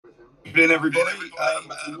Evening, everybody.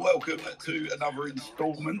 Welcome to another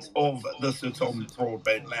instalment of the Sir Tom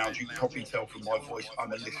Broadbent Lounge. You can probably tell from my voice,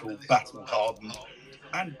 I'm a little battle hardened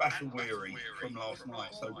and battle weary from last night.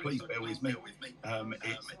 So please bear with me.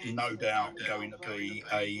 It's no doubt going to be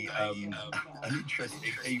an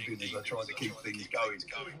interesting evening as I try to keep things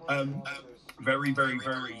going. Very, very,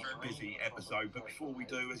 very busy episode. But before we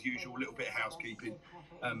do, as usual, a little bit of housekeeping.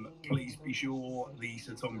 Please be sure the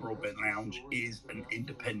Sir Tom Broadbent Lounge is an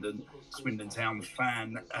independent Swindon Town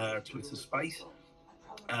fan Twitter space.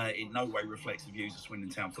 In no way reflects the views of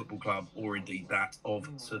Swindon Town Football Club or indeed that of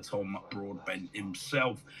Sir Tom Broadbent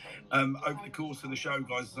himself. Over the course of the show,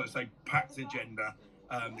 guys, as I say, packed agenda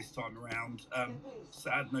this time around.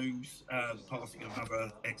 Sad news, the passing of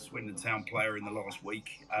another ex-Swindon Town player in the last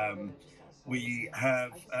week. We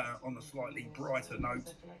have, on a slightly brighter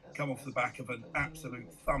note, come off the back of an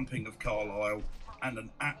absolute thumping of Carlisle and an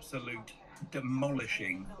absolute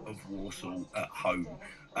demolishing of Walsall at home.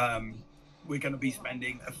 We're going to be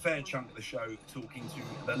spending a fair chunk of the show talking to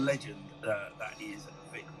the legend that is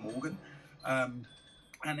Vic Morgan. And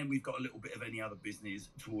then we've got a little bit of any other business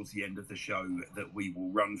towards the end of the show that we will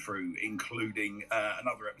run through, including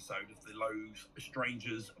another episode of the Lowe's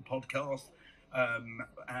Strangers podcast.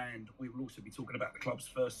 And we will also be talking about the club's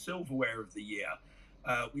first silverware of the year.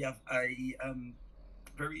 We have a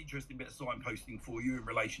very interesting bit of signposting for you in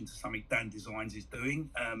relation to something Dan Designs is doing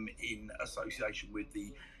in association with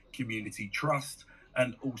the Community Trust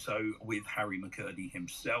and also with Harry McCurdy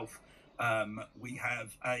himself. We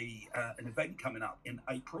have an event coming up in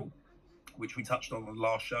April, which we touched on the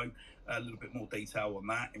last show. A little bit more detail on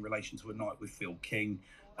that in relation to a night with Phil King.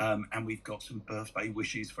 And we've got some birthday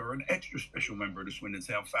wishes for an extra special member of the Swindon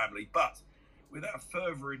Town family. But without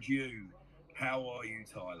further ado, how are you,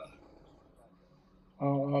 Tyler?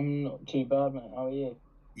 Oh, I'm not too bad, mate. How are you?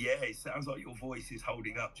 Yeah, it sounds like your voice is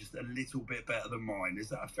holding up just a little bit better than mine. Is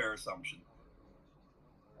that a fair assumption?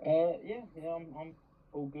 Yeah, I'm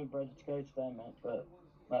all good, ready to go today, mate. But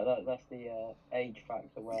that's the age factor.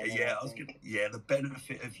 The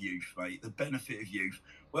benefit of youth, mate. The benefit of youth.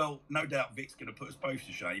 Well, no doubt Vic's going to put us both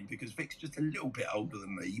to shame because Vic's just a little bit older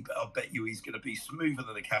than me, but I bet you he's going to be smoother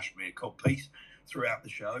than a cashmere codpiece throughout the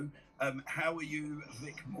show. How are you,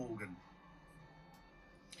 Vic Morgan?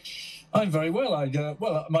 I'm very well.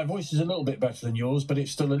 My voice is a little bit better than yours, but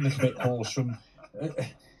it's still a little bit hoarse from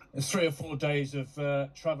 3 or 4 days of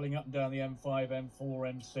travelling up and down the M5, M4,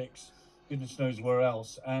 M6, goodness knows where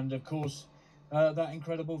else. And, of course, that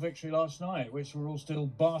incredible victory last night, which we're all still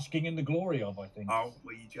basking in the glory of, I think. Oh,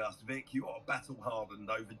 we just, Vic, you are battle-hardened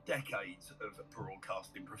over decades of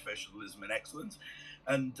broadcasting professionalism and excellence.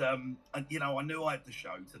 And you know, I knew I had the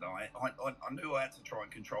show tonight. I knew I had to try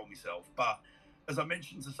and control myself, but as I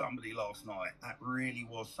mentioned to somebody last night, that really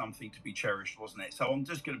was something to be cherished, wasn't it? So I'm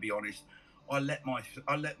just going to be honest. I let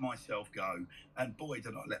myself go, and boy,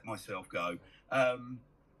 did I let myself go.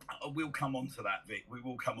 We'll come on to that, Vic. We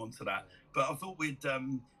will come on to that. But I thought we'd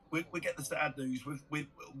get the sad news.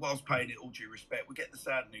 Whilst paying it all due respect, we get the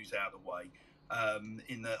sad news out of the way.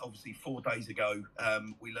 Obviously 4 days ago,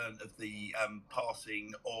 we learned of the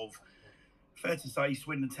passing of, fair to say,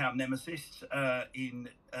 Swindon Town nemesis in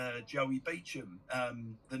Joey Beecham.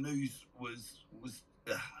 The news was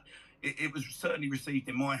it was certainly received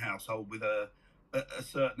in my household with a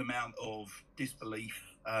certain amount of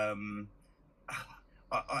disbelief.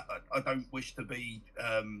 I don't wish to be.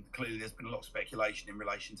 Clearly, there's been a lot of speculation in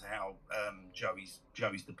relation to how Joey's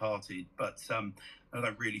departed, but I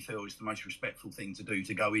don't really feel it's the most respectful thing to do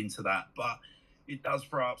to go into that. But it does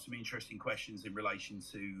throw up some interesting questions in relation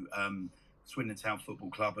to Swindon Town Football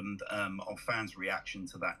Club and our fans' reaction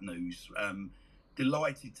to that news.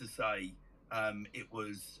 Delighted to say it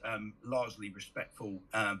was largely respectful,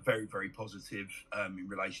 very, very positive in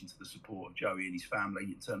relation to the support of Joey and his family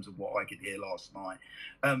in terms of what I could hear last night.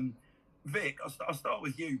 Vic, I'll start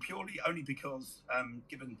with you purely only because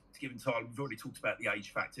given Tyler, we've already talked about the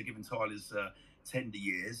age factor, given Tyler's tender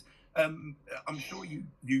years. I'm sure you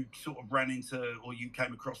sort of ran into, or you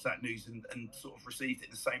came across that news and sort of received it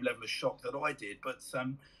in the same level of shock that I did. But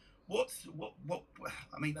what?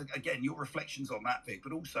 I mean, again, your reflections on that, Vic,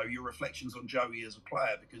 but also your reflections on Joey as a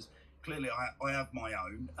player, because clearly I have my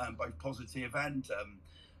own, both positive and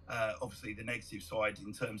obviously the negative side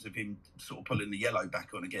in terms of him sort of pulling the yellow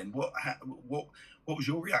back on again. What was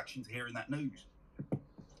your reaction to hearing that news?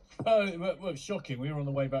 Oh, it was shocking. We were on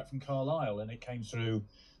the way back from Carlisle, and it came through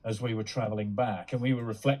as we were travelling back, and we were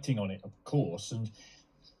reflecting on it, of course. And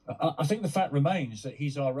I think the fact remains that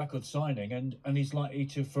he's our record signing, and he's likely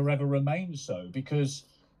to forever remain so, because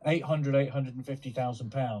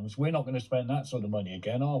 £850,000, we're not going to spend that sort of money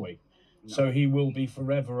again, are we? So he will be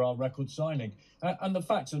forever our record signing. And the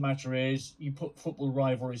fact of the matter is, you put football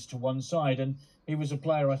rivalries to one side, and he was a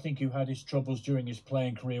player, I think, who had his troubles during his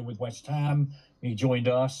playing career with West Ham. He joined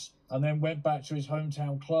us and then went back to his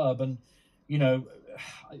hometown club. And, you know,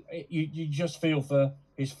 you just feel for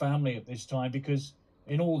his family at this time, because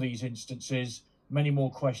in all these instances, many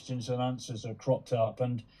more questions than answers are cropped up.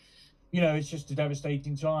 And, you know, it's just a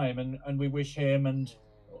devastating time. And we wish him and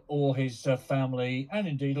all his family, and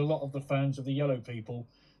indeed a lot of the fans of the Yellow People,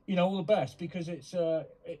 you know, all the best, because it's a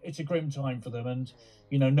grim time for them, and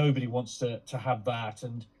you know, nobody wants to have that,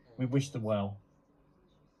 and we wish them well.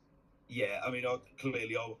 Yeah, I mean, I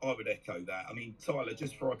would echo that. I mean, Tyler,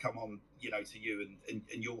 just before I come on, you know, to you and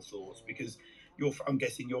your thoughts, because I'm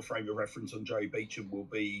guessing your frame of reference on Joe Beecham will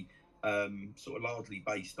be sort of largely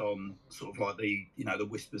based on sort of like the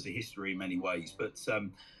whispers of history in many ways. But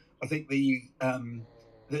I think the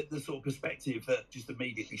sort of perspective that just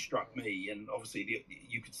immediately struck me, and obviously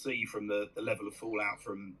you could see from the level of fallout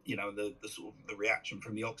from, you know, the sort of the reaction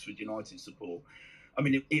from the Oxford United support. I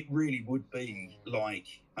mean, it really would be like,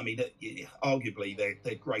 I mean, arguably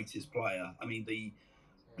their greatest player. I mean, the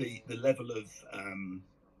level of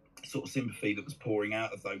sort of sympathy that was pouring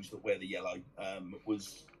out of those that wear the yellow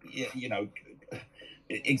was, you know,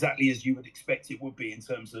 exactly as you would expect it would be in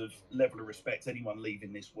terms of level of respect anyone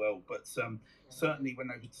leaving this world. But certainly when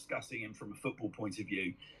they were discussing him from a football point of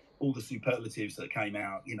view, all the superlatives that came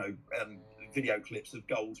out, you know, video clips of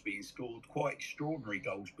goals being scored, quite extraordinary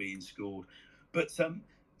goals being scored. But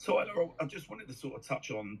Tyler, I just wanted to sort of touch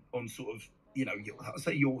on sort of, you know, I'll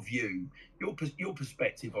say your view, your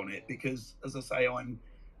perspective on it, because as I say, I'm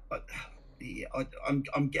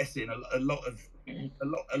guessing a lot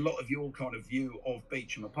of your kind of view of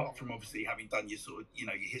Beecham, apart from obviously having done your sort of, you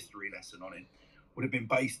know, your history lesson on him, would have been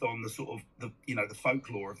based on the sort of the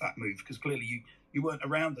folklore of that move, because clearly you weren't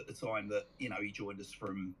around at the time that, you know, he joined us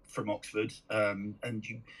from Oxford, and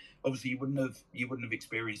you obviously you wouldn't have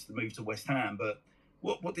experienced the move to West Ham. But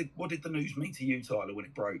what did the news mean to you, Tyler, when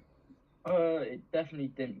it broke? It definitely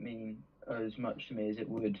didn't mean as much to me as it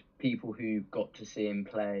would people who got to see him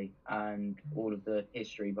play and all of the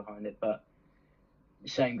history behind it. But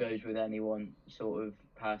same goes with anyone sort of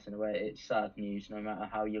passing away. It's sad news no matter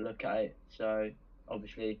how you look at it. So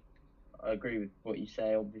obviously, I agree with what you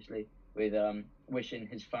say. Obviously, with wishing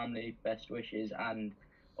his family best wishes, and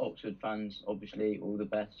Oxford fans obviously all the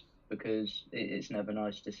best, because it's never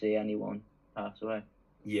nice to see anyone pass away.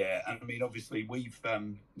 Yeah, I mean, obviously we've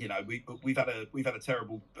you know, we've had a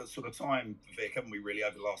terrible sort of time, Vic, haven't we? Really,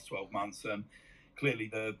 over the last 12 months.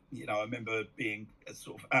 Clearly, you know, I remember being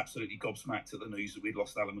sort of absolutely gobsmacked at the news that we'd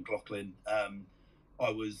lost Alan McLaughlin. I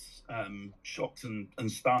was shocked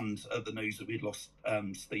and stunned at the news that we'd lost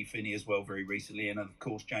Steve Finney as well very recently, and of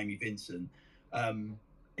course Jamie Vincent.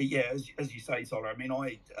 Yeah, as you say, Tyler. I mean,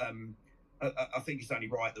 I think it's only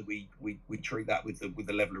right that we treat that with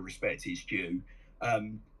the level of respect it's due.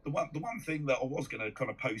 The one thing that I was going to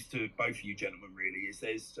kind of pose to both of you gentlemen really is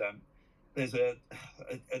there's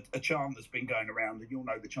a chant that's been going around, and you'll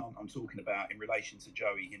know the chant I'm talking about in relation to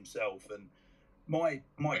Joey himself. And my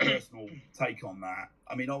personal take on that,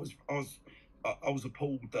 I mean, I was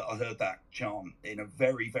appalled that I heard that chant in a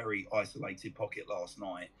very, very isolated pocket last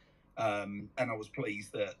night, and I was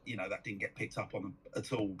pleased that, you know, that didn't get picked up on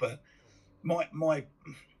at all. But my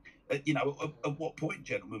you know, at what point,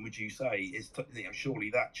 gentlemen, would you say you know, surely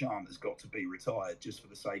that chant has got to be retired just for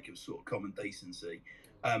the sake of sort of common decency?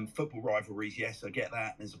 Football rivalries, yes, I get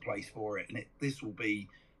that. There's a place for it, and this will be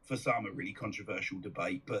for some a really controversial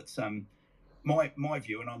debate. But my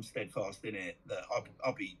view, and I'm steadfast in it, that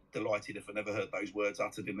I'll be delighted if I never heard those words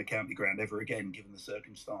uttered in the county ground ever again, given the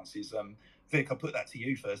circumstances. Vic, I'll put that to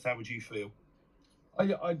you first. How would you feel?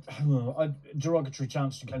 I derogatory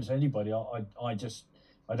chants against anybody.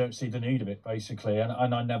 I don't see the need of it, basically, and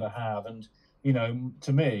I never have. And you know,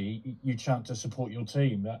 to me, you chant to support your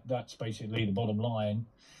team. That's basically the bottom line.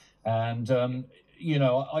 And you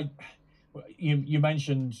know, you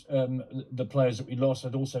mentioned the players that we lost.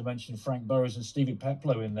 I'd also mentioned Frank Burrows and Stevie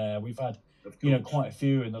Peplow in there. We've had, you know, quite a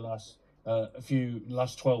few in the last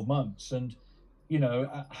 12 months, and you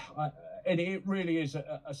know, it really is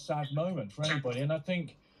a sad moment for anybody. And I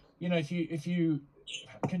think, you know, if you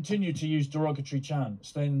continue to use derogatory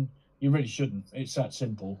chants, then you really shouldn't. It's that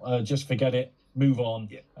simple. Just forget it, move on,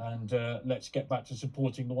 Yeah. and let's get back to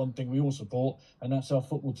supporting the one thing we all support, and that's our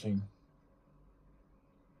football team.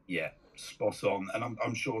 Yeah, spot on. And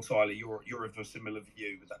I'm sure, Tyler, you're of a similar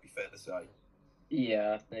view. Would that be fair to say?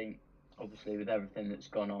 Yeah, I think obviously with everything that's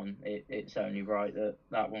gone on, it's only right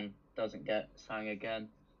that one doesn't get sang again.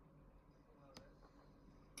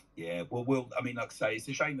 Yeah, well, I mean, like I say, it's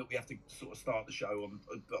a shame that we have to sort of start the show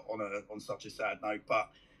on such a sad note, but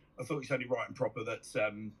I thought it's only right and proper that,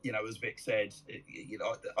 as Vic said,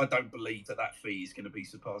 I don't believe that fee is going to be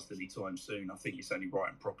surpassed anytime soon. I think it's only right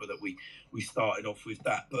and proper that we started off with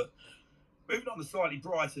that. But moving on to slightly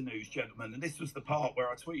brighter news, gentlemen, and this was the part where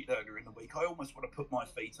I tweeted earlier in the week, I almost want to put my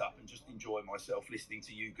feet up and just enjoy myself listening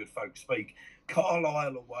to you good folks speak.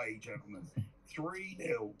 Carlisle away, gentlemen.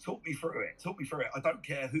 3-0. Talk me through it. I don't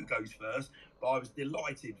care who goes first, but I was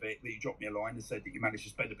delighted, Vic, that you dropped me a line and said that you managed to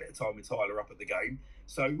spend a bit of time with Tyler up at the game.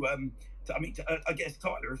 So, I guess,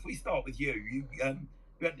 Tyler, if we start with you, you had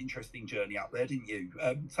an interesting journey up there, didn't you?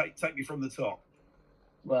 Take me from the top.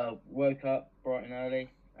 Well, woke up bright and early,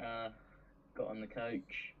 got on the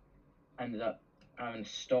coach, ended up having to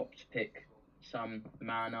stop to pick some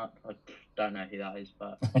man up. I don't know who that is,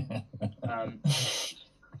 but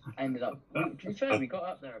ended up. To be fair, we got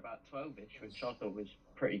up there about 12ish, which I thought was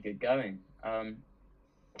pretty good going. And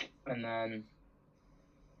then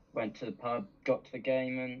went to the pub, got to the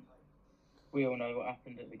game, and we all know what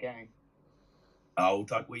happened at the game. Oh,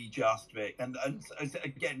 don't we just, Vic? And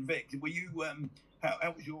again, Vic, were you?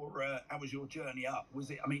 How was your journey up?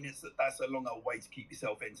 Was it? I mean, that's a long old way to keep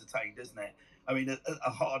yourself entertained, isn't it? I mean, a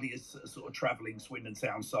hardy as sort of travelling Swindon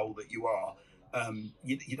Town soul that you are,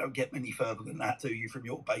 you don't get many further than that, do you? From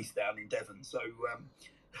your base down in Devon, so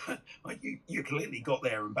you clearly got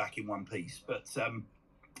there and back in one piece. But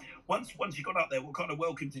once you got up there, what kind of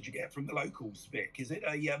welcome did you get from the locals, Vic? Is it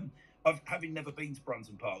having never been to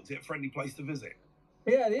Brunton Park, is it a friendly place to visit?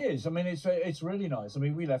 Yeah, it is. I mean, it's really nice. I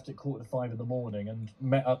mean, we left at 4:45 in the morning and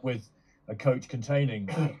met up with a coach containing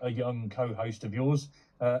a young co-host of yours,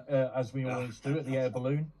 as we always do at the Air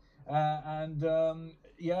Balloon.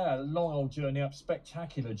 Long old journey up,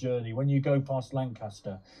 spectacular journey. When you go past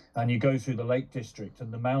Lancaster and you go through the Lake District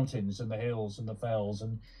and the mountains and the hills and the fells,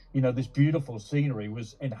 and this beautiful scenery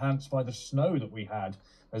was enhanced by the snow that we had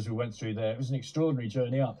as we went through there. It was an extraordinary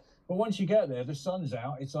journey up. But once you get there, the sun's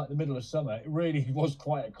out. It's like the middle of summer. It really was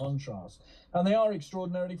quite a contrast. And they are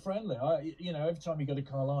extraordinarily friendly. Every time you go to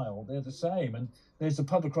Carlisle, they're the same. And there's a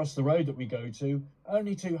pub across the road that we go to,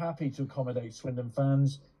 only too happy to accommodate Swindon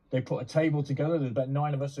fans. They put a table together. There's about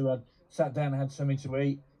 9 of us who had sat down and had something to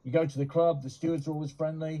eat. You go to the club, the stewards are always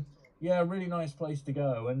friendly. Yeah, really nice place to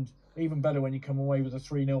go. And even better when you come away with a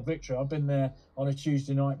 3-0 victory. I've been there on a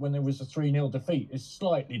Tuesday night when there was a 3-0 defeat. It's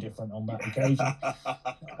slightly different on that occasion.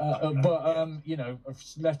 I've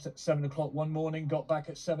left at 7 o'clock one morning, got back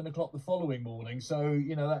at 7 o'clock the following morning. So,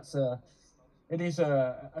 it is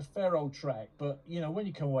a fair old trek. But, when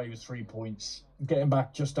you come away with 3 points, getting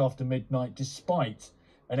back just after midnight, despite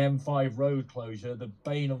an M5 road closure, the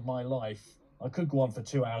bane of my life. I could go on for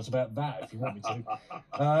 2 hours about that if you want me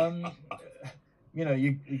to.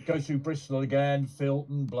 You go through Bristol again,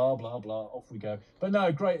 Filton, blah, blah, blah, off we go. But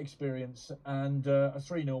no, great experience and a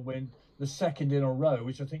 3-0 win, the second in a row,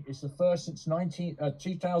 which I think is the first since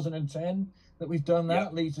 2010 that we've done that,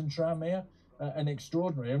 yep. Leeds and Tranmere, an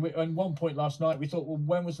extraordinary. And at one point last night, we thought, well,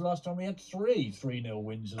 when was the last time we had 3-0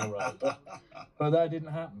 wins in a row? But that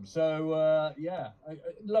didn't happen. So, a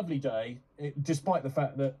lovely day, despite the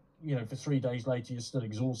fact that, for 3 days later, you're still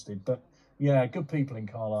exhausted. But, yeah, good people in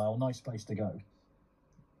Carlisle, nice place to go.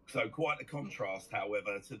 So quite a contrast,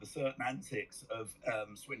 however, to the certain antics of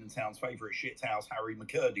Swindon Town's favourite shithouse, Harry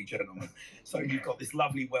McCurdy, gentlemen. So you've got this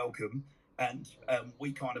lovely welcome, and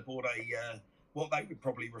we kind of brought what they would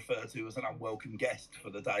probably refer to as an unwelcome guest for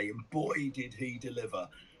the day, and boy, did he deliver.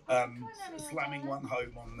 Slamming one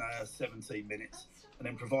home on 17 minutes, and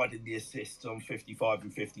then providing the assists on 55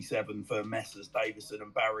 and 57 for Messrs Davison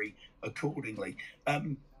and Barry accordingly.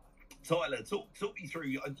 Tyler, talk me through.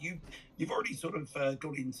 You've already sort of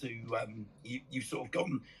got into you've sort of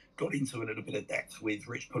got into a little bit of depth with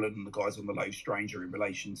Rich Pullen and the guys on the Low Stranger in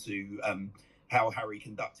relation to how Harry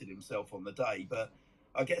conducted himself on the day. But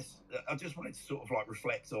I guess I just wanted to sort of like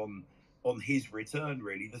reflect on his return.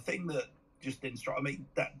 Really, the thing that just didn't strike. I mean,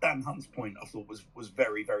 that Dan Hunt's point I thought was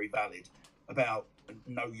very, very valid about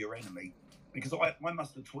know your enemy, because I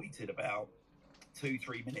must have tweeted about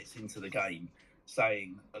 2-3 minutes into the game,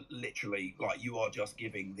 saying literally, like, you are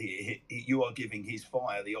giving his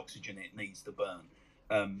fire the oxygen it needs to burn,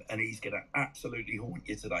 and he's going to absolutely haunt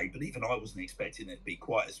you today. But even I wasn't expecting it to be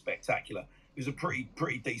quite as spectacular. It was a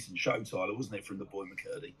pretty decent show, Tyler, wasn't it, from the boy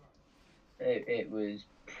McCurdy? It was.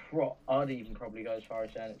 I'd even probably go as far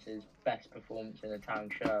as saying it's his best performance in a Town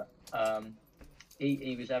shirt.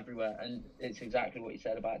 He was everywhere, and it's exactly what you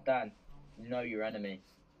said about Dan. Know your enemy.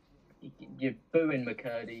 You're booing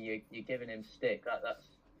McCurdy, you're giving him stick.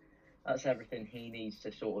 That's everything he needs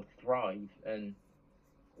to sort of thrive. And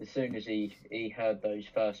as soon as he heard those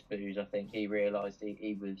first boos, I think he realised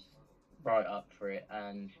he was right up for it.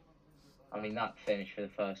 And I mean, that finish for the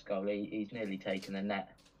first goal, he's nearly taken the net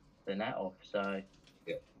off. So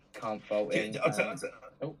can't fault him.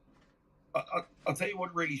 I'll tell you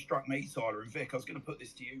what really struck me, Tyler and Vic. I was going to put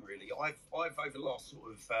this to you, really. I've over the last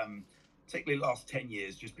sort of, particularly last 10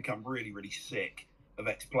 years, just become really, really sick of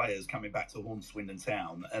ex-players coming back to haunt Swindon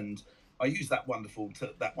Town. And I use that wonderful,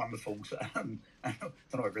 I don't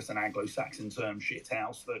know if it's an Anglo-Saxon term, shit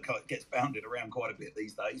house, that gets bounded around quite a bit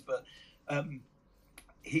these days. But I've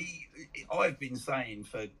been saying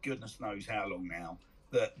for goodness knows how long now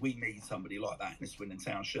that we need somebody like that in a Swindon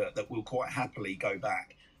Town shirt that will quite happily go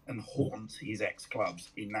back and haunt his ex-clubs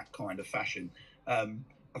in that kind of fashion. I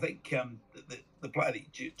think the player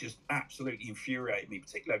that just absolutely infuriated me,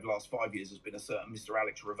 particularly over the last 5 years, has been a certain Mr.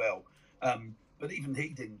 Alex Ravel. But even he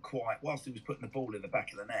didn't quite, whilst he was putting the ball in the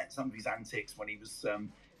back of the net, some of his antics when he was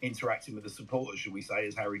interacting with the supporters, shall we say,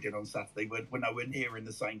 as Harry did on Saturday, were nowhere near in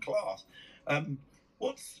the same class. Can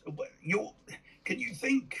you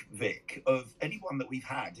think, Vic, of anyone that we've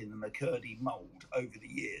had in the McCurdy mould over the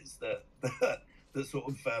years that sort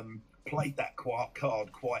of played that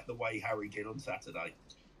card quite the way Harry did on Saturday?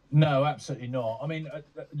 No, absolutely not. I mean,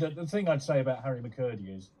 the thing I'd say about Harry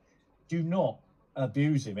McCurdy is do not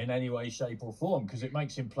abuse him in any way, shape or form, because it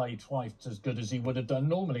makes him play twice as good as he would have done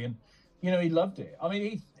normally. And, he loved it. I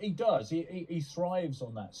mean, he does. He thrives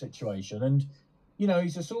on that situation. And,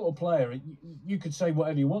 he's a sort of player, you could say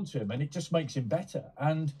whatever you want to him, and it just makes him better.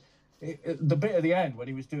 And the bit at the end when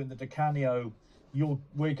he was doing the Di Canio,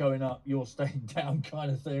 we're going up, you're staying down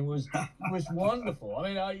kind of thing was wonderful.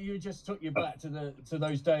 I mean, you just took you back to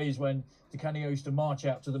those days when Di Canio used to march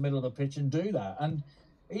out to the middle of the pitch and do that, and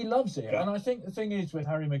he loves it. Yeah. And I think the thing is with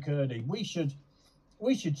Harry McCurdy, we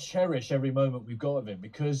should cherish every moment we've got of him,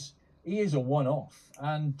 because he is a one-off.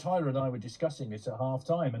 And Tyler and I were discussing this at half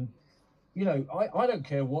time, and I don't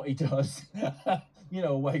care what he does,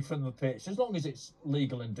 away from the pitch, as long as it's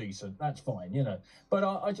legal and decent, that's fine, But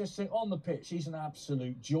I just think on the pitch, he's an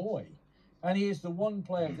absolute joy. And he is the one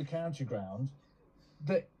player at the county ground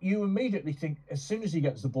that you immediately think, as soon as he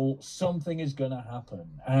gets the ball, something is going to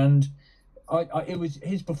happen. And it was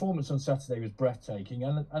his performance on Saturday was breathtaking.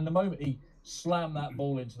 And the moment he slammed that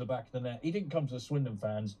ball into the back of the net, he didn't come to the Swindon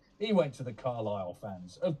fans, he went to the Carlisle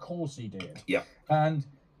fans. Of course he did. Yeah. And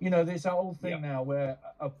there's that whole thing now where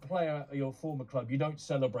a player at your former club, you don't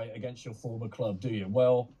celebrate against your former club, do you?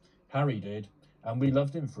 Well, Harry did, and we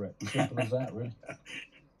loved him for it. Simple as that, really.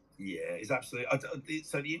 Yeah, it's absolutely.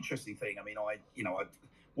 So the interesting thing, I mean,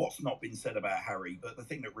 what's not been said about Harry, but the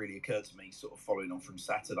thing that really occurred to me, sort of following on from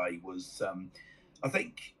Saturday, was I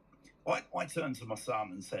think I turned to my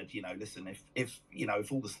son and said, listen, if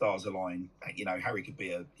all the stars align, Harry could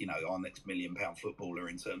be our next £1 million footballer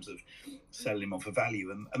in terms of selling him on for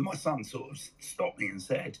value. And my son sort of stopped me and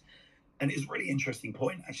said, and it was a really interesting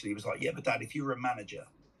point, actually. He was like, yeah, but Dad, if you were a manager,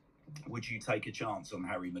 would you take a chance on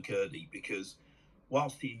Harry McCurdy? Because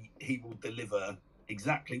whilst he will deliver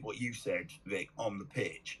exactly what you said, Vic, on the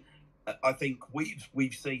pitch, I think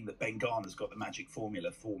we've seen that Ben Garner's got the magic formula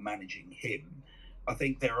for managing him. I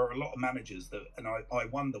think there are a lot of managers that, and I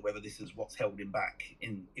wonder whether this is what's held him back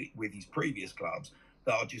with his previous clubs,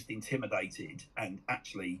 that are just intimidated and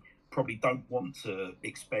actually probably don't want to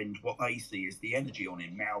expend what they see as the energy on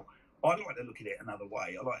him. Now, I like to look at it another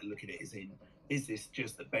way. I like to look at it as in, is this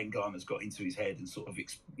just that Ben Garner's got into his head and sort of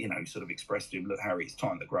expressed to him, look, Harry, it's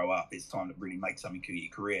time to grow up. It's time to really make something of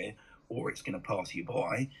your career, or it's going to pass you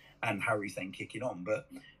by. And Harry's then kicking on. But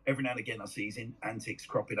every now and again, I see his antics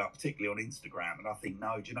cropping up, particularly on Instagram. And I think,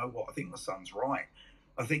 no, do you know what? I think my son's right.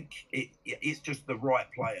 I think it's just the right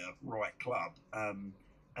player, right club. And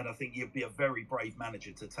I think you'd be a very brave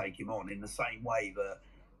manager to take him on, in the same way that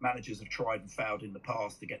managers have tried and failed in the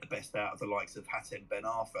past to get the best out of the likes of Hatem Ben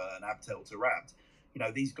Arfa and Abdel Tarabt.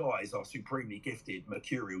 These guys are supremely gifted,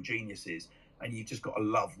 mercurial geniuses, and you've just got to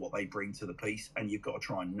love what they bring to the piece, and you've got to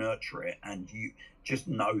try and nurture it, and you just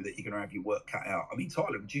know that you're going to have your work cut out. I mean,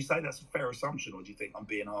 Tyler, would you say that's a fair assumption, or do you think I'm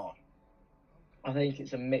being hard? I think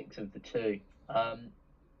it's a mix of the two.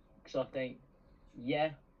 Because I think,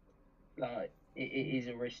 it is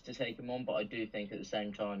a risk to take him on, but I do think at the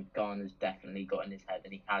same time, Garner's definitely got in his head,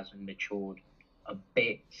 and he has matured a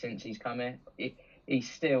bit since he's come here. He's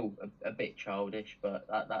still a bit childish, but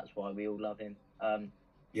that's why we all love him. And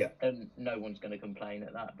no one's going to complain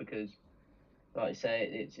at that, because, like I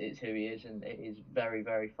say, it's who he is, and it is very,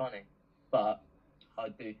 very funny. But I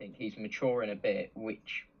do think he's maturing a bit,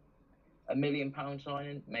 which £1 million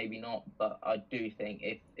signing, maybe not, but I do think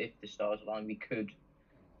if the stars align, we could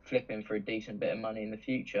flip him for a decent bit of money in the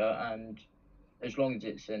future, and as long as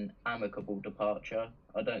it's an amicable departure,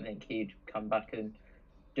 I don't think he'd come back and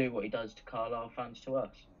do what he does to Carlisle fans to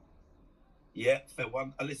us. Yeah, fair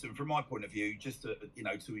one. Listen, from my point of view, just to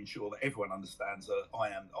to ensure that everyone understands that I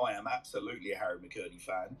am absolutely a Harry McCurdy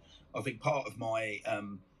fan. I think part of my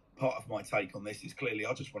take on this is clearly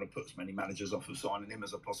I just want to put as many managers off of signing him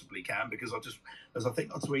as I possibly can, because as I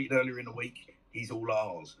think I tweeted earlier in the week, he's all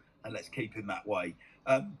ours, and let's keep him that way.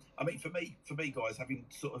 I mean, for me, guys, having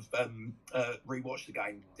sort of rewatched the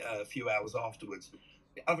game a few hours afterwards,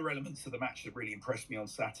 the other elements of the match that really impressed me on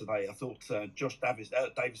Saturday, I thought Josh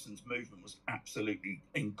Davison's movement was absolutely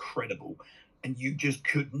incredible, and you just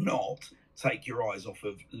could not take your eyes off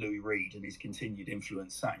of Louis Reed and his continued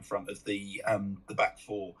influence sat in front of the back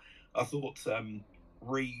four. I thought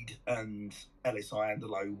Reed and Ellis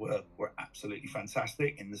Iandolo were absolutely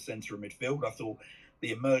fantastic in the centre of midfield. I thought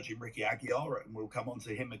the emerging Ricky Aguiar, and we'll come on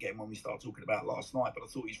to him again when we start talking about last night, but I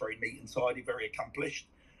thought he's very neat and tidy, very accomplished.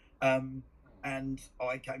 And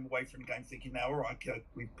I came away from the game thinking, now, all right,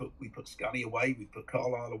 we put Scunny away, we've put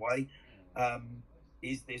Carlisle away.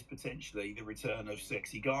 Is this potentially the return of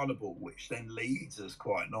Sexy Garnable, which then leads us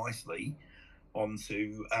quite nicely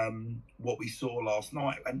onto what we saw last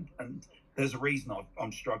night? And there's a reason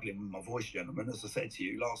I'm struggling with my voice, gentlemen. As I said to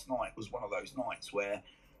you, last night was one of those nights where,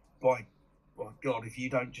 by God, if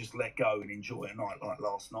you don't just let go and enjoy a night like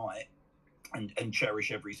last night, and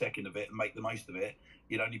cherish every second of it and make the most of it,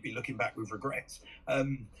 you'd only be looking back with regrets.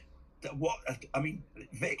 Vic,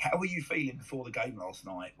 how were you feeling before the game last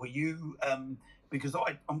night? Were you because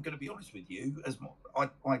I'm going to be honest with you, I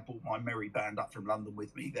brought my merry band up from London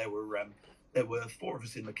with me. There were 5 of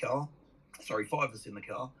us in the car,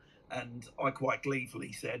 and I quite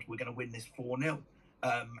gleefully said we're going to win this 4-0.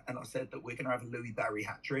 And I said that we're going to have a Louis Barry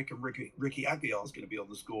hat-trick, and Ricky Aguiar is going to be on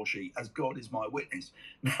the score sheet, as God is my witness.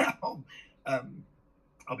 Now,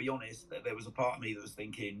 I'll be honest, there was a part of me that was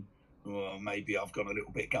thinking, well, maybe I've gone a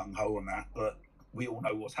little bit gung-ho on that, but we all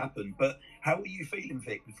know what's happened. But how were you feeling,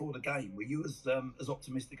 Vic, before the game? Were you as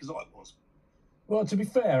optimistic as I was? Well, to be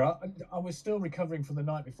fair, I was still recovering from the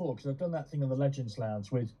night before, because I've done that thing on the Legends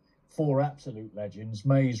Lounge with 4 absolute legends,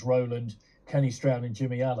 Mays, Rowland, Kenny Stroud and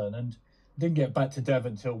Jimmy Allen, and didn't get back to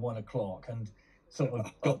Devon till 1 o'clock and sort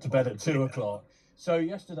of got to bed at 2 o'clock. So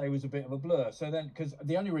yesterday was a bit of a blur. So then, because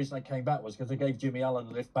the only reason I came back was because I gave Jimmy Allen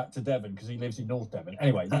a lift back to Devon because he lives in North Devon.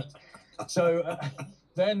 Anyway,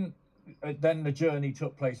 then the journey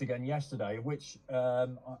took place again yesterday, which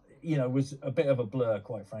was a bit of a blur,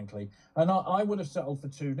 quite frankly. And I would have settled for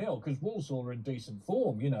 2-0 because Walsall are in decent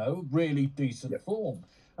form, really decent form.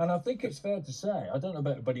 And I think it's fair to say, I don't know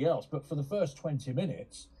about everybody else, but for the first 20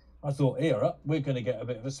 minutes, I thought, we're going to get a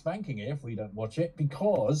bit of a spanking here if we don't watch it,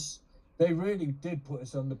 because they really did put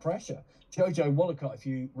us under pressure. Jojo Wollacott, if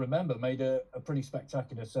you remember, made a pretty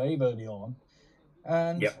spectacular save early on.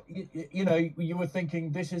 And, you were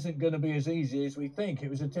thinking this isn't going to be as easy as we think.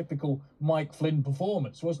 It was a typical Mike Flynn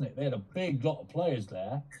performance, wasn't it? They had a big lot of players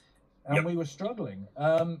there, and we were struggling.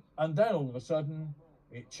 And then all of a sudden,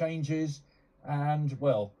 it changes. And,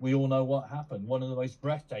 well, we all know what happened. One of the most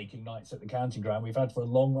breathtaking nights at the County Ground we've had for a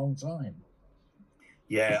long, long time.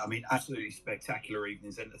 Yeah, I mean, absolutely spectacular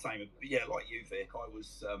evening's entertainment. But yeah, like you, Vic, I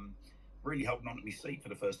was really holding on to my seat for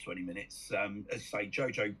the first 20 minutes. As I say,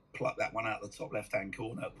 Jojo plucked that one out of the top left-hand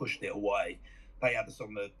corner, pushed it away. They had us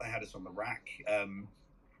on the rack.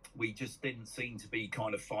 We just didn't seem to be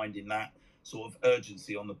kind of finding that sort of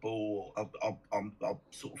urgency on the ball. Our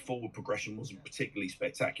sort of forward progression wasn't particularly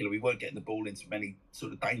spectacular. We weren't getting the ball into many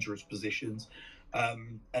sort of dangerous positions.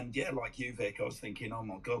 And yeah, like you, Vic, I was thinking, oh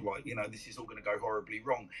my God, this is all going to go horribly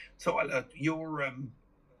wrong. Tyler,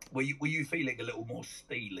 were you feeling a little more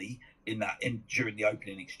steely during the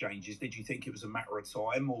opening exchanges? Did you think it was a matter of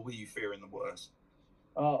time, or were you fearing the worst?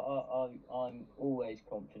 I'm always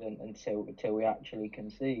confident until we actually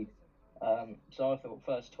concede. So I thought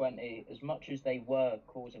first 20, as much as they were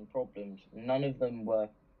causing problems, none of them were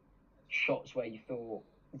shots where you thought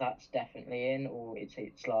that's definitely in, or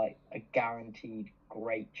it's like a guaranteed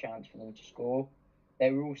great chance for them to score.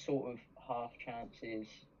 They were all sort of half chances,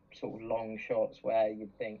 sort of long shots where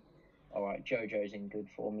you'd think, all right, Jojo's in good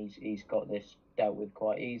form. He's got this dealt with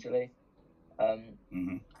quite easily. And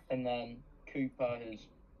then Cooper has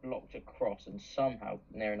blocked a cross and somehow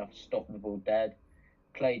near enough stopped the ball dead,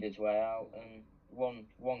 played his way out, and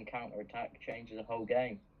one counter attack changes the whole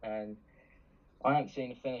game. And I haven't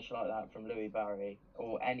seen a finish like that from Louis Barry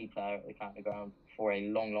or any player at the County Ground for a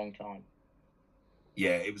long, long time.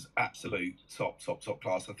 Yeah, it was absolute top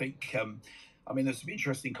class. I think, there's some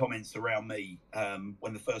interesting comments around me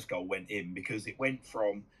when the first goal went in, because it went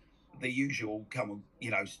from, the usual come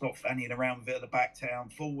on, stop fannying around with it at the back town,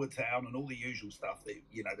 forward town, and all the usual stuff that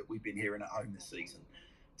that we've been hearing at home this season.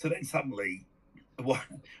 So then suddenly, what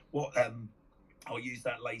I'll use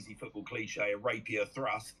that lazy football cliche, a rapier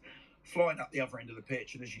thrust, flying up the other end of the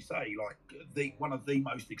pitch, and as you say, like one of the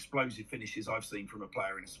most explosive finishes I've seen from a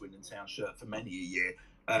player in a Swindon Town shirt for many a year.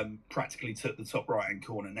 Practically took the top right-hand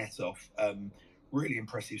corner net off. Really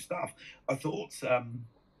impressive stuff. I thought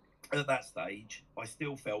at that stage, I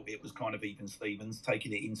still felt it was kind of even Stevens,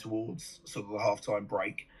 taking it in towards sort of the half-time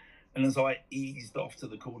break. And as I eased off to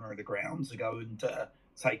the corner of the ground to go and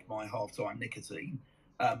take my half-time nicotine,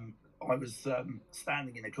 I was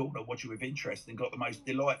standing in a corner watching with interest and got the most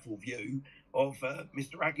delightful view of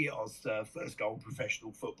Mr. Aguiar's first goal in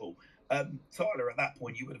professional football. Tyler, at that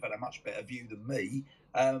point, you would have had a much better view than me.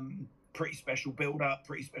 Pretty special build-up,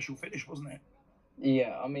 pretty special finish, wasn't it?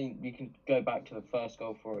 Yeah, I mean, you can go back to the first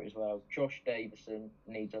goal for it as well. Josh Davison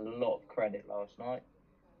needs a lot of credit last night.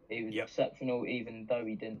 He was exceptional, even though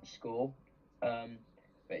he didn't score.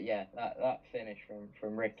 But yeah, that finish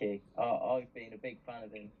from Ricky, I've been a big fan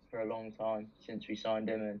of him for a long time since we signed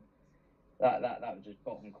him, and that was as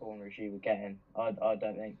bottom corner as you were getting. I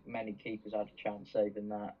don't think many keepers had a chance saving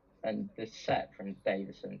that, and the set from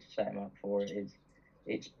Davison to set him up for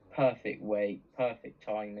it's perfect weight, perfect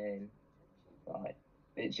timing. Like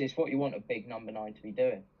it's just what you want a big number 9 to be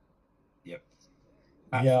doing. Yep.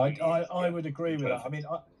 Absolutely. Yeah, I would agree with that. I mean,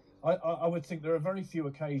 I would think there are very few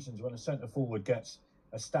occasions when a centre forward gets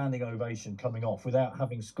a standing ovation coming off without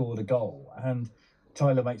having scored a goal, and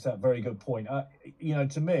Tyler makes that very good point.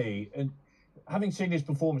 To me, and having seen his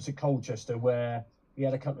performance at Colchester, where he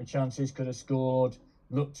had a couple of chances, could have scored,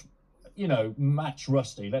 looked, match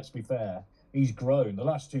rusty. Let's be fair. He's grown. The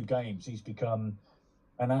last 2 games, he's become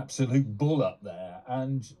an absolute bull up there.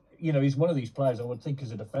 And, he's one of these players I would think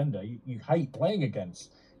as a defender, you hate playing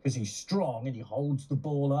against because he's strong and he holds the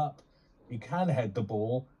ball up. He can head the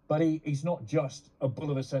ball, but he's not just a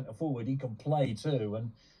bull of a centre forward. He can play too.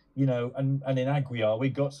 And, and in Aguiar, we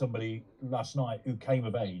got somebody last night who came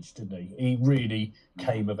of age, didn't he? He really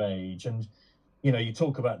came of age. And, you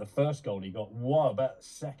talk about the first goal he got. What about the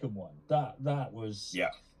second one? That was... Yeah.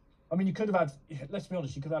 I mean, you could have had, let's be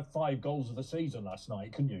honest, you could have had 5 goals of the season last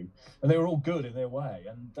night, couldn't you? And they were all good in their way.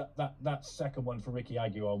 And that second one for Ricky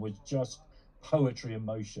Aguiar was just poetry in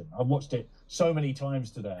motion. I've watched it so many times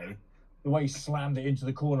today. The way he slammed it into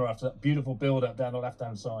the corner after that beautiful build-up down the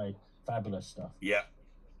left-hand side. Fabulous stuff. Yeah,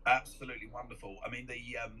 absolutely wonderful. I mean,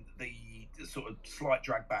 the sort of slight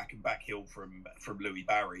drag back and backhill from Louis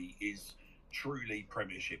Barry is truly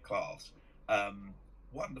Premiership class.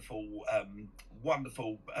 Wonderful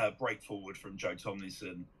break forward from Joe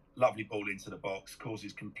Tomlinson. Lovely ball into the box,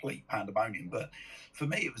 causes complete pandemonium. But for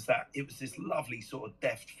me, it was this lovely sort of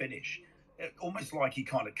deft finish, almost like he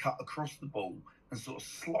kind of cut across the ball and sort of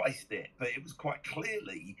sliced it. But it was quite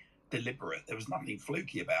clearly deliberate. There was nothing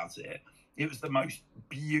fluky about it. It was the most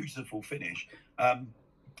beautiful finish. I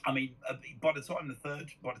mean, by the time the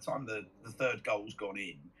third goal's gone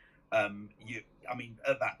in,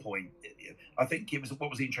 at that point, I think it was what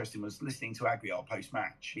was interesting was listening to Aguiar post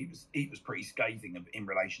match. He was pretty scathing in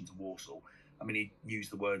relation to Walsall. I mean, he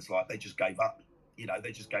used the words like they just gave up.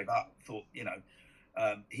 They just gave up. Thought,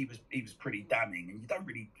 he was pretty damning, and you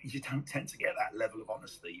don't tend to get that level of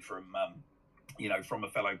honesty from from a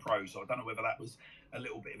fellow pro. So I don't know whether that was a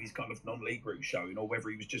little bit of his kind of non-league route showing, or whether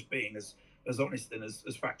he was just being as honest and as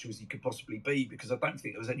factual as he could possibly be, because I don't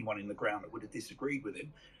think there was anyone in the ground that would have disagreed with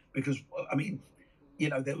him. Because, I mean,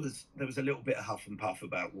 there was a little bit of huff and puff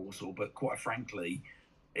about Walsall, but quite frankly,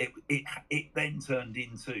 it then turned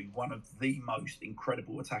into one of the most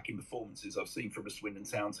incredible attacking performances I've seen from a Swindon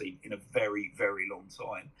Town team in a very, very long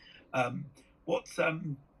time.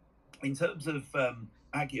 In terms of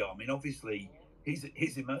Aguiar, I mean, obviously,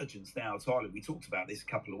 his emergence now, Tyler, we talked about this a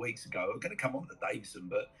couple of weeks ago. I'm going to come on to Davison,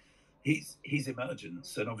 but his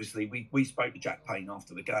emergence, and obviously we spoke to Jack Payne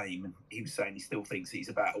after the game, and he was saying he still thinks he's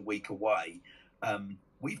about a week away.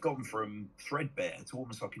 We've gone from threadbare to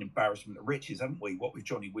almost like an embarrassment of riches, haven't we? What with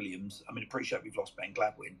Johnny Williams? I mean, appreciate we've lost Ben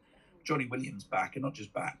Gladwin. Johnny Williams back, and not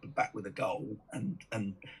just back, but back with a goal, and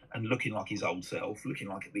looking like his old self, looking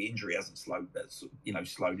like the injury hasn't slowed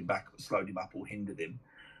him up or hindered him.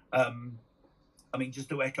 I mean, just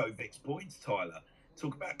to echo Vic's points, Tyler,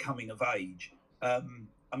 talk about coming of age.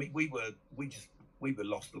 I mean, we were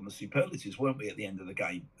lost on the superlatives, weren't we, at the end of the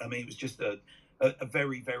game? I mean, it was just a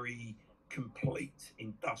very, very complete,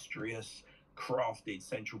 industrious, crafted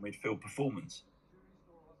central midfield performance.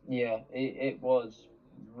 Yeah, it was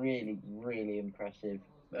really, really impressive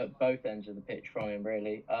at both ends of the pitch from him,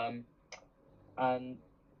 really. And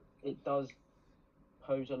it does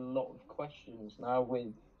pose a lot of questions now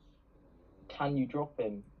with, can you drop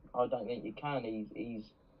him? I don't think you can.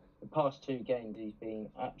 He's the past 2 games he's been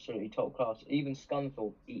absolutely top class. Even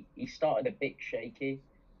Scunthorpe, he started a bit shaky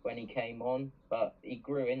when he came on, but he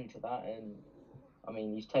grew into that, and I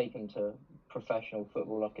mean he's taken to professional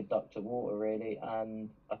football like a duck to water, really. And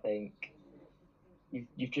I think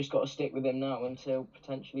you've just got to stick with him now until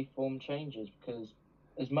potentially form changes, because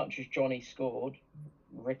as much as Johnny scored,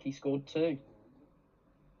 Ricky scored too.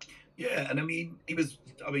 Yeah, and I mean, he was.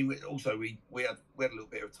 I mean, also we had a little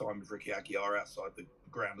bit of time with Ricky Aguiar outside the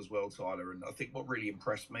ground as well, Tyler. And I think what really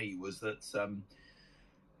impressed me was that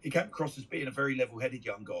he came across as being a very level-headed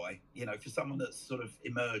young guy. You know, for someone that's sort of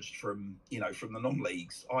emerged from from the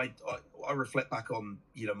non-leagues. I reflect back on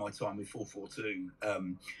my time with 442,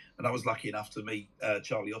 and I was lucky enough to meet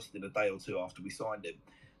Charlie Austin a day or two after we signed him.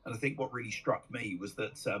 And I think what really struck me was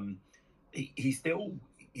that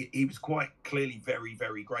he was quite clearly very,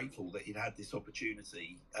 very grateful that he'd had this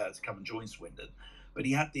opportunity to come and join Swindon. But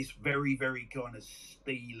he had this very, very kind of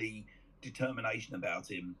steely determination about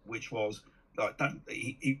him, which was like,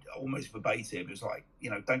 he almost verbatim, it was like,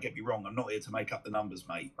 don't get me wrong, I'm not here to make up the numbers,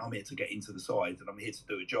 mate. I'm here to get into the side, and I'm here to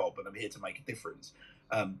do a job, and I'm here to make a difference.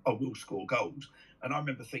 I will score goals. And I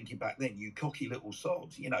remember thinking back then, you cocky little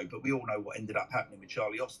sod, but we all know what ended up happening with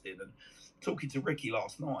Charlie Austin. And talking to Ricky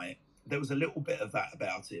last night, there was a little bit of that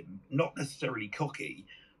about him, not necessarily cocky,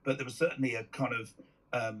 but there was certainly a kind of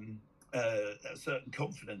a certain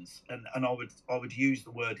confidence, and I would use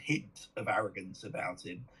the word hint of arrogance about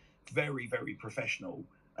him. Very, very professional.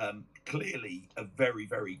 Clearly a very,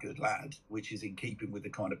 very good lad, which is in keeping with the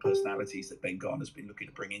kind of personalities that Ben Garner's been looking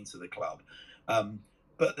to bring into the club.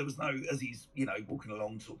 But there was no, as he's walking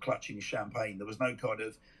along, sort of clutching his champagne, there was no kind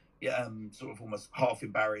of sort of almost half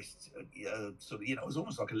embarrassed, sort of, it was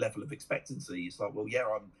almost like a level of expectancy. It's like, well, yeah,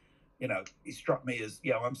 it struck me as,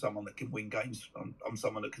 I'm someone that can win games. I'm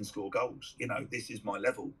someone that can score goals. This is my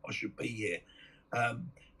level. I should be here.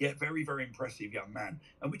 Very, very impressive young man.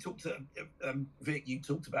 And we talked to Vic. You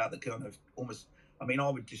talked about the kind of almost. I mean, I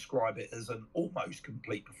would describe it as an almost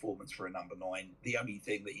complete performance for a number 9. The only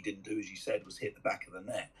thing that he didn't do, as you said, was hit the back of the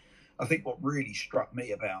net. I think what really struck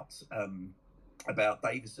me about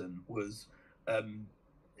Davison was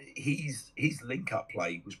his link-up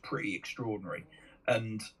play was pretty extraordinary,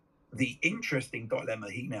 and the interesting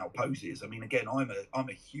dilemma he now poses. I mean, again, I'm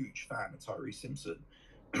a huge fan of Tyrese Simpson,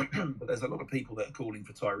 but there's a lot of people that are calling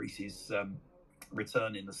for Tyrese's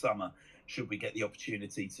return in the summer, should we get the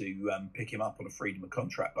opportunity to pick him up on a freedom of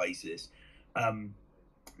contract basis.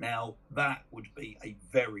 Now, that would be a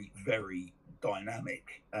very, very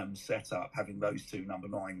dynamic setup, having those two number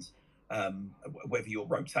 9s. Whether you're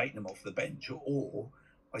rotating them off the bench or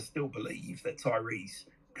I still believe that Tyrese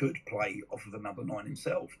could play off of the number 9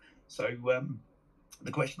 himself. So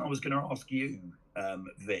the question I was going to ask you,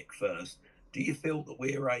 Vic, first, do you feel that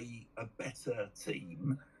we're a better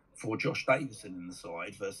team for Josh Davison in the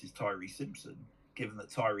side versus Tyrese Simpson, given that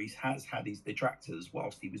Tyrese has had his detractors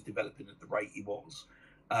whilst he was developing at the rate he was?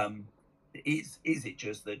 Is it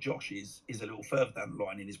just that Josh is a little further down the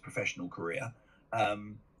line in his professional career,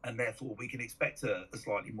 and therefore we can expect a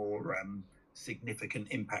slightly more significant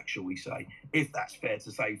impact, shall we say, if that's fair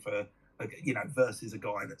to say, for versus a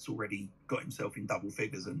guy that's already got himself in double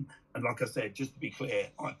figures? And like I said, just to be clear,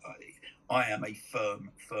 I am a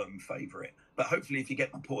firm favourite, but hopefully if you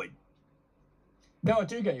get my point. No, I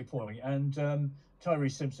do get your point. And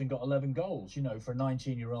Tyrese Simpson got 11 goals, for a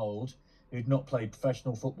 19-year-old who'd not played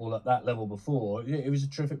professional football at that level before. It was a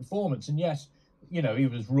terrific performance. And yes, he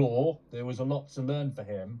was raw. There was a lot to learn for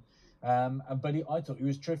him. But I thought he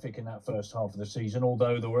was terrific in that first half of the season,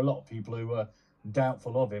 although there were a lot of people who were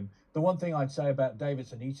doubtful of him. The one thing I'd say about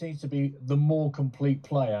Davison, he seems to be the more complete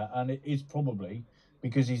player, and it is probably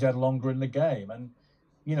because he's had longer in the game. And,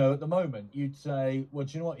 at the moment, you'd say, well,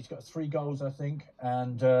 do you know what? He's got 3 goals, I think,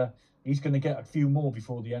 and he's going to get a few more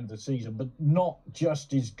before the end of the season. But not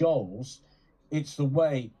just his goals, it's the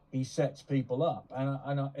way he sets people up,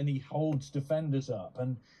 and he holds defenders up.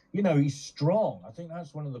 And, he's strong. I think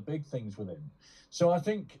that's one of the big things with him. So I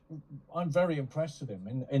think I'm very impressed with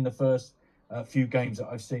him in the first few games that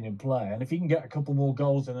I've seen him play. And if he can get a couple more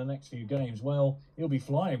goals in the next few games, well, he'll be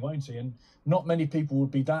flying, won't he? And not many people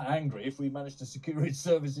would be that angry if we managed to secure his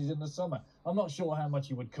services in the summer. I'm not sure how much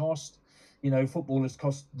he would cost. Footballers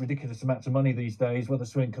cost ridiculous amounts of money these days. Whether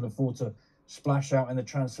Swindon can afford to splash out in the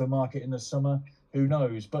transfer market in the summer, who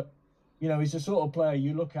knows? But, he's the sort of player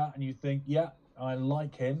you look at and you think, yeah, I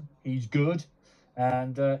like him. He's good,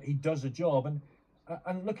 and he does a job.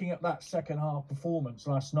 And looking at that second half performance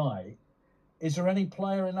last night, is there any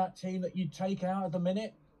player in that team that you'd take out at the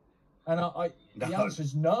minute? And the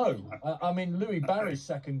answer's no. I mean, Louis Barry's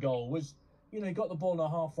second goal was, he got the ball on the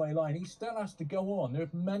halfway line. He still has to go on. There are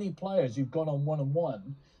many players who've gone on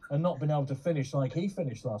 1-on-1 and not been able to finish like he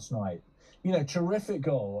finished last night. Terrific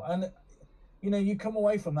goal. And, you come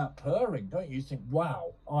away from that purring, don't you? You think,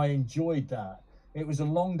 wow, I enjoyed that. It was a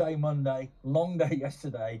long day Monday, long day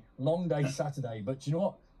yesterday, long day Saturday. But you know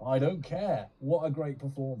what? I don't care. What a great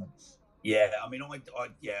performance. Yeah, I mean, I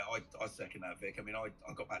second that, Vic. I mean,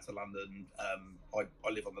 I got back to London. I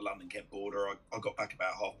live on the London-Kent border. I got back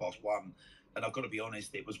about 1:30, and I've got to be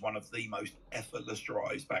honest, it was one of the most effortless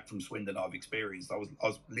drives back from Swindon I've experienced.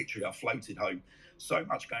 I floated home. So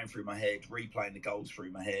much going through my head, replaying the goals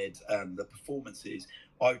through my head, the performances.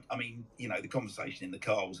 I mean, the conversation in the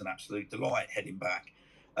car was an absolute delight heading back.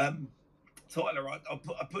 Tyler, I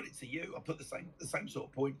put it to you. I put the same sort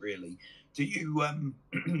of point, really. Do you,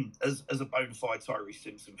 as a bona fide Tyrese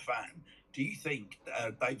Simpson fan, do you think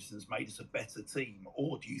Davison's made us a better team,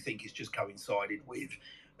 or do you think it's just coincided with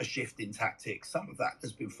a shift in tactics? Some of that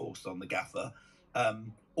has been forced on the gaffer,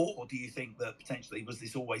 or do you think that potentially was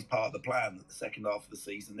this always part of the plan, that the second half of the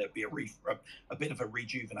season there'd be a bit of a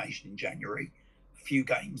rejuvenation in January, a few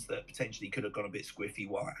games that potentially could have gone a bit squiffy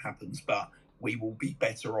while it happens, but we will be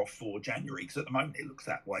better off for January? Because at the moment it looks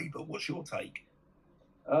that way. But what's your take?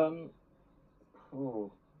 I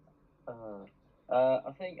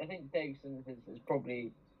think Davison has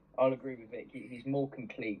probably. I'll agree with Vic. He's more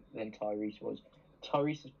complete than Tyrese was.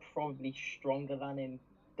 Tyrese is probably stronger than him,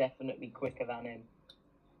 definitely quicker than him,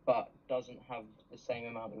 but doesn't have the same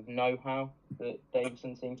amount of know-how that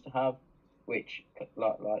Davison seems to have, which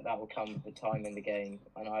like that will come with the time in the game.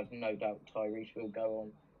 And I have no doubt Tyrese will go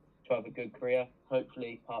on to have a good career.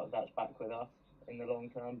 Hopefully, part of that's back with us in the long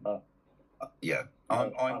term. But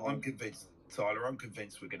I'm convinced, Tyler. I'm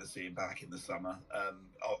convinced we're going to see him back in the summer,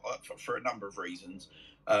 for a number of reasons,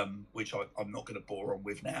 which I'm not going to bore on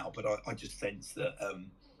with now. But I just sense that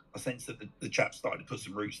the chap's started to put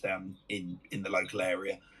some roots down in the local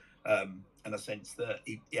area, and I sense that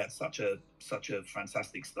he had such a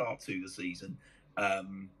fantastic start to the season.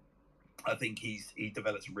 I think he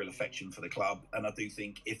developed a real affection for the club, and I do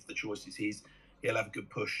think if the choice is his, he'll have a good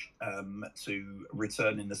push to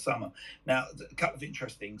return in the summer. Now, a couple of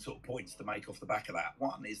interesting sort of points to make off the back of that.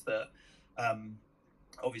 One is that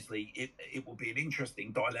obviously it will be an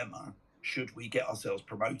interesting dilemma should we get ourselves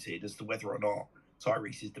promoted as to whether or not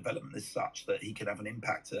Tyrese's development is such that he can have an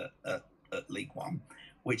impact at League One,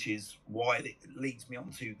 which is why it leads me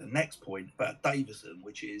on to the next point about Davison,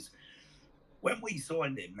 which is, when we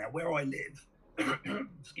signed him, now where I live,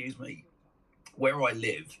 excuse me, where I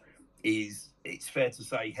live is, it's fair to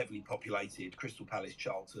say, heavily populated Crystal Palace,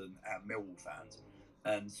 Charlton and Millwall fans,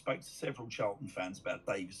 and spoke to several Charlton fans about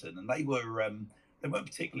Davison, and they weren't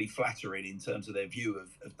particularly flattering in terms of their view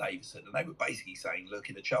of Davison, and they were basically saying,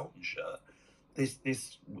 look, in a Charlton shirt, this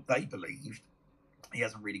they believed he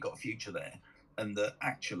hasn't really got a future there, and that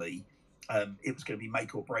actually it was going to be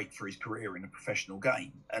make or break for his career in a professional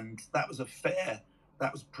game. And that was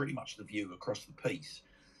pretty much the view across the piece.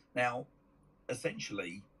 Now,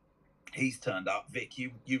 essentially, he's turned up. Vic,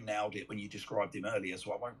 you nailed it when you described him earlier,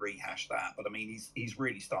 so I won't rehash that. But I mean, he's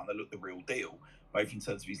really starting to look the real deal, both in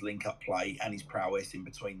terms of his link-up play and his prowess in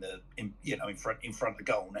between in front of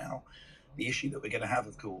goal. Now, the issue that we're going to have,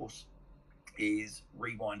 of course, is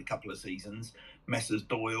rewind a couple of seasons. Messrs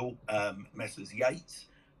Doyle, Messrs Yates,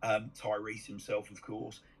 Tyrese himself, of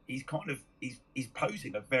course. He's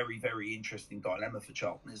posing a very, very interesting dilemma for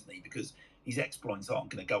Charlton, isn't he? Because his exploits aren't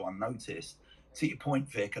going to go unnoticed. To your point,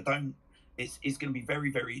 Vic, it's going to be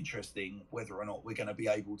very, very interesting whether or not we're going to be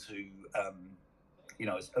able to,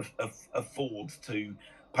 afford to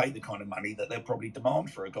pay the kind of money that they'll probably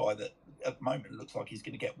demand for a guy that at the moment looks like he's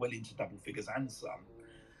going to get well into double figures and some.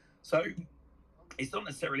 So it's not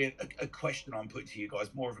necessarily a question I'm putting to you guys,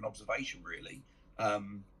 more of an observation, really.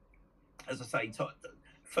 As I say,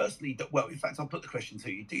 firstly, well, in fact, I'll put the question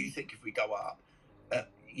to you. Do you think if we go up,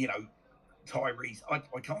 Tyrese,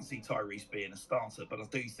 I can't see Tyrese being a starter, but I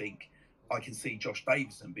do think I can see Josh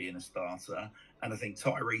Davison being a starter, and I think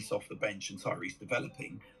Tyrese off the bench and Tyrese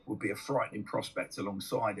developing would be a frightening prospect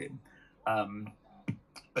alongside him.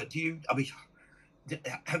 But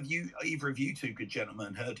have you, either of you two good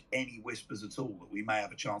gentlemen, heard any whispers at all that we may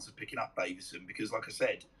have a chance of picking up Davison? Because, like I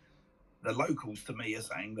said, the locals to me are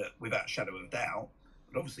saying that without a shadow of doubt,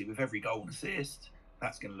 but obviously with every goal and assist,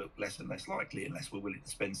 that's going to look less and less likely unless we're willing to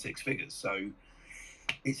spend six figures. So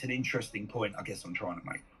it's an interesting point, I guess, I'm trying to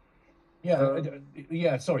make.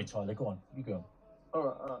 Yeah. Sorry, Tyler. Go on. You go.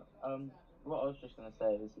 All right. What I was just going to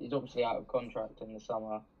say is he's obviously out of contract in the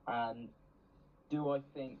summer, and do I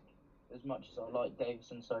think as much as I like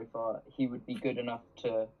Davison so far, he would be good enough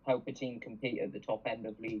to help a team compete at the top end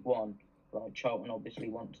of League One, like Charlton obviously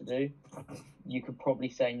want to do. You could probably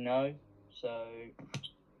say no. So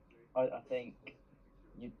I think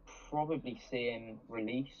you'd probably see him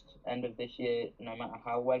released end of this year, no matter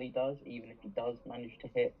how well he does, even if he does manage to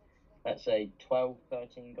hit, let's say, 12,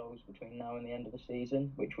 13 goals between now and the end of the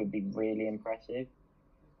season, which would be really impressive.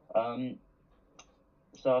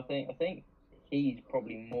 So I think he's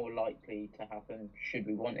probably more likely to happen, should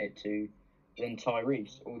we want it to, than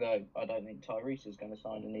Tyrese. Although I don't think Tyrese is going to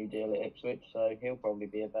sign a new deal at Ipswich, so he'll probably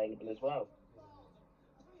be available as well.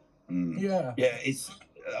 Yeah, it's.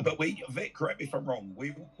 But Vic, correct me if I'm wrong.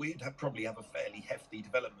 We'd probably have a fairly hefty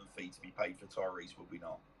development fee to be paid for Tyrese, would we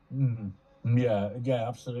not? Yeah,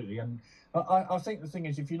 absolutely. And I think the thing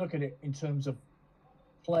is, if you look at it in terms of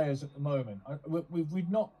players at the moment, we've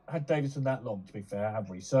not had Davison that long, to be fair, have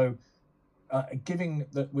we? So, given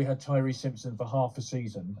that we had Tyrese Simpson for half a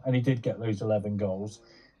season, and he did get those 11 goals,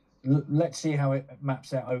 let's see how it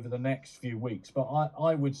maps out over the next few weeks. But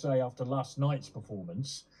I would say after last night's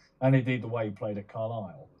performance, and indeed the way he played at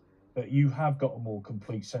Carlisle, that you have got a more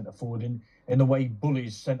complete centre forward in the way he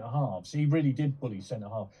bullies centre halves. He really did bully centre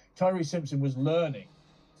half. Tyrese Simpson was learning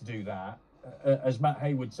to do that. As Matt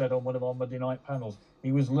Hayward said on one of our Monday night panels,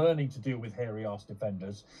 he was learning to deal with hairy ass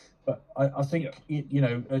defenders. But I think,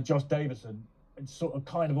 Josh Davison sort of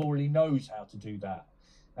kind of already knows how to do that.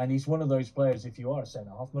 And he's one of those players, if you are a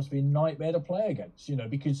centre-half, must be a nightmare to play against,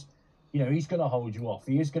 because, he's going to hold you off.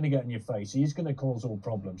 He is going to get in your face. He is going to cause all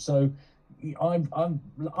problems. So I'm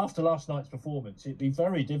after last night's performance, it'd be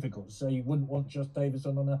very difficult to say you wouldn't want Josh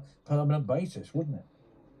Davison on a permanent basis, wouldn't it?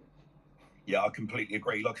 Yeah, I completely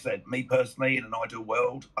agree. Like I said, me personally, in an ideal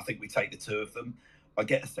world, I think we take the two of them. I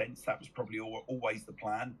get a sense that was probably always the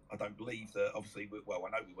plan. I don't believe that, obviously, I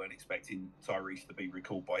know we weren't expecting Tyrese to be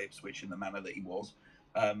recalled by Ipswich in the manner that he was.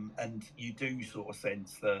 And you do sort of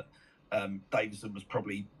sense that Davison was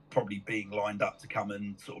probably being lined up to come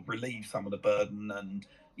and sort of relieve some of the burden and,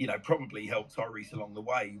 probably help Tyrese along the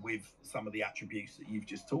way with some of the attributes that you've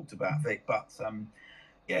just talked about, Vic. But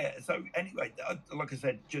yeah, so anyway, like I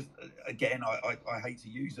said, just again, I hate to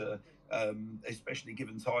use especially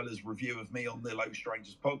given Tyler's review of me on the Low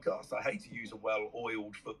Strangers podcast, I hate to use a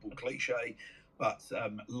well-oiled football cliche, but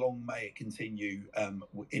long may it continue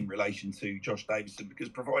in relation to Josh Davison, because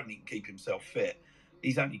providing he can keep himself fit,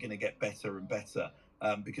 he's only going to get better and better.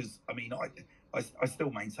 Because, I mean, I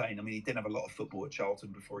still maintain, I mean, he didn't have a lot of football at Charlton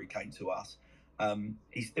before he came to us.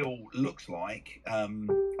 He still looks like, I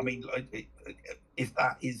mean, if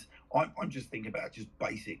that is, I'm just thinking about just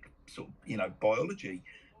basic sort of, biology.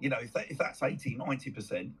 If that's 80,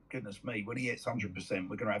 90%, goodness me, when he hits 100%,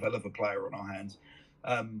 we're going to have a hell of a player on our hands.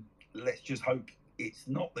 Let's just hope it's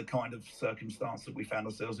not the kind of circumstance that we found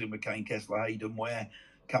ourselves in with Kane Kessler-Hayden, where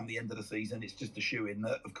come the end of the season, it's just a shoe-in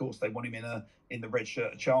that, of course, they want him in the red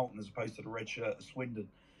shirt of Charlton as opposed to the red shirt of Swindon.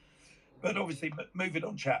 But obviously, moving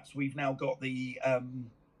on, chaps, we've now got the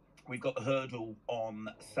hurdle on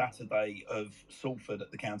Saturday of Salford at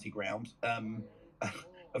the county ground.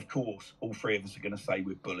 Of course, all three of us are going to say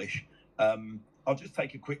we're bullish. I'll just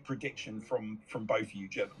take a quick prediction from both of you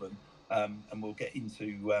gentlemen, and we'll get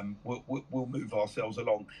into we'll move ourselves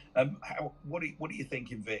along. What are you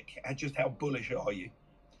thinking, Vic? Just how bullish are you?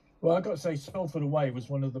 Well, I've got to say, Salford away was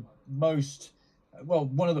one of the best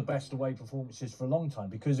away performances for a long time,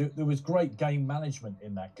 because there was great game management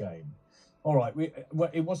in that game. All right,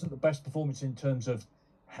 it wasn't the best performance in terms of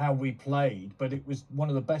how we played, but it was one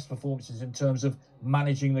of the best performances in terms of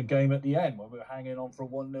managing the game at the end when we were hanging on for a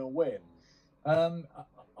 1-0 win.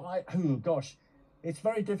 It's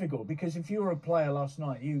very difficult, because if you were a player last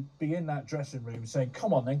night, you'd be in that dressing room saying,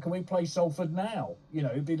 come on then, can we play Salford now?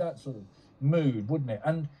 It'd be that sort of mood, wouldn't it?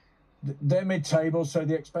 And they're mid-table, so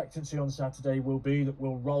the expectancy on Saturday will be that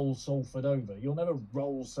we'll roll Salford over. You'll never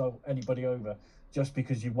roll anybody over just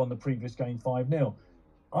because you won the previous game 5-0.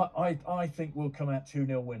 I think we'll come out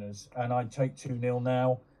 2-0 winners, and I'd take 2-0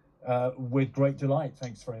 now with great delight.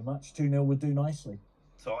 Thanks very much. 2-0 would do nicely.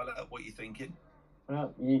 Tyler, what are you thinking?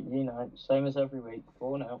 Well, same as every week,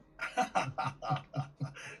 4-0.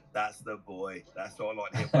 That's the boy. That's all I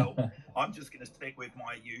like to hear. Well, I'm just going to stick with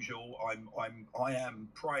my usual. I am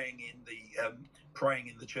praying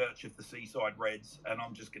in the church of the Seaside Reds, and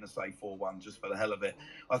I'm just going to say 4-1 just for the hell of it.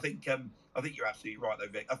 I think you're absolutely right though,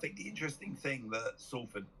 Vic. I think the interesting thing that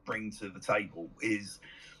Salford bring to the table is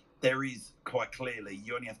there is quite clearly,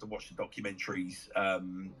 you only have to watch the documentaries,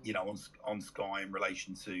 on Sky in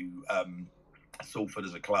relation to Salford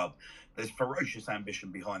as a club. There's ferocious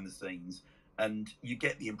ambition behind the scenes, and you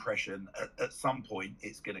get the impression at some point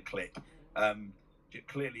it's going to click.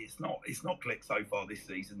 clearly it's not clicked so far this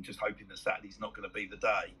season. Just hoping that Saturday's not going to be the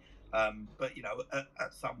day. But you know,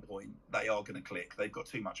 at some point they are going to click. They've got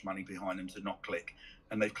too much money behind them to not click,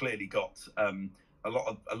 and they've clearly got a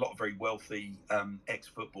lot of very wealthy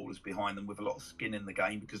ex-footballers behind them with a lot of skin in the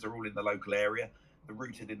game, because they're all in the local area, they're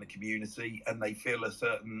rooted in the community, and they feel a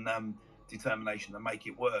certain determination to make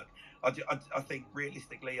it work. I think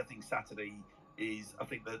realistically, I think Saturday is, I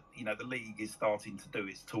think that, you know, the league is starting to do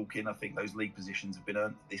its talking. I think those league positions have been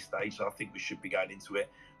earned at this stage, so I think we should be going into it,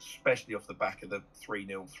 especially off the back of the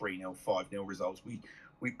 3-0, 3-0, 5-0 results.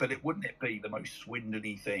 But wouldn't it be the most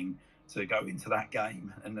Swindon-y thing to go into that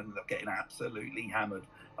game and end up getting absolutely hammered?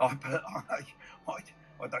 I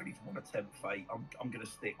don't even want to tempt fate. I'm going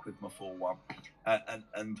to stick with my 4-1,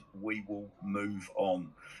 and we will move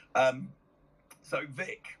on. So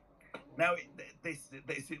Vic, now this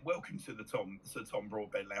welcome to the Sir Tom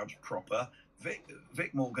Broadbent Lounge proper.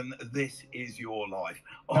 Vic Morgan, this is your life.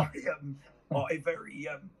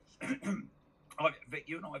 Vic,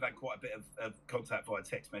 you and I have had quite a bit of contact via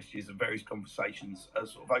text messages and various conversations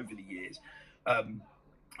sort of over the years, and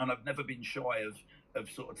I've never been shy of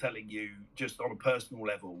sort of telling you, just on a personal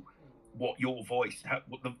level, what your voice,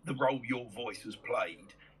 the role your voice has played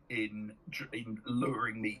in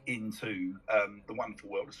luring me into the wonderful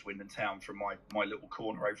world of Swindon Town from my little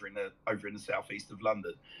corner over in the southeast of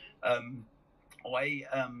London.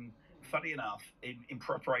 Funny enough, in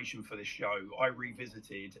preparation for this show, I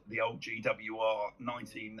revisited the old GWR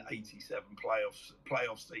 1987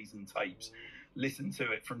 playoff season tapes, listened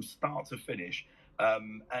to it from start to finish,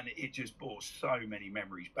 and it just brought so many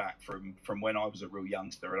memories back from when I was a real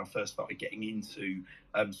youngster and I first started getting into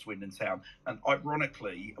Swindon Town. And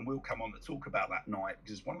ironically, and we'll come on to talk about that night,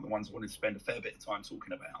 because it's one of the ones I wanted to spend a fair bit of time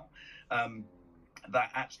talking about,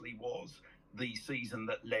 that actually was the season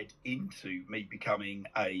that led into me becoming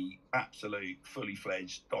a absolute fully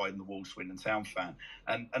fledged dyed-in-the-wool Swindon Town fan.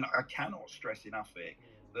 And I cannot stress enough, Vic,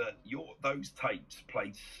 that those tapes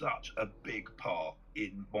played such a big part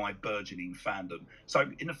in my burgeoning fandom.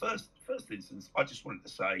 So in the first instance, I just wanted to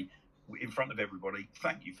say, in front of everybody,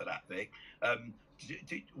 thank you for that, Vic.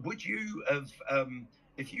 Would you have,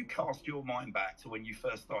 if you cast your mind back to when you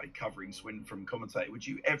first started covering Swindon from commentator, would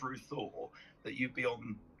you ever have thought that you'd be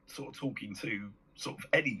on sort of talking to sort of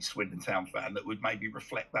any Swindon Town fan that would maybe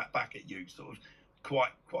reflect that back at you, sort of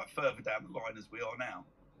quite further down the line as we are now?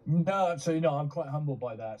 No, absolutely not. I'm quite humbled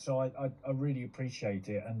by that. So I really appreciate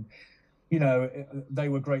it. And, you know, they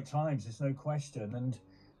were great times. There's no question. And,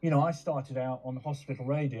 you know, I started out on Hospital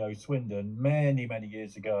Radio Swindon many, many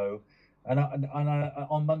years ago. And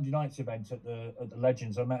on Monday night's event at the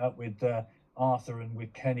Legends, I met up with Arthur and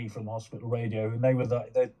with Kenny from Hospital Radio. And they were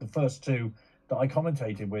the first two that I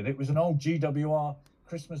commentated with. It was an old GWR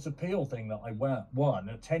Christmas appeal thing that I won,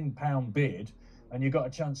 a £10 bid, and you got a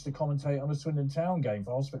chance to commentate on a Swindon Town game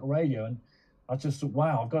for Hospital Radio. And I just thought,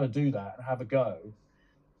 wow, I've got to do that and have a go.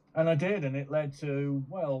 And I did, and it led to,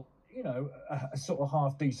 well, you know, a sort of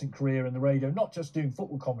half-decent career in the radio, not just doing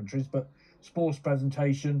football commentaries, but sports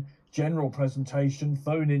presentation, general presentation,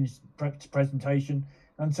 phone-in presentation.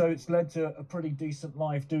 And so it's led to a pretty decent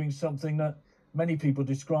life doing something that many people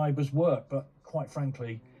describe as work, but quite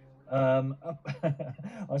frankly,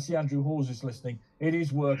 I see Andrew Hawes is listening. It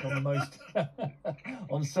is work on the most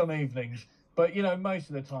on some evenings, but you know, most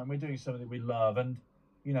of the time we're doing something that we love, and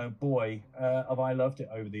you know, boy, have I loved it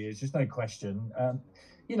over the years. There's no question.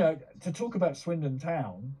 You know, to talk about Swindon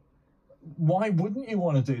Town, why wouldn't you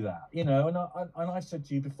want to do that? You know, and I've said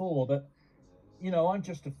to you before that, you know, I'm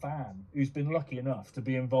just a fan who's been lucky enough to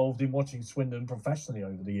be involved in watching Swindon professionally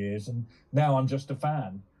over the years, and now I'm just a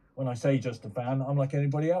fan. When I say just a fan, I'm like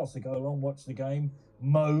anybody else. I go along, watch the game,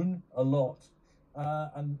 moan a lot,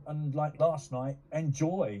 and like last night,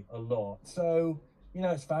 enjoy a lot. So, you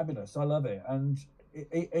know, it's fabulous. I love it, and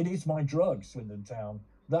it is my drug, Swindon Town.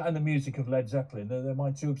 That and the music of Led Zeppelin, they're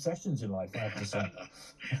my two obsessions in life, I have to say.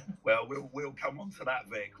 Well, we'll come on to that,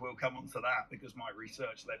 Vic. We'll come on to that, because my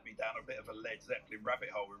research led me down a bit of a Led Zeppelin rabbit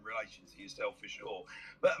hole in relation to yourself, for sure.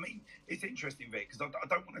 But, I mean, it's interesting, Vic, because I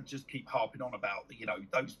don't want to just keep harping on about, you know,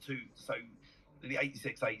 those two. So the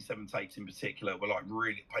 86, 87 tapes in particular were like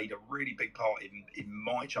really played a really big part in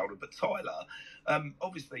my childhood. But Tyler,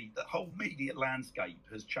 obviously, the whole media landscape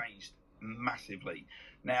has changed massively.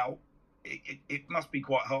 Now, it must be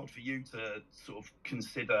quite hard for you to sort of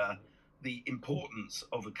consider the importance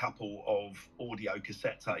of a couple of audio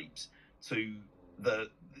cassette tapes to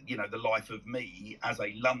the life of me as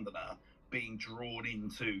a Londoner being drawn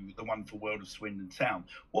into the wonderful world of Swindon Town.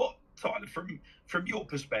 What, Tyler, from your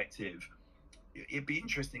perspective, it'd be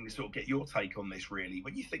interesting to sort of get your take on this, really.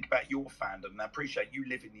 When you think about your fandom, and I appreciate you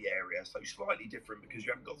live in the area, so slightly different because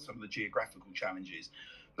you haven't got some of the geographical challenges.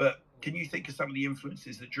 But can you think of some of the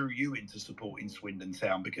influences that drew you into supporting Swindon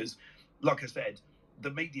Town? Because, like I said, the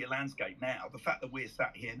media landscape now, the fact that we're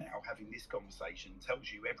sat here now having this conversation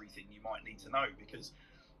tells you everything you might need to know. Because,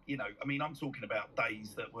 you know, I mean, I'm talking about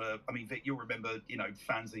days that were, I mean, Vic, you'll remember, you know,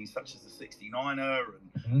 fanzines such as the 69er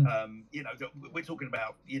and, you know, we're talking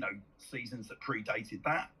about, you know, seasons that predated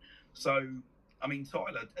that. So, I mean,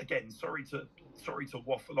 Tyler, again, sorry to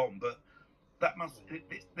waffle on, but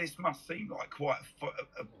this must seem like quite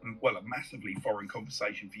a massively foreign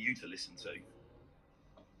conversation for you to listen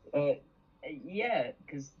to. Yeah,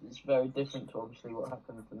 because it's very different to obviously what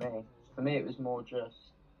happened for me. For me, it was more just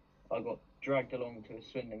I got dragged along to a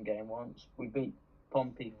Swindon game once. We beat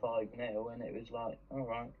Pompey 5-0, and it was like, all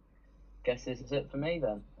right, guess this is it for me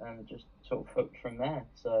then, and just sort of hooked from there.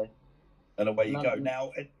 So, and away you go. Now,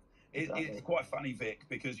 it's quite funny, Vic,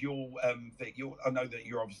 because Vic, I know that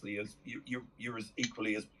you're obviously you're as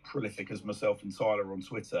equally as prolific as myself and Tyler on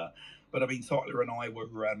Twitter, but I mean, Tyler and I were.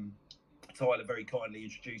 Tyler very kindly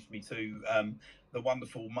introduced me to the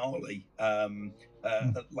wonderful Marley at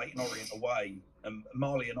Leighton Orient away.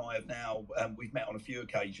 Marley and I have now we've met on a few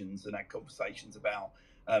occasions and had conversations about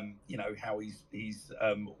you know, how he's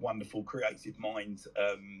wonderful creative mind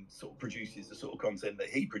sort of produces the sort of content that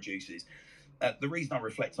he produces. The reason I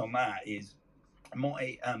reflect on that is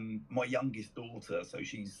my youngest daughter, so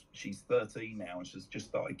she's 13 now, and she's just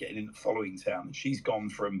started getting into following town, and she's gone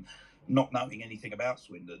from not knowing anything about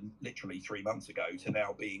Swindon literally 3 months ago to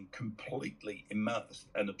now being completely immersed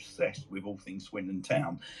and obsessed with all things Swindon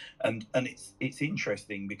Town. And it's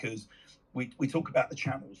interesting because we talk about the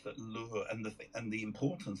channels that lure and the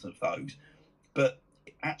importance of those, but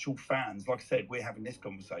actual fans, like I said, we're having this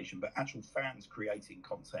conversation, but actual fans creating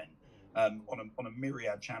content on a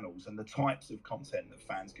myriad channels, and the types of content that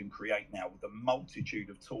fans can create now with a multitude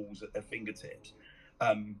of tools at their fingertips.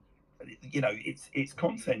 You know, it's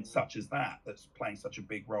content such as that that's playing such a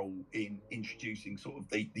big role in introducing sort of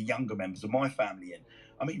the younger members of my family in.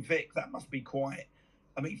 I mean, Vic, that must be quite,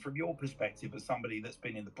 I mean, from your perspective as somebody that's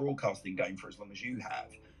been in the broadcasting game for as long as you have,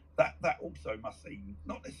 that also must seem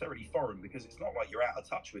not necessarily foreign, because it's not like you're out of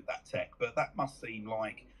touch with that tech, but that must seem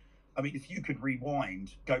like, I mean, if you could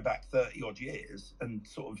rewind, go back 30 odd years and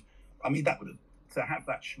sort of, I mean, that would have, to have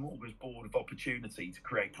that smorgasbord of opportunity to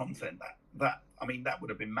create content, that I mean, that would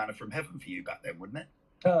have been manna from heaven for you back then, wouldn't it?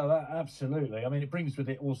 Oh, absolutely. I mean, it brings with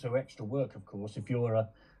it also extra work, of course. If you're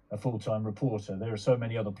a full-time reporter, there are so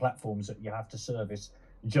many other platforms that you have to service,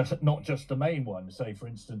 not just the main one. Say, for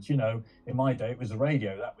instance, you know, in my day, it was the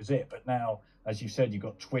radio, that was it. But now, as you said, you've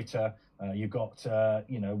got Twitter, you've got,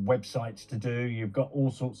 you know, websites to do, you've got all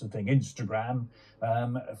sorts of things, Instagram,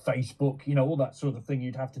 Facebook, you know, all that sort of thing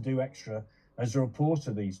you'd have to do extra as a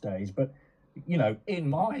reporter these days. But, you know, in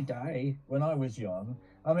my day, when I was young,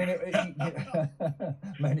 I mean,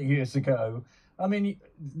 many years ago, I mean,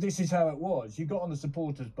 this is how it was. You got on the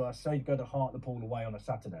supporters bus, say you go to Hartlepool away on a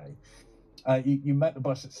Saturday. You met the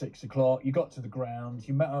bus at 6 o'clock, you got to the ground,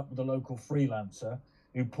 you met up with a local freelancer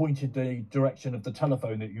who pointed the direction of the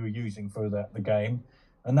telephone that you were using for the game.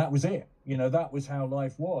 And that was it. You know, that was how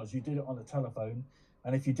life was. You did it on the telephone.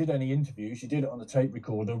 And if you did any interviews, you did it on the tape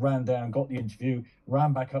recorder, ran down, got the interview,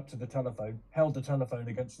 ran back up to the telephone, held the telephone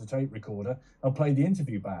against the tape recorder and played the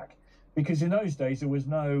interview back. Because in those days, there was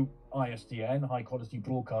no ISDN, high quality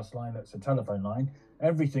broadcast line, that's a telephone line.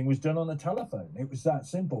 Everything was done on the telephone. It was that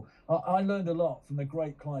simple. I learned a lot from the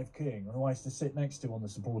great Clive King, who I used to sit next to on the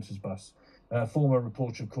supporters bus, former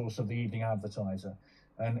reporter, of course, of the Evening Advertiser,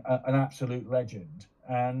 and an absolute legend.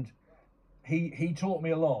 And he taught me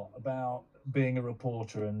a lot about being a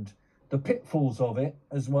reporter and the pitfalls of it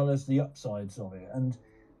as well as the upsides of it. And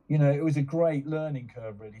you know, it was a great learning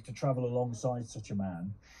curve really to travel alongside such a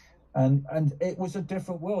man. And it was a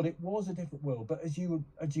different world. It was a different world. But as you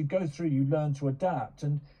go through, you learn to adapt.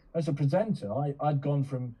 And as a presenter, I'd gone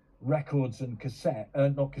from records and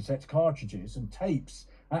not cassettes, cartridges and tapes,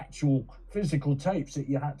 actual physical tapes that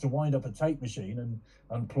you had to wind up a tape machine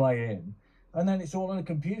and play in. And then it's all on a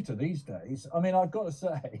computer these days. I mean, I've got to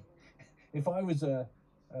say, if I was a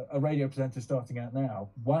radio presenter starting out now,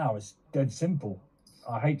 wow, it's dead simple.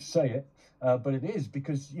 I hate to say it, but it is,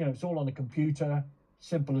 because, you know, it's all on a computer.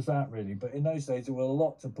 Simple as that, really. But in those days, there were a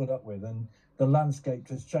lot to put up with, and the landscape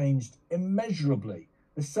has changed immeasurably.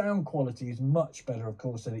 The sound quality is much better, of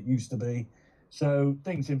course, than it used to be. So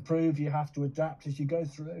things improve. You have to adapt as you go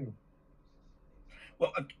through.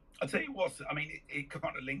 Well, I'll tell you what, I mean, it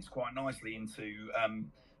kind of links quite nicely into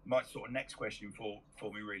my sort of next question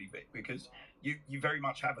for me, really, Vic, because you very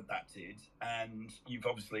much have adapted, and you've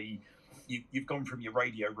obviously you've gone from your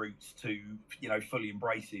radio roots to fully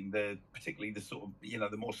embracing particularly the sort of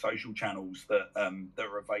the more social channels that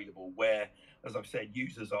are available, where, as I've said,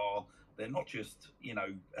 users are. They're not just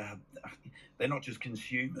they're not just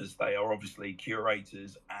consumers. They are obviously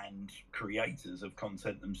curators and creators of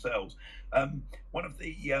content themselves. One of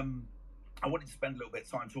the I wanted to spend a little bit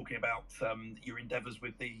of time talking about your endeavours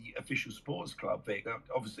with the Official Supporters Club, Vic.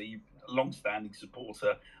 Obviously, a long-standing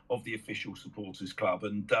supporter of the Official Supporters Club,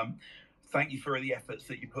 and thank you for the efforts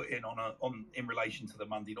that you put in relation to the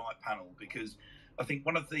Monday night panel, because I think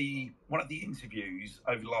one of the interviews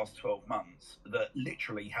over the last 12 months that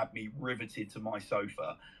literally had me riveted to my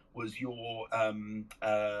sofa was your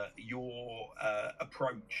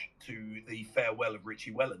approach to the farewell of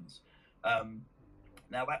Richie Wellens.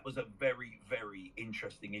 Now, that was a very, very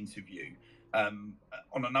interesting interview on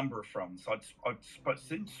a number of fronts. I'd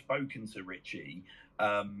since spoken to Richie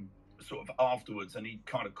sort of afterwards, and he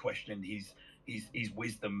kind of questioned his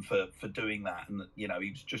wisdom for doing that, and he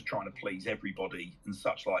was just trying to please everybody and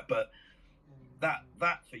such like. But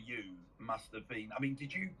that for you must have been. I mean,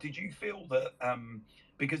 did you feel that?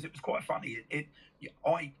 Because it was quite funny.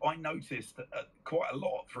 I noticed quite a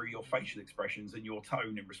lot through your facial expressions and your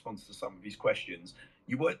tone in response to some of his questions.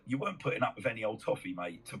 You weren't putting up with any old toffee,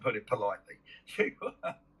 mate, to put it politely.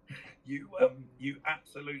 You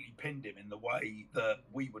absolutely pinned him in the way that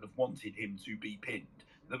we would have wanted him to be pinned.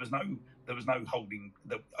 There was no holding.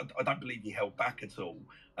 I don't believe you held back at all,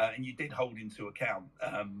 and you did hold him to account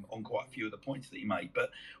on quite a few of the points that he made.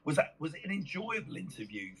 But was it an enjoyable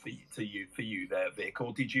interview for you there, Vic,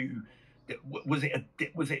 or was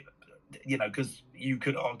it because you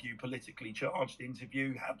could argue politically charged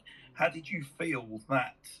interview? How did you feel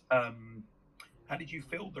that? How did you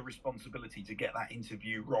feel the responsibility to get that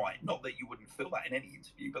interview right? Not that you wouldn't feel that in any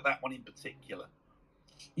interview, but that one in particular.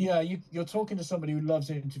 Yeah, you're talking to somebody who loves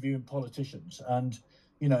interviewing politicians, and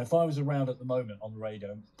if I was around at the moment on the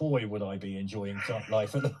radio, boy, would I be enjoying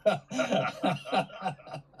life.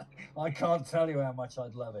 I can't tell you how much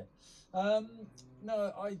I'd love it.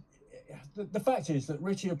 The fact is that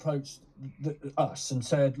Richie approached us and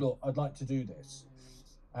said, "Look, I'd like to do this,"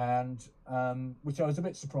 and which I was a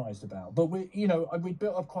bit surprised about. But we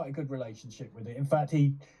built up quite a good relationship with it. In fact,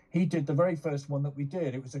 he did the very first one that we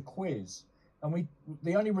did. It was a quiz. And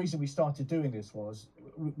the only reason we started doing this was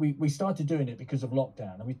we started doing it because of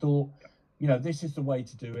lockdown, and we thought, this is the way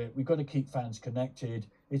to do it. We've got to keep fans connected.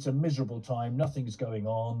 It's a miserable time. Nothing's going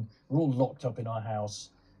on. We're all locked up in our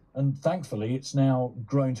house, and thankfully, it's now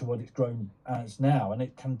grown to what it's grown as now, and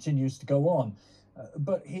it continues to go on.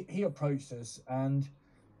 But he approached us, and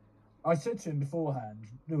I said to him beforehand.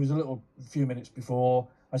 There was a few minutes before.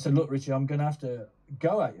 I said, "Look, Richie, I'm going to have to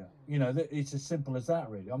go at you. It's as simple as that,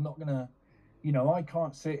 really. I'm not going to." I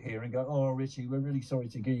can't sit here and go, "Oh, Richie, we're really sorry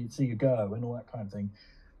to see you go," and all that kind of thing.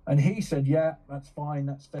 And he said, "Yeah, that's fine.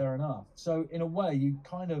 That's fair enough." So in a way, you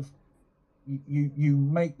kind of, you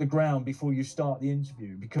make the ground before you start the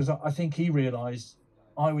interview, because I think he realised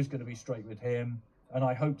I was going to be straight with him, and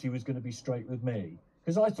I hoped he was going to be straight with me,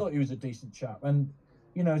 because I thought he was a decent chap. And,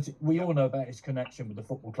 we all know about his connection with the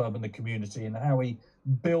football club and the community, and how he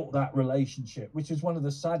built that relationship, which is one of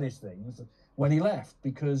the saddest things when he left,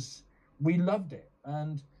 because we loved it.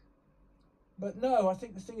 But no, I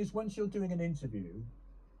think the thing is, once you're doing an interview,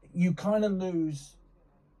 you kind of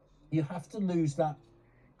you have to lose that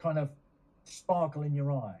kind of sparkle in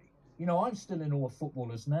your eye. I'm still in awe of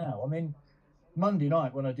footballers now. I mean, Monday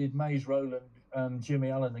night when I did Maze Rowland,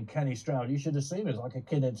 Jimmy Allen and Kenny Stroud, you should have seen me as like a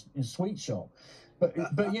kid in sweet shop. But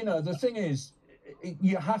the thing is,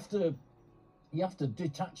 you have to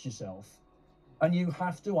detach yourself, and you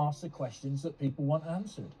have to ask the questions that people want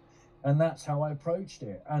answered. And that's how I approached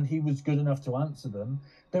it. And he was good enough to answer them.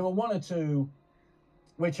 There were one or two,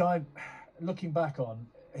 which looking back on,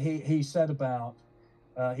 he said about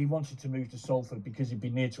he wanted to move to Salford because he'd be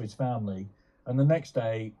near to his family. And the next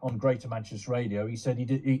day on Greater Manchester Radio, he said he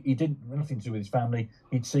didn't nothing to do with his family.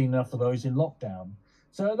 He'd seen enough of those in lockdown.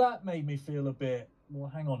 So that made me feel a bit, well,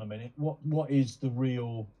 hang on a minute. What is the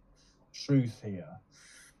real truth here?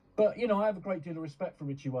 But, I have a great deal of respect for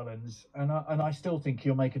Richie Wellens, and I still think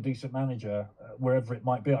he'll make a decent manager wherever it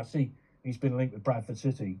might be. I see he's been linked with Bradford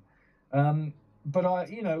City. But I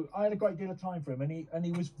had a great deal of time for him, and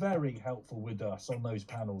he was very helpful with us on those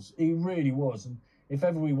panels. He really was. And if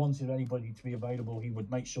ever we wanted anybody to be available, he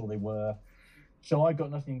would make sure they were. So I've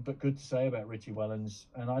got nothing but good to say about Richie Wellens.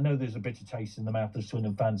 And I know there's a bitter taste in the mouth of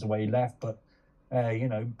Swindon fans the way he left, but,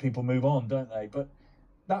 people move on, don't they? But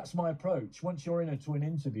that's my approach. Once you're into an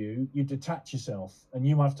interview, you detach yourself and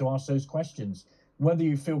you have to ask those questions. Whether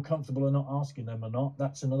you feel comfortable or not asking them or not,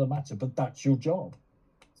 that's another matter, but that's your job.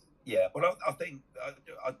 Yeah, but I think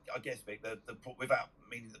I guess, Vic, without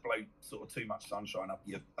meaning to blow sort of too much sunshine up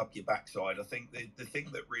your backside, I think the thing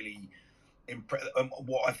that really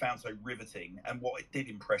what I found so riveting and what it did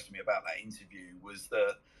impress me about that interview was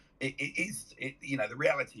that the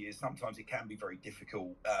reality is sometimes it can be very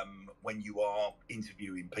difficult when you are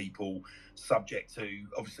interviewing people subject to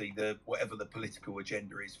obviously whatever the political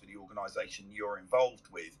agenda is for the organisation you're involved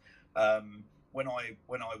with. When I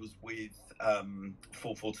was with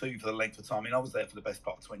 442 for the length of time, I mean, I was there for the best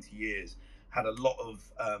part of 20 years, had a lot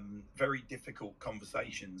of very difficult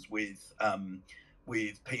conversations with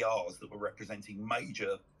PRs that were representing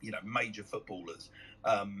major footballers.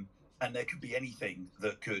 And there could be anything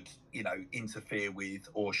that could, interfere with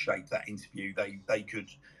or shape that interview. They could,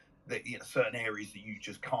 certain areas that you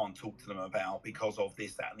just can't talk to them about because of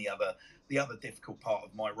this, that, and the other. The other difficult part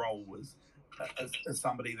of my role was, as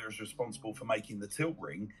somebody that is responsible for making the tilt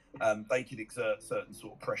ring, they could exert certain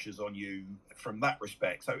sort of pressures on you from that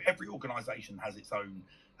respect. So every organisation has its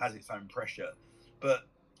own pressure, but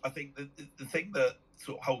I think the thing that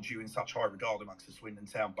sort of holds you in such high regard amongst the Swindon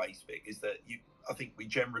Town base, Vic, is that I think we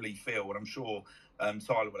generally feel, and I'm sure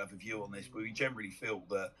Tyler will have a view on this, but we generally feel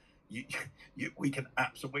that we can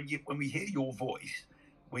absolutely, when we hear your voice,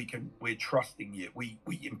 we're trusting you. We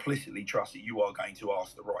implicitly trust that you are going to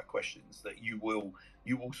ask the right questions, that you will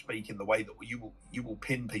speak in the way that you will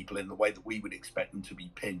pin people in the way that we would expect them to be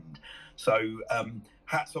pinned. So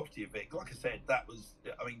hats off to you, Vic. Like I said, that was,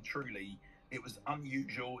 I mean, truly, it was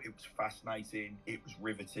unusual. It was fascinating. It was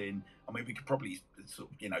riveting. I mean, we could probably sort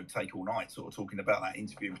of, take all night sort of talking about that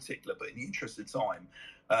interview in particular, but in the interest of time,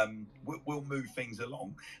 we'll move things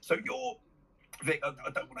along. So Vic, I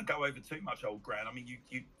don't want to go over too much old ground. I mean,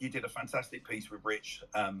 you did a fantastic piece with Rich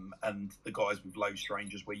and the guys with Low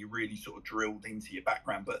Strangers, where you really sort of drilled into your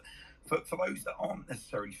background. But for those that aren't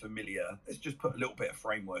necessarily familiar, let's just put a little bit of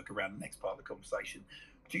framework around the next part of the conversation.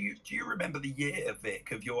 Do you remember the year, Vic,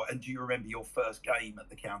 and do you remember your first game at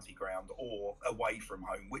the county ground or away from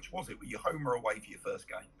home? Which was it? Were you home or away for your first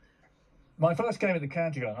game? My first game at the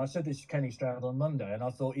county ground, I said this to Kenny Stroud on Monday, and I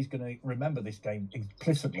thought he's going to remember this game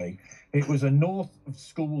implicitly. It was a North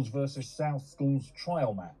Schools versus South Schools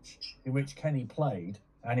trial match in which Kenny played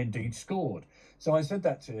and indeed scored. So I said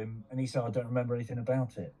that to him, and he said, I don't remember anything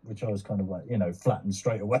about it, which I was kind of like, flattened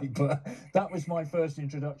straight away. But that was my first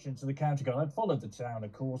introduction to the county ground. I'd followed the town,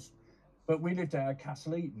 of course, but we lived out at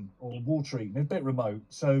Castle Eaton or Water Eaton, a bit remote.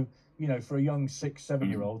 So, for a young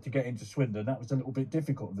 6-7-year-old to get into Swindon, that was a little bit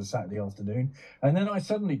difficult of a Saturday afternoon. And then I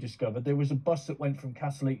suddenly discovered there was a bus that went from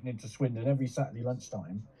Castle Eaton into Swindon every Saturday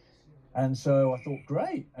lunchtime. And so I thought,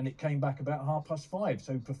 great. And it came back about 5:30.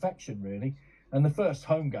 So perfection, really. And the first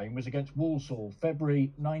home game was against Walsall,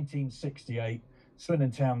 February 1968, Swindon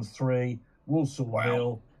Town 3, Walsall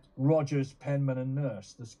 0, Rogers, Penman and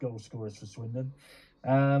Nurse, the goal scorers for Swindon.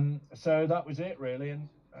 So that was it, really. And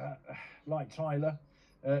like Tyler,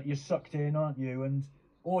 you're sucked in, aren't you? And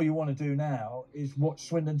all you want to do now is watch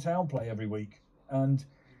Swindon Town play every week. And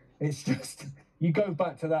it's just, you go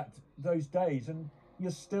back to those days and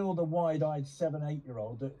you're still the wide-eyed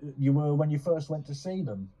 7-8-year-old that you were when you first went to see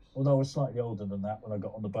them. Although I was slightly older than that when I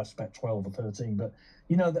got on the bus back 12 or 13. But,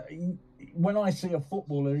 when I see a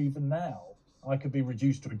footballer even now, I could be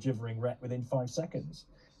reduced to a gibbering wreck within 5 seconds.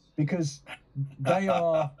 Because they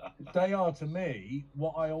are to me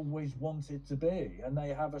what I always wanted to be, and they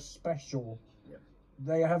have a special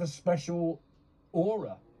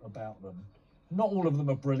aura about them. Not all of them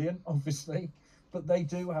are brilliant, obviously, but they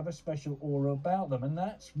do have a special aura about them, and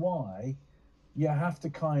that's why you have to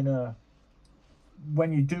kind of,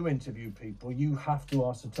 when you do interview people, you have to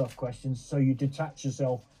ask the tough questions, so you detach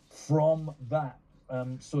yourself from that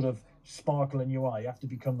sort of sparkle in your eye. You have to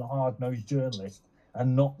become the hard-nosed journalist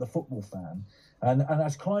and not the football fan. And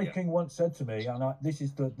as Clive King once said to me, and this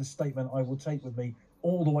is the statement I will take with me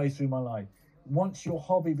all the way through my life, once your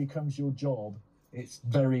hobby becomes your job, it's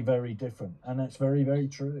very, very different. And that's very, very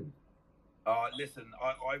true. Listen,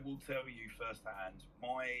 I will tell you firsthand,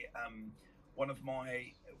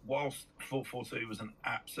 whilst 442 was an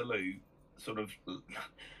absolute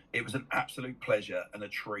it was an absolute pleasure and a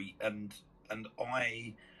treat. And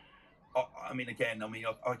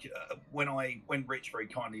when Rich very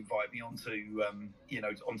kindly invited me onto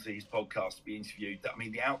his podcast to be interviewed, I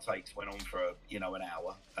mean, the outtakes went on for an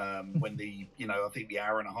hour. When I think the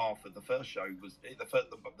hour and a half of the first show was the sort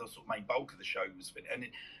of main bulk of the show was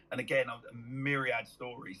finished. And again, a myriad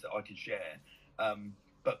stories that I could share.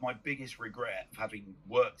 But my biggest regret of having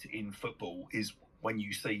worked in football is when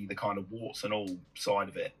you see the kind of warts and all side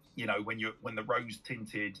of it. You know, when the rose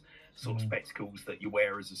tinted sort of spectacles that you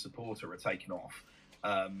wear as a supporter are taken off.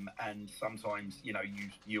 And sometimes, you know,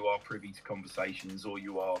 you are privy to conversations, or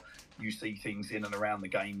you see things in and around the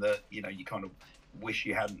game that, you know, you kind of wish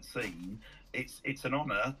you hadn't seen. It's an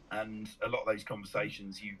honour, and a lot of those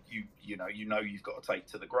conversations you know you've got to take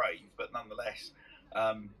to the grave, but nonetheless,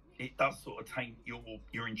 it does sort of taint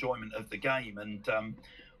your enjoyment of the game. And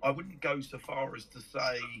I wouldn't go so far as to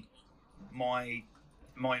say my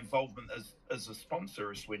involvement as a sponsor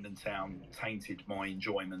of Swindon Town tainted my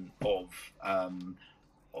enjoyment of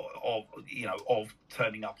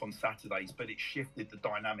turning up on Saturdays, but it shifted the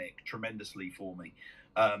dynamic tremendously for me.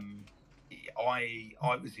 I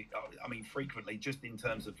frequently, just in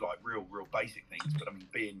terms of like real basic things, but I mean,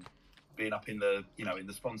 being up in the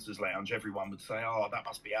sponsors lounge, everyone would say, "Oh, that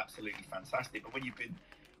must be absolutely fantastic." But when you've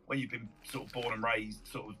been sort of born and raised,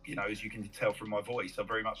 sort of, you know, as you can tell from my voice, I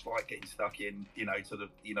very much like getting stuck in, you know, to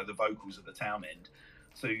the vocals of the town end.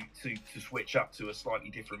 To switch up to a slightly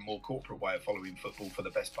different, more corporate way of following football for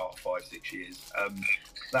the best part of 5-6 years,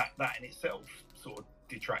 that in itself sort of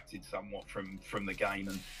detracted somewhat from the game.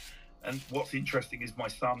 And what's interesting is my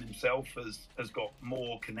son himself has got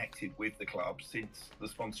more connected with the club since the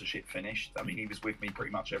sponsorship finished. I mean, he was with me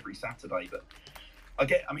pretty much every Saturday. But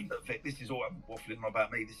look, Vic, this is all I'm waffling on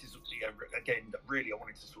about me. This is, again, really, I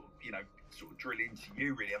wanted to sort of drill into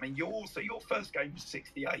you, really. I mean, your first game was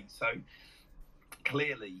 '68, so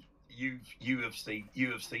clearly you have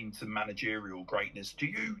seen some managerial greatness. Do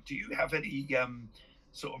you have any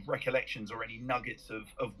sort of recollections or any nuggets of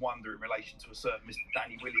wonder in relation to a certain Mr.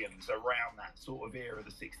 Danny Williams around that sort of era,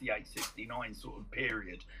 the 68, 69 sort of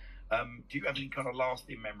period? Do you have any kind of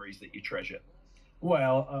lasting memories that you treasure?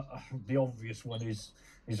 Well, the obvious one is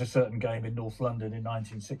a certain game in North London in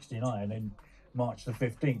 1969 in March the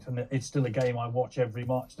 15th, and it's still a game I watch every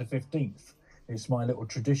March the 15th. It's my little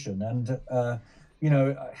tradition. And you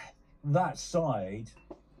know, that side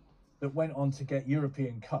that went on to get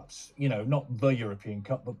European Cups, you know, not the European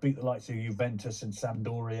Cup, but beat the likes of Juventus and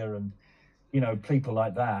Sampdoria and, you know, people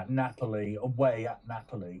like that, Napoli, away at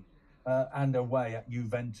Napoli, and away at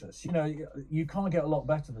Juventus. You know, you can't get a lot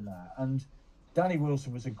better than that. And Danny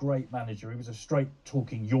Wilson was a great manager. He was a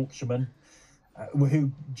straight-talking Yorkshireman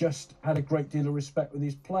who just had a great deal of respect with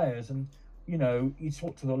his players. And, you know, you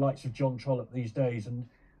talk to the likes of John Trollope these days, and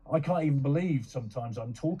I can't even believe sometimes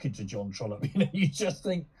I'm talking to John Trollope. You know, you just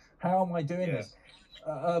think, how am I doing this?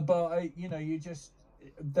 But you know,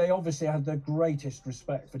 they obviously had the greatest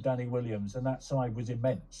respect for Danny Williams, and that side was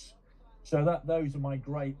immense. So those are my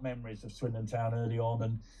great memories of Swindon Town early on,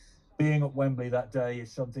 and being at Wembley that day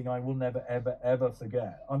is something I will never, ever, ever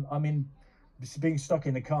forget. I mean, being stuck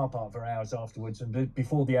in the car park for hours afterwards, and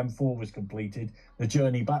before the M4 was completed, the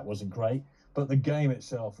journey back wasn't great. But the game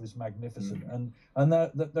itself was magnificent. And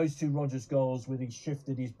those two Rodgers goals, where he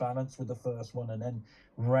shifted his balance with the first one and then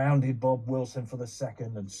rounded Bob Wilson for the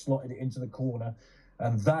second and slotted it into the corner.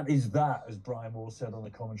 And that is that, as Brian Moore said on the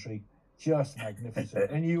commentary, just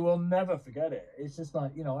magnificent. And you will never forget it. It's just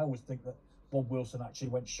like, you know, I always think that Bob Wilson actually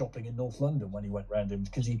went shopping in North London when he went round him,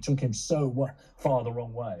 because he took him so far the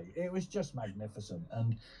wrong way. It was just magnificent.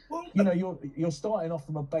 And, you know, you're starting off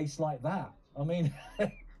from a base like that. I mean...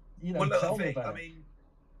 You know, tell me about it.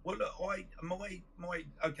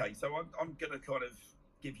 Okay, so I'm going to kind of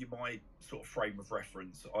give you my sort of frame of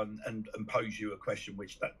reference and pose you a question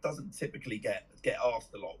which that doesn't typically get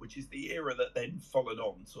asked a lot, which is the era that then followed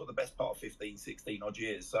on, sort of the best part of 15, 16 odd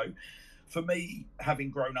years. So for me,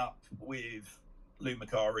 having grown up with Lou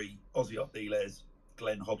Macari, Ozzy Obdiles,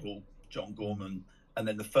 Glenn Hoddle, John Gorman, and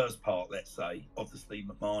then the first part, let's say, of the Steve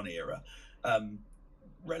McMahon era,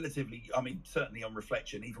 relatively, I mean, certainly on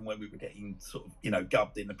reflection, even when we were getting sort of, you know,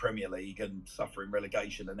 gubbed in the Premier League and suffering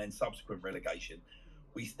relegation and then subsequent relegation,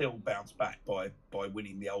 we still bounced back by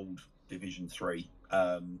winning the old Division 3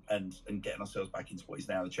 and getting ourselves back into what is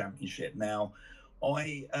now the Championship. Now,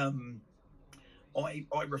 I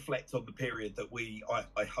reflect on the period that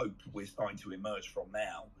I hope we're starting to emerge from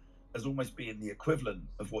now as almost being the equivalent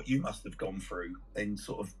of what you must have gone through in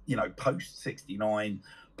sort of, you know, post 69,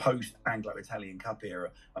 post Anglo-Italian Cup era.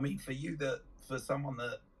 I mean, for someone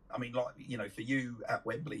that, I mean, like, you know, for you at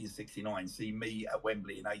Wembley in 69, see me at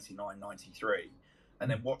Wembley in 89, 93, and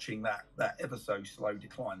then watching that ever so slow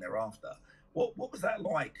decline thereafter. What was that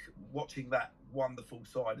like, watching that wonderful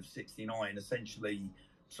side of 69 essentially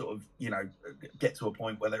sort of, you know, get to a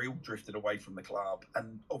point where they all drifted away from the club,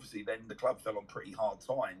 and obviously then the club fell on pretty hard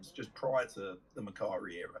times just prior to the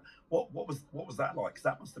Macari era? What was that like? Because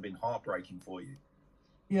that must have been heartbreaking for you.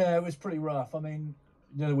 Yeah, it was pretty rough. I mean,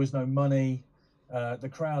 there was no money. The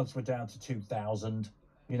crowds were down to 2,000,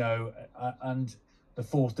 you know, and the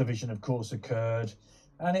fourth division, of course, occurred.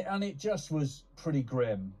 And it just was pretty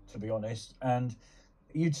grim, to be honest. And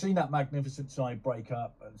you'd seen that magnificent side break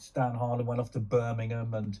up, and Stan Harlan went off to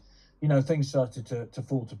Birmingham, and, you know, things started to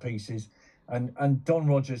fall to pieces. And Don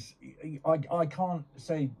Rogers, I can't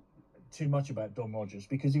say too much about Don Rogers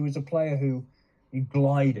because he was a player who he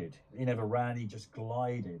glided. He never ran, he just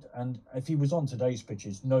glided. And if he was on today's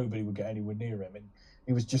pitches, nobody would get anywhere near him. And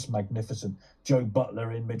he was just magnificent. Joe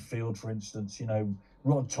Butler in midfield, for instance, you know,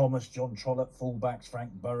 Rod Thomas, John Trollope, fullbacks,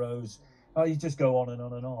 Frank Burrows. You just go on and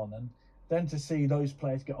on and on. And then to see those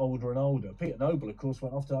players get older and older. Peter Noble, of course,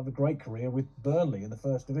 went off to have a great career with Burnley in the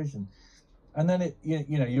first division. And then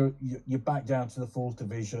you're back down to the fourth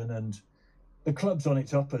division, and the club's on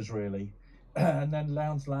its uppers, really. And then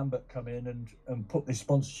Lowndes Lambert come in and put this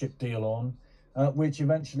sponsorship deal on, which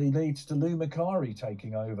eventually leads to Lou Macari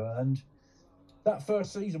taking over. And that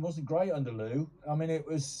first season wasn't great under Lou. I mean, it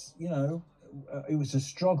was, you know, it was a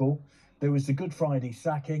struggle. There was the Good Friday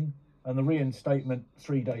sacking and the reinstatement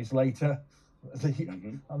 3 days later.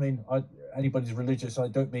 I mean, anybody's religious, I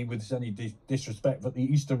don't mean with any disrespect, but the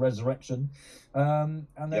Easter resurrection. And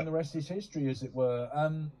then the rest is history, as it were.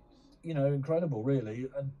 You know, incredible, really.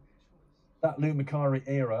 And that Lou Macari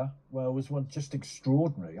era, well, was one just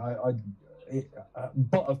extraordinary.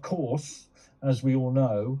 But of course, as we all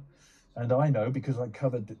know, and I know because I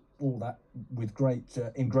covered all that with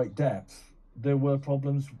in great depth, there were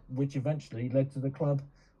problems which eventually led to the club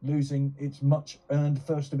losing its much-earned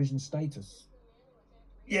first division status.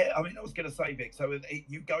 Yeah, I mean, I was going to say, Vic, so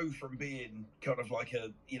you go from being kind of like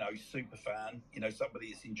a, you know, super fan, you know,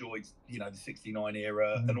 somebody that's enjoyed, you know, the 69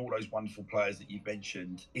 era and all those wonderful players that you've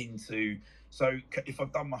mentioned into, so if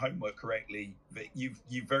I've done my homework correctly, Vic,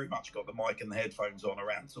 you've very much got the mic and the headphones on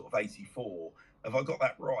around sort of 84. Have I got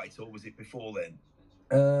that right, or was it before then?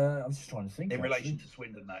 I'm just trying to think. In relation to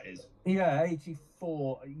Swindon, that is. Yeah,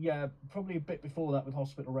 84. Yeah, probably a bit before that with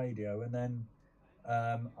Hospital Radio. And then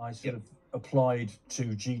I sort of applied to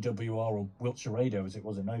GWR, or Wiltshire Radio as it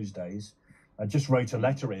was in those days. I just wrote a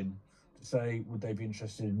letter in to say, would they be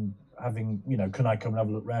interested in having, you know, can I come and have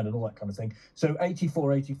a look around and all that kind of thing. So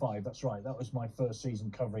 84, 85, that's right. That was my first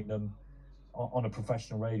season covering them on a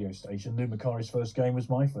professional radio station. Lou Macari's first game was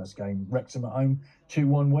my first game. Wrexham at home,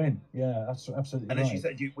 2-1 win. Yeah, that's absolutely right. And as you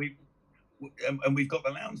said, we've got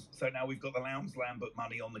the Lowndes. So now we've got the Lowndes Lambert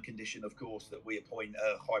money on the condition, of course, that we appoint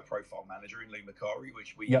a high-profile manager in Lou Macari,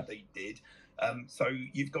 which we indeed did. So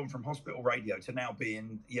you've gone from Hospital Radio to now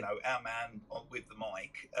being, you know, our man with the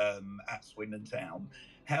mic at Swindon Town.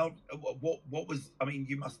 What was? I mean,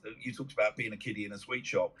 you talked about being a kiddie in a sweet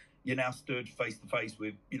shop. You now stood face to face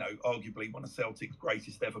with, you know, arguably one of Celtic's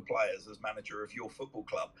greatest ever players as manager of your football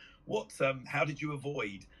club. How did you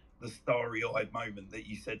avoid the starry-eyed moment that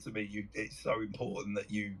you said to me, it's so important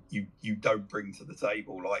that you don't bring to the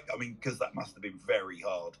table? Like, I mean, because that must have been very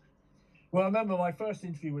hard. Well, I remember my first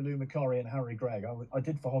interview with Lou Macari and Harry Gregg, I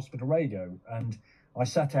did for Hospital Radio, and I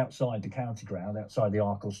sat outside the county ground, outside the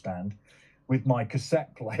Arkle stand, with my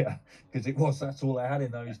cassette player, because that's all I had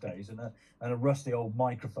in those days, and a rusty old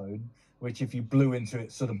microphone, which if you blew into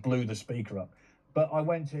it, sort of blew the speaker up. But I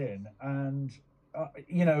went in, and,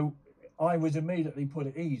 you know, I was immediately put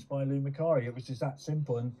at ease by Lou Macari. It was just that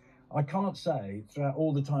simple. And I can't say throughout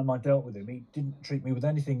all the time I dealt with him, he didn't treat me with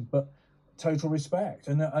anything but total respect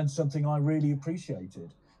and something I really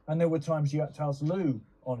appreciated. And there were times you had to ask Lou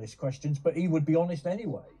honest questions, but he would be honest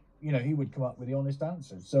anyway. You know, he would come up with the honest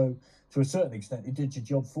answers. So to a certain extent, he did your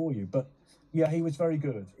job for you. But yeah, he was very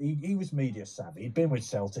good. He was media savvy. He'd been with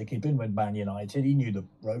Celtic. He'd been with Man United. He knew the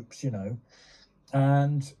ropes, you know.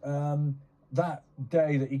 And that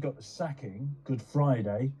day that he got the sacking, Good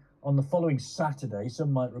Friday, on the following Saturday,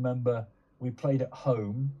 some might remember, we played at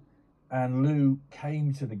home, and Lou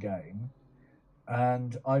came to the game,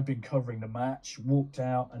 and I'd been covering the match, walked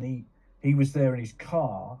out, and he was there in his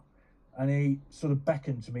car, and he sort of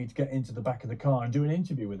beckoned to me to get into the back of the car and do an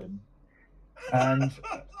interview with him. And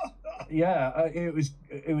yeah, it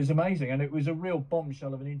was amazing, and it was a real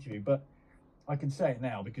bombshell of an interview. But I can say it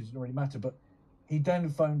now because it doesn't really matter. But he then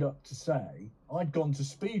phoned up to say I'd gone to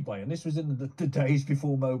Speedway, and this was in the days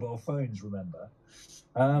before mobile phones, remember?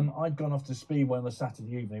 I'd gone off to Speedway on the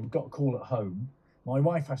Saturday evening. We got a call at home. My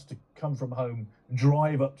wife has to come from home,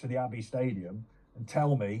 drive up to the Abbey Stadium and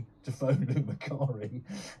tell me to phone Lou Macari.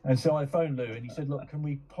 And so I phoned Lou, and he said, look, can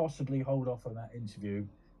we possibly hold off on that interview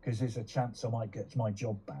because there's a chance I might get my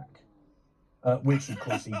job back, which of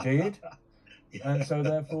course he did. And so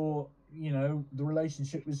therefore, you know, the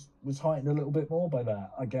relationship was heightened a little bit more by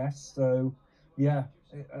that, I guess. So yeah,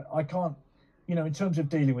 I can't you know, in terms of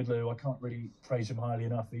dealing with Lou, I can't really praise him highly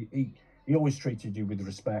enough. He always treated you with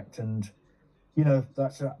respect, and you know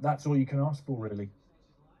that's all you can ask for, really.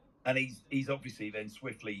 And he's obviously then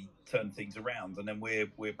swiftly turned things around, and then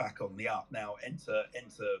we're back on the up now. Enter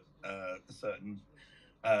a certain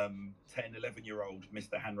 10, 11-year-old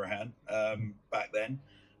Mr. Hanrahan back then.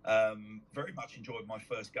 Very much enjoyed my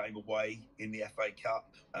first game away in the FA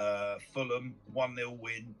Cup. Fulham 1-0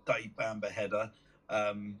 win, Dave Bamber header,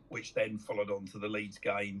 which then followed on to the Leeds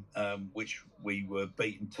game, which we were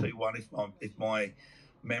beaten 2-1 if my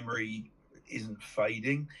memory isn't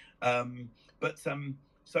fading.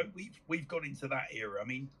 So we've got into that era. I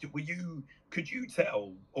mean, could you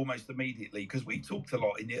tell almost immediately, because we talked a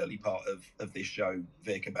lot in the early part of this show,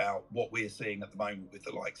 Vic, about what we're seeing at the moment with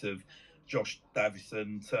the likes of Josh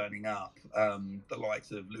Davison turning up, the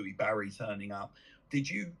likes of Louis Barry turning up. Could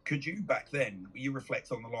you back then, you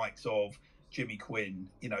reflect on the likes of Jimmy Quinn,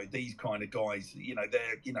 you know, these kind of guys, you know,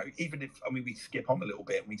 they're, you know, even if, I mean, we skip on a little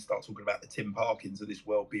bit and we start talking about the Tim Parkins of this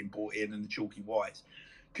world being brought in and the Chalky Whites,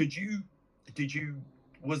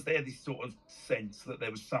 was there this sort of sense that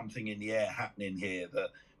there was something in the air happening here, that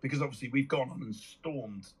because obviously we've gone on and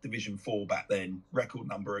stormed Division 4 back then, record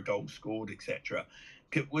number of goals scored, etc.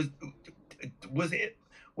 Was it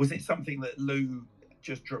something that Lou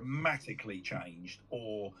just dramatically changed,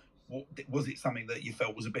 or was it something that you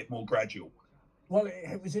felt was a bit more gradual? Well,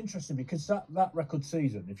 it was interesting because that record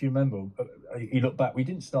season, if you remember, you look back, we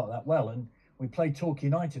didn't start that well, and we played Torquay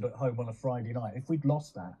United at home on a Friday night. If we'd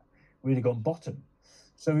lost that, we'd have gone bottom.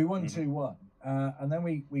 So we won 2-1, and then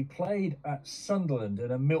we played at Sunderland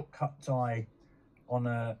in a Milk Cup tie on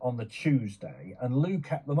the Tuesday, and Lou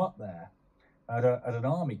kept them up there at an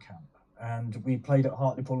army camp, and we played at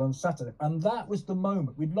Hartlepool on Saturday, and that was the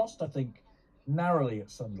moment we'd lost, I think, narrowly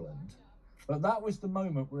at Sunderland, but that was the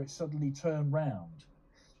moment where it suddenly turned round,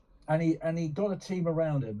 and he got a team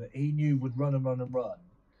around him that he knew would run and run and run.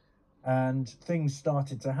 And things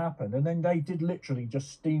started to happen, and then they did literally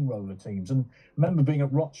just steamroller teams. And I remember being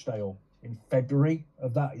at Rochdale in February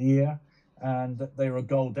of that year, and they were a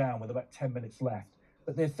goal down with about 10 minutes left,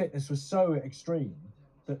 but their fitness was so extreme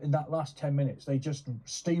that in that last 10 minutes they just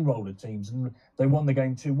steamroller teams, and they won the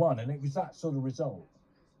game 2-1. And it was that sort of result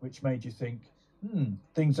which made you think,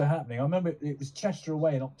 things are happening. I remember it was Chester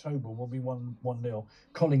away in October when we won 1-0.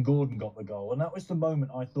 Colin Gordon got the goal, and that was the moment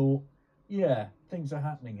I thought, yeah, things are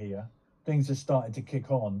happening here. Things are starting to kick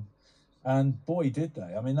on. And boy, did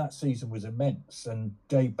they. I mean, that season was immense. And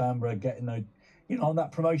Dave Bamber getting on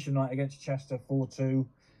that promotion night against Chester 4-2,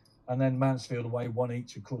 and then Mansfield away 1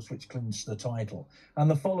 each, of course, which clinched the title. And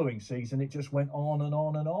the following season, it just went on and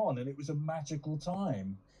on and on. And it was a magical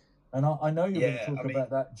time. And I know you're going to talk about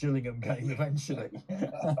that Gillingham game eventually.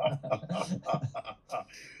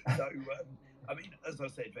 So, I mean, as I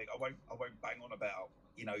said, Vic, I won't bang on about,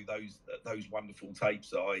 you know, those wonderful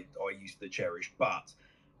tapes that I used to cherish, but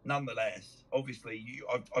nonetheless, obviously,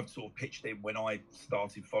 I've sort of pitched in when I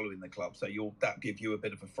started following the club, so that give you a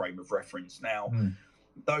bit of a frame of reference. Now,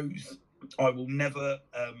 those I will never.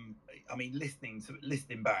 I mean,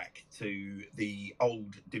 listening back to the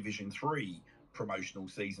old Division 3 promotional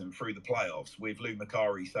season through the playoffs with Lou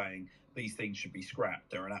Macari saying these things should be scrapped,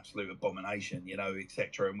 they're an absolute abomination, you know,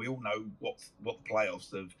 etc. And we all know what the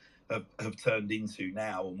playoffs have turned into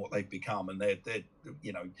now and what they've become, and they're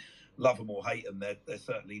you know, love them or hate them, they're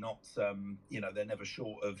certainly not you know, they're never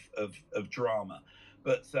short of drama.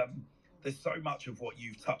 But there's so much of what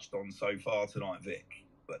you've touched on so far tonight, Vic,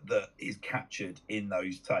 that is captured in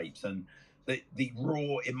those tapes, and the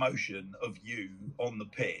raw emotion of you on the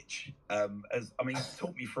pitch.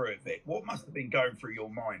 Talk me through it, Vic. What must have been going through your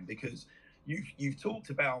mind? Because you've talked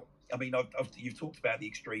about, I mean, you've talked about the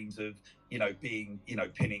extremes of, you know, being, you know,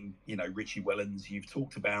 pinning, you know, Richie Wellens. You've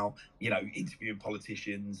talked about, you know, interviewing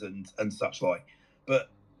politicians and such like. But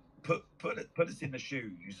put us in the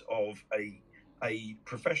shoes of a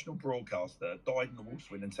professional broadcaster, dyed-in-the-wool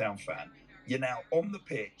Swindon Town fan. You're now on the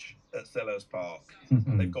pitch at Selhurst Park.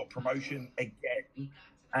 They've got promotion again,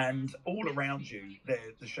 and all around you,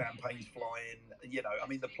 the champagne's flying. You know, I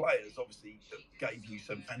mean, the players obviously gave you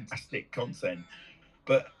some fantastic content.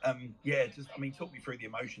 But talk me through the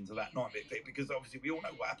emotions of that night, Vic, because obviously we all know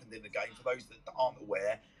what happened in the game. For those that aren't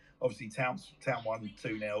aware, obviously Town won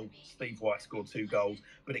 2-0. Steve White scored 2 goals,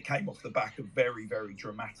 but it came off the back of very, very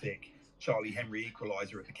dramatic Charlie Henry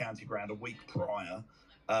equaliser at the County Ground a week prior.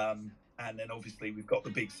 And then obviously we've got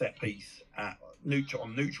the big set piece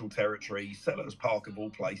on neutral territory, Selhurst Park of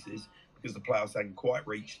all places, because the players hadn't quite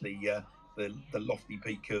reached the lofty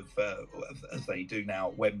peak of as they do now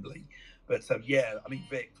at Wembley. But I mean,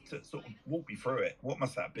 Vic, to sort of walk me through it, what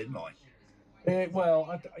must that have been like?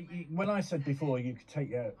 When I said before, you could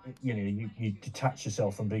take you detach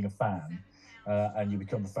yourself from being a fan, and you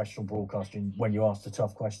become a professional broadcasting when you ask the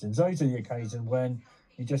tough questions. Those are the occasions when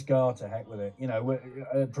you just go, "Oh, to heck with it."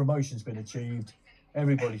 Promotion's been achieved.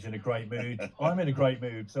 Everybody's in a great mood. I'm in a great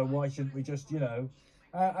mood, so why shouldn't we just,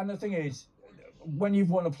 And the thing is, when you've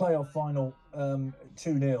won a playoff final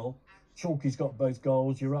 2-0, Chalky's got both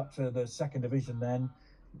goals. You're up to the second division. Then,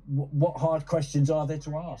 what hard questions are there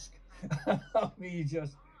to ask? I mean, you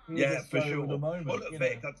just for go sure. with the moment. Well, look,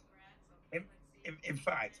 Vic, in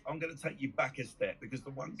fact, I'm going to take you back a step, because the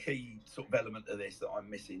one key sort of element of this that I'm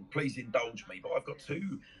missing, please indulge me, but I've got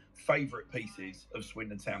two favourite pieces of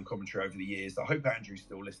Swindon Town commentary over the years. I hope Andrew's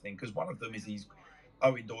still listening, because one of them is his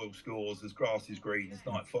Owen Doyle scores as grass is green as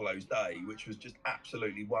night follows day, which was just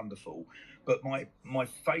absolutely wonderful. But my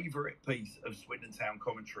favourite piece of Swindon Town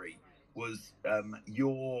commentary was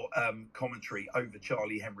your commentary over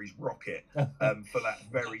Charlie Henry's rocket for that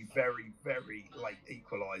very, very, very late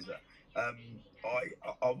equaliser. I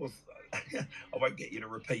was I won't get you to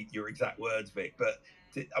repeat your exact words, Vic, but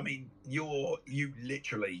I mean, you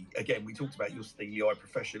literally, again, we talked about your steely-eyed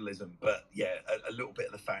professionalism, but yeah, a little bit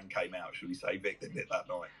of the fan came out, shall we say, Vic, didn't it, that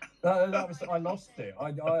night? I lost it.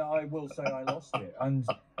 I will say I lost it, and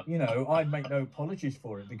I'd make no apologies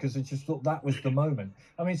for it, because I just thought that was the moment.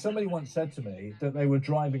 I mean, somebody once said to me that they were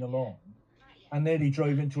driving along and nearly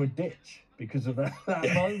drove into a ditch because of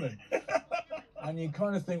that moment. And you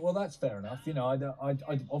kind of think, well, that's fair enough. I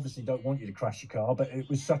obviously don't want you to crash your car, but it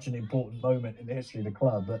was such an important moment in the history of the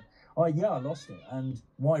club. But I lost it. And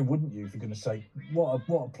why wouldn't you, if you're going to say, what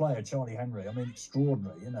a player, Charlie Henry? I mean,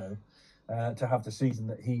 extraordinary, to have the season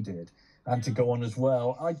that he did and to go on as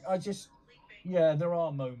well. I just, there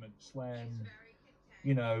are moments when,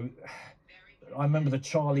 I remember the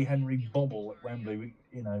Charlie Henry bobble at Wembley.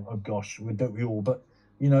 Oh gosh, don't we all? But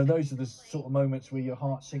those are the sort of moments where your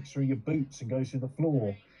heart sinks through your boots and goes through the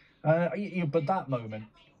floor. But that moment,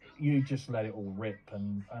 you just let it all rip,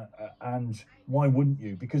 and why wouldn't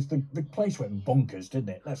you? Because the place went bonkers, didn't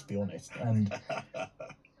it? Let's be honest,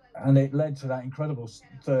 and it led to that incredible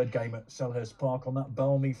third game at Selhurst Park on that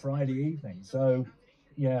balmy Friday evening. So,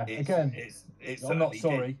 I'm not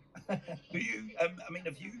sorry. Do you? I mean,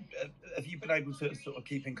 have you been able to sort of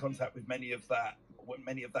keep in contact with many of that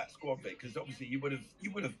squad, Vic? Because obviously you would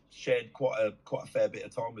have shared quite a fair bit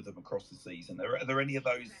of time with them across the season. Are there any of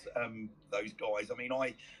those guys? I mean,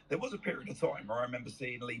 there was a period of time where I remember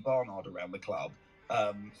seeing Lee Barnard around the club,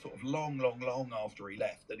 sort of long after he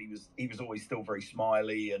left, and he was always still very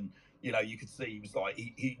smiley, and you could see he was like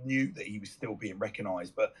he knew that he was still being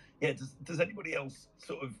recognised. But yeah, does anybody else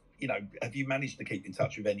sort of, have you managed to keep in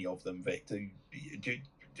touch with any of them, Vic? Do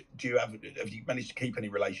you have you managed to keep any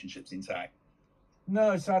relationships intact?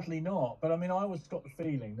 No, sadly not. But I mean, I always got the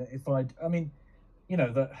feeling that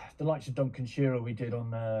the likes of Duncan Shearer we did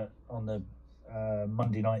on the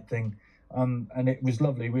Monday night thing, and it was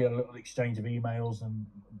lovely. We had a little exchange of emails and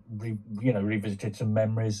revisited some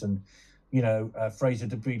memories, and Fraser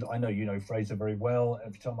DeBree. I know you know Fraser very well.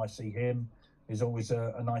 Every time I see him, there's always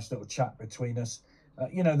a nice little chat between us.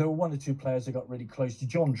 There were one or two players that got really close to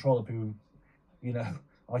John Trollope, who,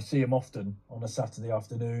 I see him often on a Saturday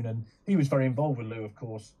afternoon, and he was very involved with Lou, of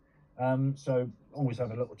course. So always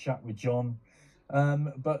have a little chat with John.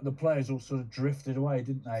 But the players all sort of drifted away,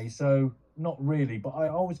 didn't they? So not really. But I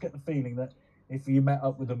always get the feeling that if you met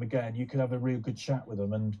up with them again, you could have a real good chat with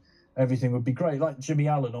them, and everything would be great. Like Jimmy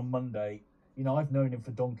Allen on Monday, I've known him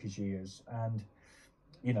for donkey's years, and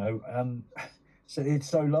so it's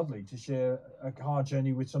so lovely to share a car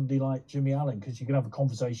journey with somebody like Jimmy Allen, because you can have a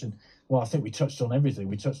conversation. Well, I think we touched on everything.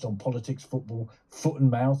 We touched on politics, football, foot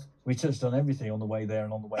and mouth. We touched on everything on the way there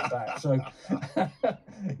and on the way back. So,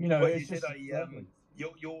 well, it's just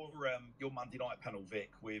your Monday night panel,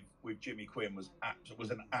 Vic, with Jimmy Quinn was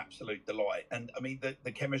an absolute delight. And I mean,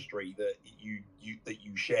 the chemistry that you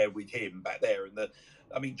share with him back there,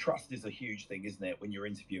 and trust is a huge thing, isn't it, when you're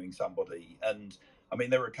interviewing somebody? And I mean,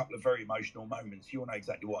 there were a couple of very emotional moments. You'll know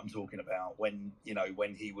exactly what I'm talking about when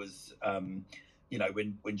he was, when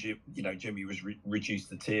Jimmy was reduced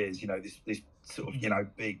to tears. This sort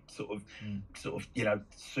of big sort of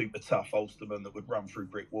super tough Ulsterman that would run through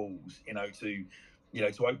brick walls.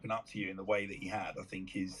 To open up to you in the way that he had, I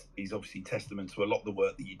think is obviously testament to a lot of the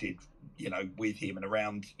work that you did, with him and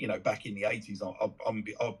around, back in the 80s.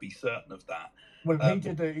 I'll be certain of that. Well,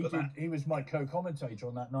 he was my co-commentator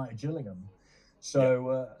on that night at Gillingham.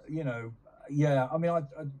 So,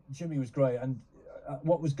 Jimmy was great. And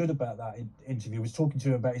what was good about that interview was talking to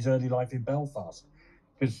him about his early life in Belfast,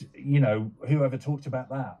 because, whoever talked about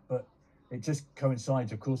that, but it just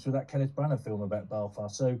coincides, of course, with that Kenneth Branagh film about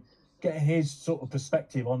Belfast. So, getting his sort of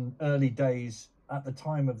perspective on early days at the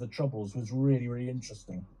time of the Troubles was really, really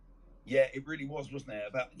interesting. Yeah, it really was, wasn't it?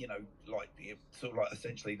 About, like sort of like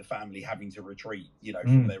essentially the family having to retreat,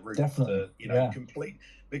 from their roots definitely. to, complete,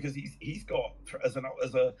 because he's got as a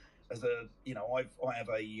I have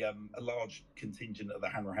a large contingent of the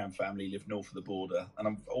Hanrahan family live north of the border, and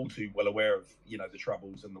I'm all too well aware of the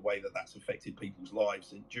Troubles and the way that that's affected people's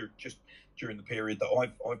lives, and just during the period that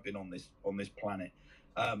I've been on this planet.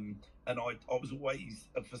 And I was always,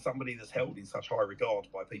 for somebody that's held in such high regard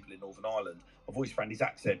by people in Northern Ireland, I've always found his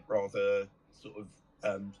accent rather sort of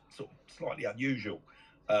slightly unusual.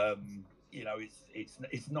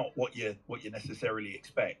 It's not what you necessarily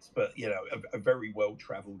expect, but a very well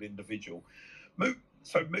travelled individual.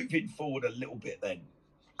 So moving forward a little bit then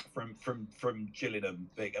from Gillingham,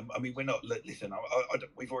 Vic. I mean, we're not. Listen,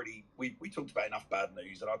 we talked about enough bad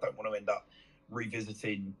news, and I don't want to end up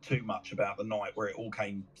revisiting too much about the night where it all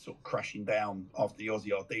came sort of crashing down after the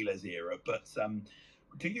Ozzy Ardiles era. But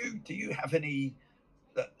do you have any?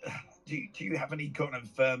 Do you have any kind of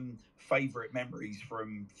favourite memories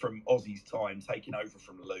from Ozzy's time taking over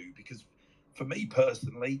from Lou? Because for me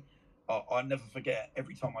personally, I never forget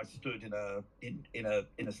every time I stood in a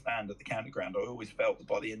stand at the county ground. I always felt that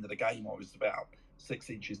by the end of the game I was about 6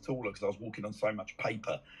 inches taller because I was walking on so much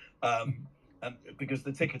paper. And because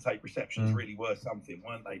the ticker tape receptions really were something,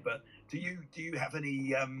 weren't they? But do you have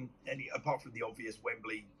any apart from the obvious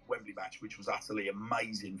Wembley match, which was utterly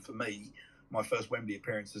amazing for me, my first Wembley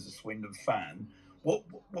appearance as a Swindon fan? What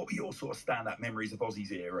were your sort of standout memories of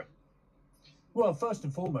Ozzy's era? Well, first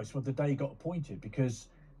and foremost, when the day he got appointed, because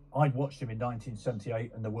I'd watched him in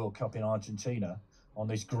 1978 in the World Cup in Argentina on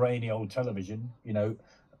this grainy old television.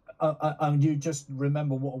 And you just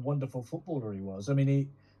remember what a wonderful footballer he was. I mean, he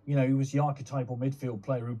was the archetypal midfield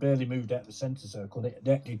player who barely moved out of the centre circle. It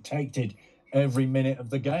dictated every minute of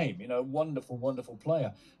the game. Wonderful, wonderful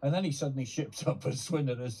player. And then he suddenly shipped up as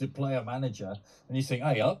Swindon as the player manager, and you think,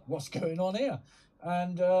 hey, what's going on here?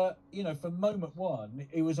 And from moment one,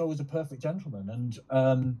 he was always a perfect gentleman.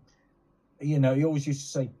 And he always used to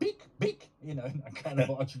say big, in that kind of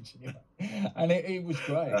Argentina, and it was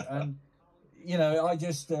great. And I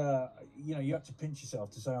just you have to pinch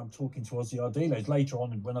yourself to say I'm talking to Ozzy Ardiles. Later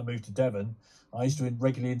on, when I moved to Devon, I used to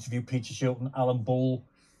regularly interview Peter Shilton, Alan Ball,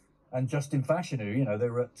 and Justin Fashanu. They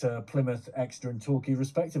were at Plymouth, Exeter, and Torquay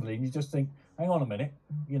respectively. And you just think, hang on a minute,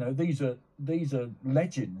 these are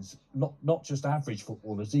legends, not just average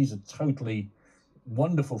footballers. These are totally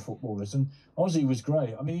wonderful footballers. And Ozzy was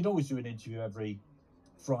great. I mean, he'd always do an interview every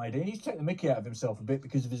Friday, and he'd take the mickey out of himself a bit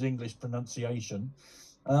because of his English pronunciation.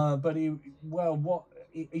 But he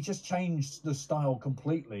just changed the style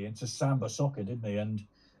completely into samba soccer, didn't he? And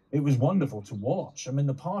it was wonderful to watch. I mean,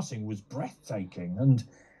 the passing was breathtaking, and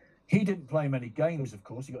he didn't play many games, of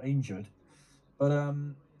course. He got injured, but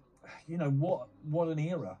what an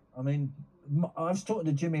era. I mean, I was talking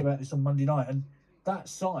to Jimmy about this on Monday night, and that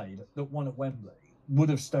side that won at Wembley would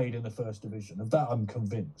have stayed in the first division. Of that, I'm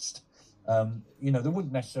convinced. They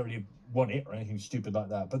wouldn't necessarily have won it or anything stupid like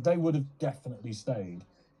that, but they would have definitely stayed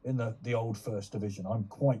in the old first division. I'm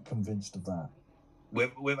quite convinced of that.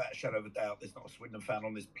 Without a shadow of a doubt, there's not a Swindon fan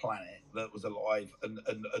on this planet that was alive and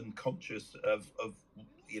conscious of a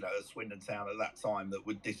Swindon town at that time that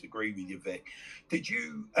would disagree with you, Vic. Did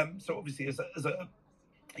you? So obviously, as our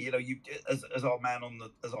man on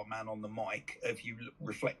the mic, if you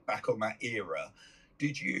reflect back on that era,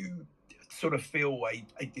 did you sort of feel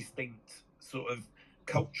a distinct sort of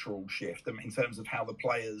cultural shift in terms of how the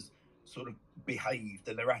players sort of behaved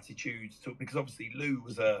and their attitudes to, because obviously Lou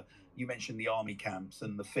was you mentioned the army camps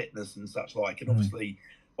and the fitness and such like, and obviously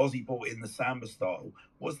Ozzy brought in the samba style.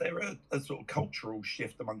 Was there a sort of cultural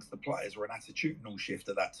shift amongst the players or an attitudinal shift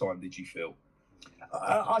at that time, did you feel?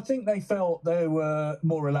 I think they felt they were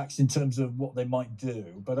more relaxed in terms of what they might do,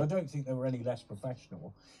 but I don't think they were any less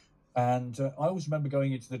professional. And I always remember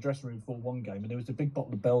going into the dressing room for one game, and there was a big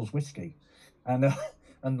bottle of Bell's whiskey, and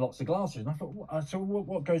lots of glasses. And I thought, so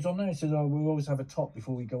what goes on there? He says, we always have a top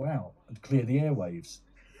before we go out and clear the airwaves.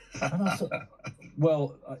 And I thought,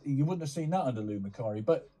 well, you wouldn't have seen that under Lou Macari,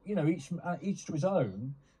 but each to his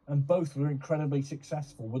own, and both were incredibly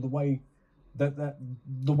successful with the way the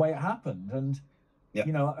way it happened. And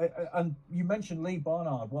and you mentioned Lee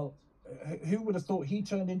Barnard. Well, who would have thought he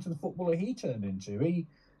turned into the footballer he turned into?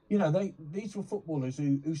 These were footballers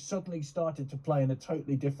who suddenly started to play in a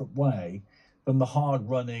totally different way from the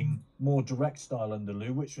hard-running, more direct style under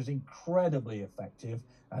Lou, which was incredibly effective,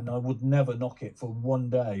 and I would never knock it for one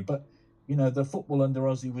day. But, the football under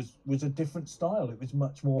Ozzy was a different style. It was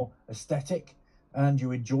much more aesthetic, and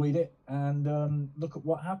you enjoyed it. And look at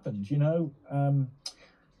what happened,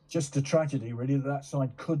 just a tragedy, really, that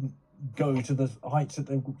side couldn't go to the heights that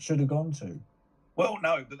they should have gone to. Well,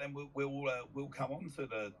 no, but then we'll come on to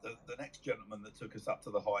the next gentleman that took us up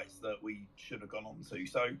to the heights that we should have gone on to.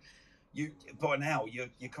 So you by now you're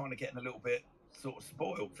kind of getting a little bit sort of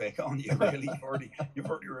spoiled, Vic, aren't you? Really, you've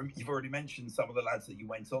already mentioned some of the lads that you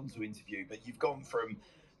went on to interview, but you've gone from,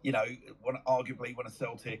 you know, arguably one of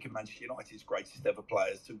Celtic and Manchester United's greatest ever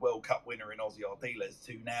players to World Cup winner in Ozzy Ardiles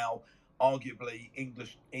to now arguably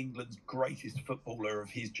England's greatest footballer of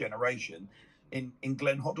his generation. In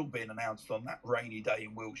Glenn Hoddle being announced on that rainy day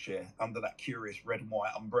in Wiltshire under that curious red and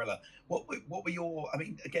white umbrella. What were your, I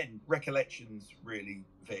mean, again, recollections really,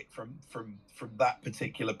 Vic, from that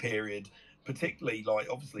particular period, particularly like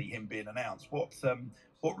obviously him being announced. What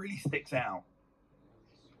really sticks out?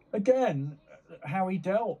 Again, how he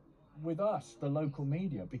dealt with us, the local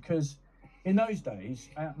media, because in those days,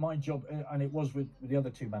 my job, and it was with the other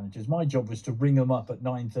two managers, my job was to ring them up at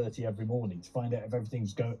 9:30 every morning to find out if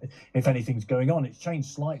anything's going on. It's changed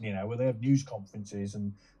slightly now, where they have news conferences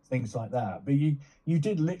and things like that. But you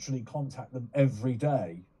did literally contact them every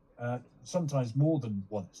day, sometimes more than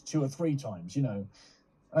once, 2 or 3 times, you know.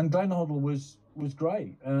 And Glenn Hoddle was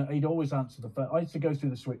great. He'd always answer the phone. I used to go through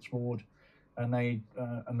the switchboard. And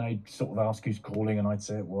they'd sort of ask who's calling, and I'd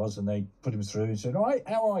say it was, and they'd put him through and said, "All right,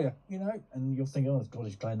 how are you?" You know, and you're thinking, "Oh God,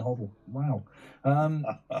 it's Glenn Hoddle. Wow."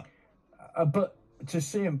 But to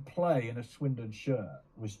see him play in a Swindon shirt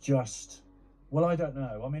was just, well, I don't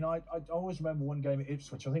know. I mean, I always remember one game at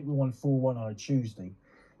Ipswich. I think we won 4-1 on a Tuesday,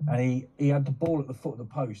 and he had the ball at the foot of the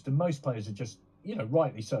post, and most players are just, you know,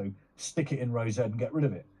 rightly so, stick it in Rose Ed and get rid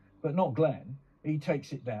of it, but not Glenn. He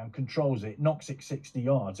takes it down, controls it, knocks it 60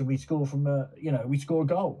 yards, and we score we score a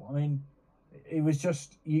goal. I mean, it was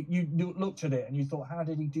just, you looked at it and you thought, how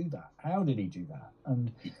did he do that? How did he do that?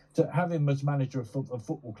 And to have him as manager of a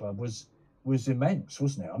football club was immense,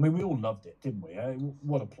 wasn't it? I mean, we all loved it, didn't we?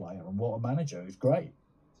 What a player and what a manager. It was great.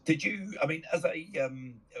 Did you? I mean, as a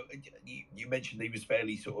you mentioned he was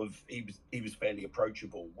fairly he was fairly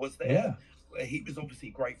approachable. Was there? Yeah. He was obviously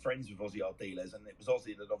great friends with Ozzy Ardiles, and it was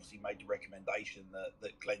Ozzy that obviously made the recommendation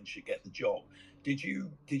that Glenn should get the job. Did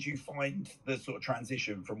you find the sort of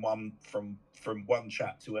transition from one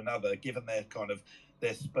chap to another, given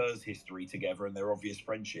their Spurs history together and their obvious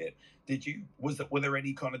friendship? Were there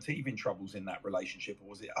any kind of teething troubles in that relationship, or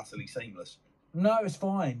was it utterly seamless? No, it's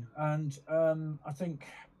fine, and I think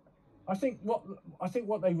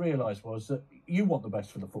what they realised was that you want the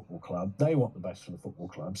best for the football club, they want the best for the football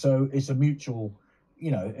club, so it's a mutual,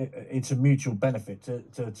 you know, it's a mutual benefit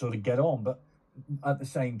to sort of get on, but at the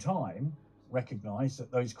same time recognise that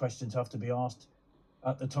those questions have to be asked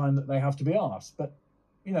at the time that they have to be asked. But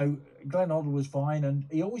you know, Glenn Hoddle was fine, and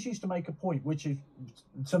he always used to make a point, which is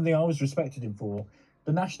something I always respected him for.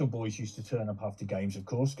 The national boys used to turn up after games, of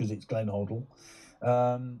course, because it's Glenn Hoddle.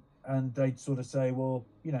 And they'd sort of say, well,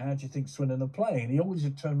 you know, how do you think Swindon are playing? And he always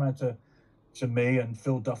would turn around to me and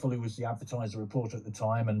Phil Duffel, who was the advertiser reporter at the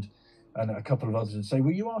time, and a couple of others, and say,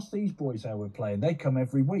 well, you ask these boys how we're playing. They come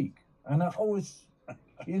every week. And I always,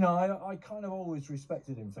 you know, I kind of always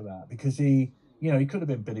respected him for that, because he could have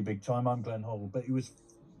been Billy Big Time. I'm Glenn Hoddle, but he was,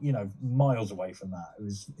 you know, miles away from that.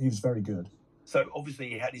 He was very good. So obviously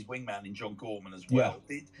he had his wingman in John Gorman as well.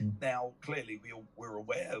 Yeah. Now clearly we're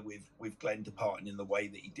aware with Glenn departing in the way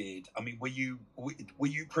that he did. I mean, were you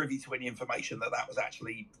privy to any information that was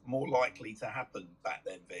actually more likely to happen back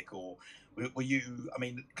then, Vic, or were you? I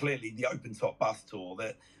mean, clearly the open top bus tour,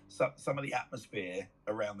 that some of the atmosphere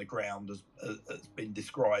around the ground has been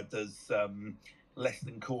described as less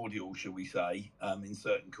than cordial, shall we say, in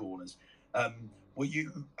certain corners. Were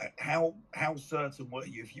you, how certain were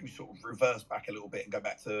you, if you sort of reverse back a little bit and go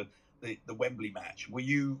back to the Wembley match, were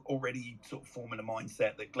you already sort of forming a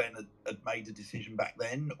mindset that Glenn had made a decision back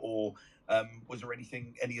then, or was there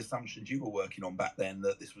any assumptions you were working on back then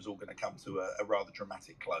that this was all going to come to a rather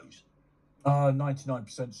dramatic close?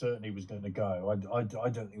 99% certain he was going to go. I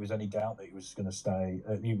don't think there was any doubt that he was going to stay.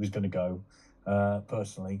 He was going to go,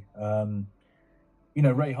 personally. You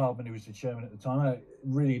know, Ray Hardman, who was the chairman at the time, a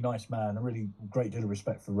really nice man, a really great deal of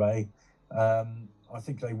respect for Ray. I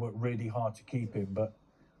think they worked really hard to keep him, but,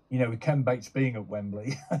 you know, with Ken Bates being at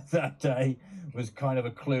Wembley that day was kind of a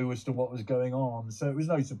clue as to what was going on. So it was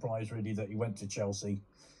no surprise, really, that he went to Chelsea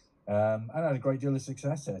and had a great deal of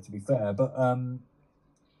success there, to be fair. But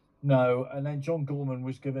no, and then John Gorman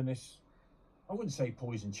was given this, I wouldn't say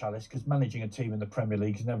poison chalice, because managing a team in the Premier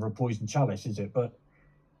League is never a poison chalice, is it? But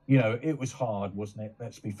you know, it was hard, wasn't it?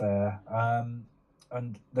 Let's be fair.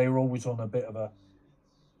 And they were always on a bit of a,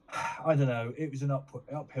 I don't know, it was an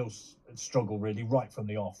uphill struggle, really, right from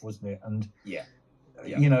the off, wasn't it? And yeah,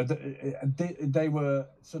 you know, they were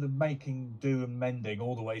sort of making do and mending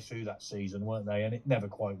all the way through that season, weren't they? And it never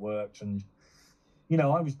quite worked. And you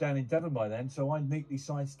know, I was down in Devon by then, so I neatly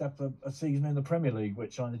sidestepped a season in the Premier League,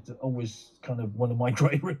 which I always kind of one of my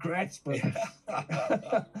great regrets. But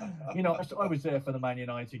you know, I was there for the Man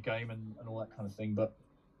United game and all that kind of thing. But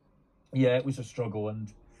yeah, it was a struggle,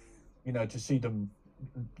 and you know, to see them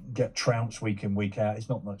get trounced week in, week out, it's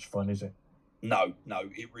not much fun, is it? No,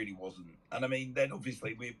 it really wasn't. And I mean, then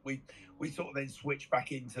obviously we sort of then switched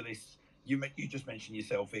back into this. You just mentioned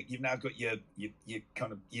yourself, Vic. You've now got your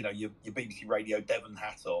kind of, you know, your BBC Radio Devon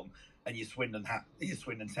hat on, and your Swindon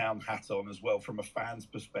Town hat on as well from a fan's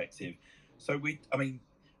perspective. So we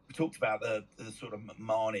talked about the sort of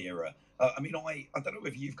McMahon era. I mean, I don't know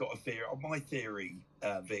if you've got a theory. My theory,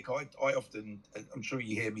 Vic, I often, I'm sure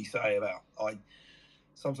you hear me say about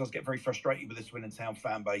sometimes get very frustrated with the Swindon Town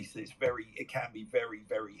fan base. It can be very,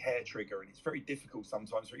 very hair trigger, and it's very difficult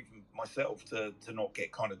sometimes for even myself to not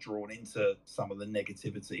get kind of drawn into some of the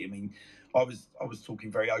negativity. I mean, I was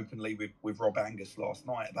talking very openly with Rob Angus last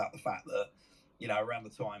night about the fact that, you know, around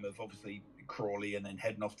the time of obviously Crawley and then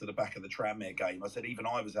heading off to the back of the Tranmere game, I said even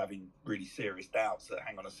I was having really serious doubts that,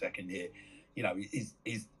 hang on a second here, you know,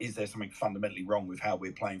 is there something fundamentally wrong with how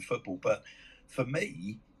we're playing football? But for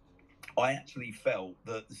me, I actually felt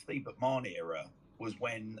that the Steve McMahon era was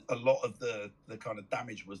when a lot of the kind of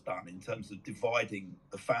damage was done in terms of dividing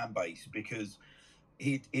the fan base, because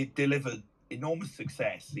he delivered enormous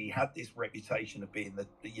success. He had this reputation of being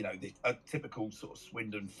a typical sort of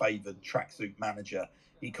Swindon favoured tracksuit manager.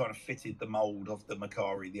 He kind of fitted the mould of the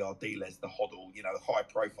Macari, the Ardiles, the Hoddle, you know, high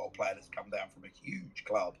profile player that's come down from a huge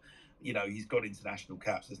club. You know, he's got international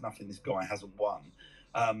caps. There's nothing this guy hasn't won.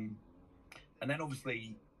 And then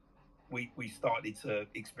obviously we started to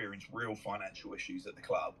experience real financial issues at the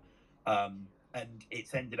club, and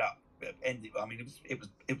it's ended. I mean, it was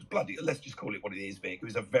bloody. Let's just call it what it is, Vic. It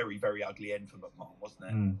was a very, very ugly end for McMahon,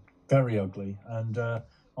 wasn't it? Very ugly. And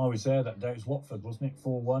I was there that day. It was Watford, wasn't it?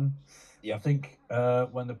 4-1. Yeah. I think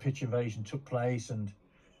when the pitch invasion took place, and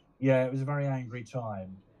yeah, it was a very angry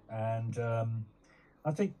time. And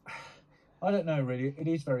I think, I don't know really. It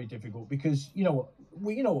is very difficult because you know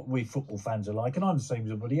what we football fans are like, and I'm the same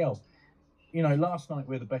as everybody else. You know, last night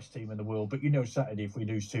we're the best team in the world, but you know, Saturday if we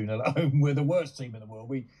lose 2-0 at home, we're the worst team in the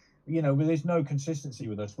world. You know, there's no consistency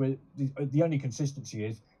with us. The only consistency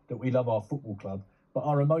is that we love our football club, but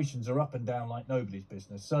our emotions are up and down like nobody's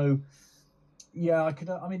business. So, yeah,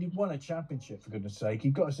 I mean, he won a championship, for goodness sake. He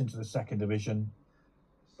got us into the second division,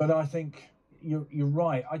 but I think you're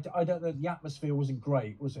right. I don't know. The atmosphere wasn't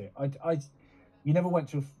great, was it? You never went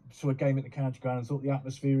to a game at the county ground and thought the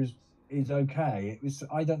atmosphere is okay. It was.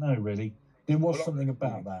 I don't know really. There was something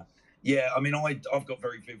about that. Yeah, I mean, I've got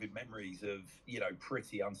very vivid memories of, you know,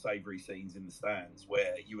 pretty unsavoury scenes in the stands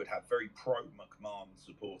where you would have very pro-McMahon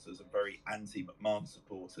supporters and very anti-McMahon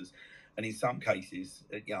supporters. And in some cases,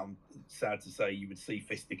 you know, I'm sad to say, you would see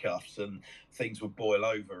fisticuffs and things would boil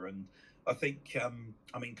over. And I think,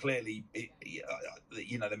 I mean, clearly,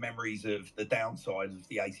 you know, the memories of the downside of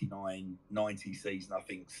the 89-90 season, I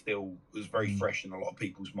think, still was very fresh in a lot of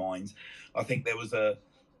people's minds. I think there was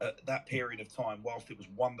that period of time, whilst it was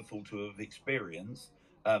wonderful to have experienced,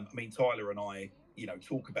 I mean, Tyler and I, you know,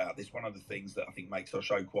 talk about this. One of the things that I think makes our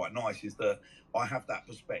show quite nice is that I have that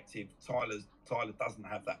perspective. Tyler doesn't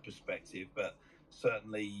have that perspective, but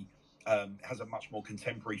certainly has a much more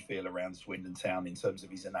contemporary feel around Swindon Town in terms of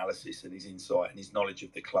his analysis and his insight and his knowledge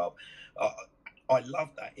of the club. I love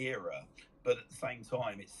that era, but at the same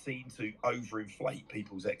time, it seemed to overinflate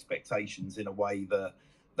people's expectations in a way that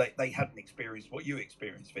they hadn't experienced what you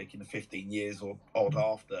experienced, Vic, in the 15 years or odd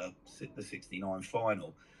after the 69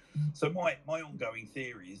 final. So my ongoing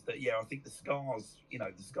theory is that, yeah, I think the scars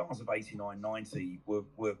of 89-90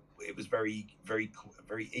 were it was very, very,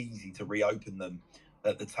 very easy to reopen them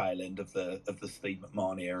at the tail end of the Steve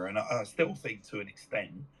McMahon era. And I still think to an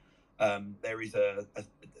extent there is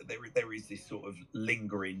there is this sort of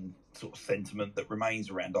lingering sort of sentiment that remains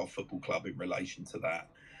around our football club in relation to that.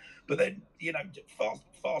 But then, you know,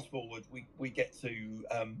 fast forward, we get to,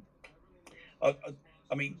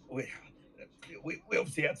 I mean, we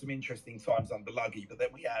obviously had some interesting times under Luggy, but then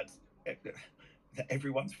we had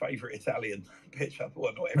everyone's favourite Italian pitch up.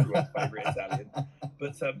 Well, not everyone's favourite Italian,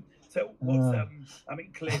 but so what's I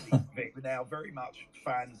mean, clearly, Vic, we're now very much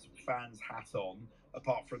fans hat on.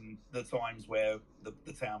 Apart from the times where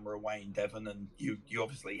the town were away in Devon, and you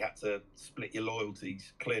obviously had to split your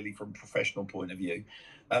loyalties, clearly from a professional point of view.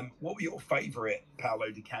 What were your favourite Paolo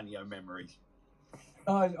Di Canio memories?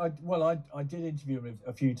 I did interview him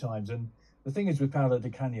a few times, and the thing is with Paolo Di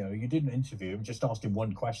Canio, you didn't interview him, just asked him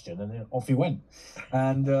one question, and then off he went.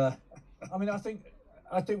 And I mean, I think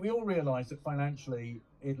we all realise that financially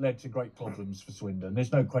it led to great problems for Swindon.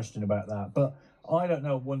 There's no question about that. But I don't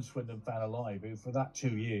know one Swindon fan alive who, for that 2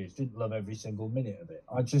 years, didn't love every single minute of it.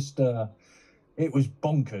 I just, it was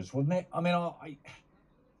bonkers, wasn't it? I mean, I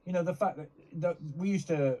you know, the fact that we used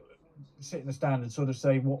to sit in the stand and sort of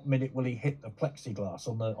say, what minute will he hit the plexiglass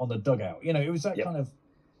on the dugout? You know, it was that kind of,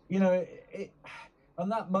 you know,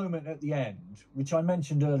 and that moment at the end, which I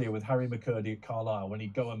mentioned earlier with Harry McCurdy at Carlisle, when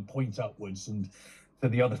he'd go and point upwards and to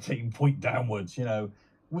the other team point downwards, you know,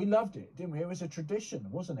 we loved it, didn't we? It was a tradition,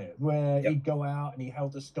 wasn't it? Where he'd go out and he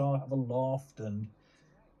held the scarf, have a loft, and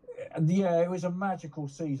yeah, it was a magical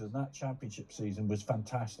season. That championship season was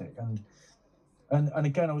fantastic. And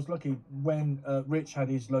again, I was lucky when Rich had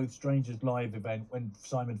his Loathed Strangers live event when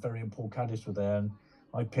Simon Ferry and Paul Caddis were there, and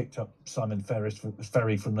I picked up Simon Ferry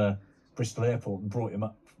from the Bristol airport and brought him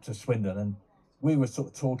up to Swindon, and we were sort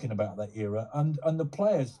of talking about that era, and the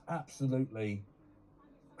players absolutely,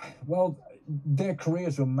 well, their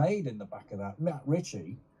careers were made in the back of that. Matt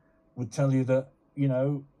Ritchie would tell you that, you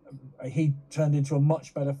know, he turned into a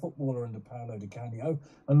much better footballer under Paolo Di Canio,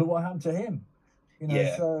 and look what happened to him. You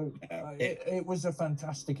know, so it was a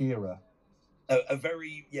fantastic era. A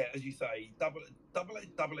very, as you say,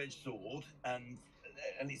 double-edged sword, and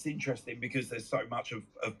it's interesting because there's so much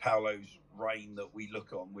of Paolo's reign that we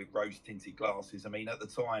look on with rose-tinted glasses. I mean, at the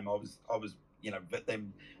time, I was, you know,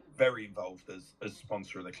 then very involved as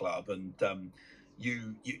sponsor of the club, and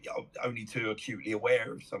you only too acutely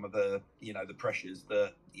aware of some of the, you know, the pressures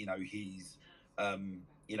that, you know, he's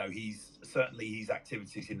certainly his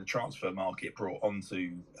activities in the transfer market brought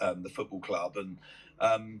onto the football club, and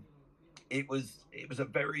it was a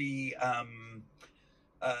very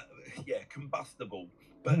combustible.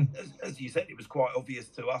 But as you said, it was quite obvious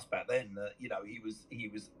to us back then that, you know, he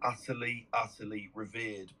was utterly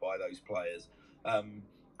revered by those players. And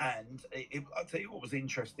I'll tell you what was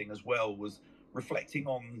interesting as well was reflecting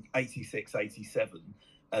on 86, 87.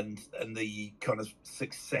 And the kind of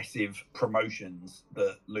successive promotions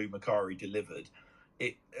that Lou Macari delivered,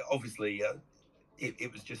 it obviously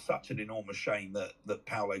it was just such an enormous shame that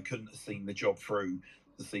Paolo couldn't have seen the job through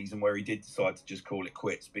the season where he did decide to just call it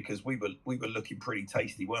quits, because we were looking pretty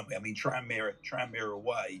tasty, weren't we? I mean, Tranmere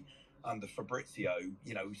away under Fabrizio,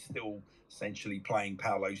 you know, still essentially playing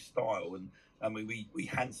Paolo's style, and I mean we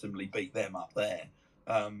handsomely beat them up there.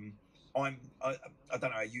 I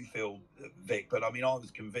don't know how you feel, Vic, but I mean, I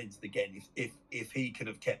was convinced again, if he could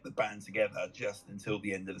have kept the band together just until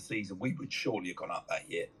the end of the season, we would surely have gone up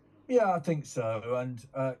that year. Yeah, I think so. And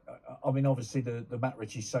I mean, obviously the Matt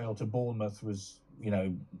Ritchie sale to Bournemouth was, you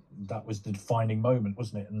know, that was the defining moment,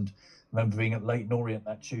 wasn't it? And I remember being at Leyton Orient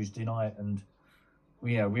that Tuesday night, and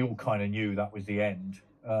we all kind of knew that was the end.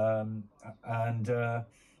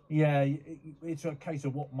 It's a case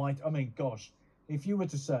of what might. I mean, gosh. If you were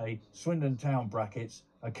to say Swindon Town brackets,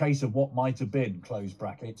 a case of what might have been, close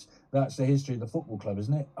brackets, that's the history of the football club,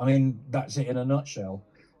 isn't it? I mean, that's it in a nutshell.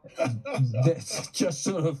 That's just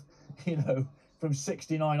sort of, you know, from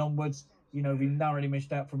 69 onwards, you know, we narrowly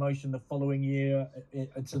missed out promotion the following year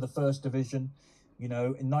to the first division. You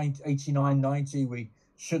know, in 89, 90, we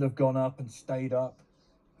should have gone up and stayed up,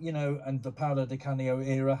 you know, and the Paolo Di Canio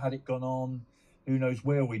era, had it gone on, who knows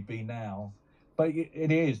where we'd be now. But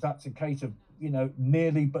that's a case of, you know,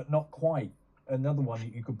 nearly but not quite. Another one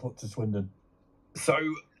that you could put to Swindon. So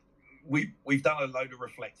we've done a load of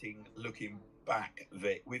reflecting, looking back,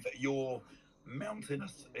 Vic, with your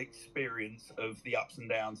mountainous experience of the ups and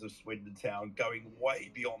downs of Swindon Town, going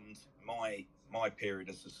way beyond my period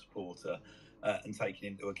as a supporter, and taking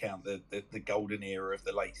into account the golden era of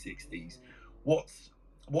the late 60s.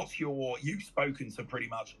 You've spoken to pretty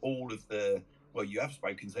much all of you have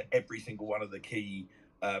spoken to every single one of the key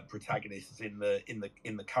protagonists in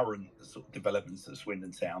the current sort of developments at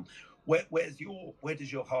Swindon Town. Where does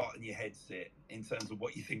your heart and your head sit in terms of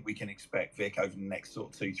what you think we can expect, Vic, over the next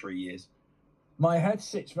sort of 2-3 years? My head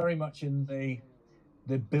sits very much in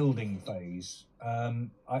the building phase.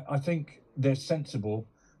 I think they're sensible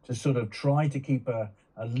to sort of try to keep a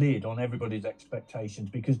lid on everybody's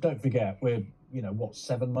expectations, because don't forget, we're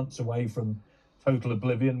 7 months away from total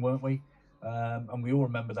oblivion, weren't we? And we all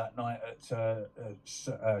remember that night at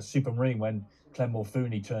Supermarine when Clem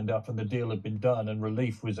Morfuni turned up and the deal had been done and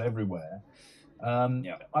relief was everywhere.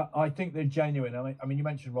 I think they're genuine. I mean, you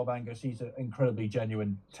mentioned Rob Angus. He's an incredibly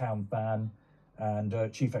genuine Town fan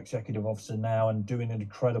and Chief Executive Officer now, and doing an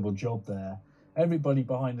incredible job there. Everybody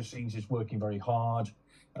behind the scenes is working very hard.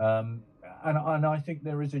 And I think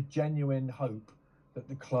there is a genuine hope that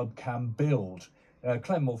the club can build.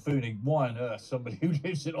 Clem Morfuni, why on earth somebody who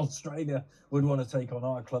lives in Australia would want to take on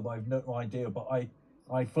our club? I've no idea, but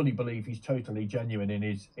I fully believe he's totally genuine in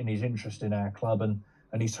his interest in our club and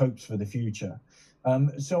his hopes for the future.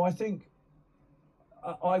 So I think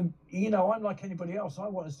I'm like anybody else. I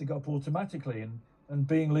want us to go up automatically and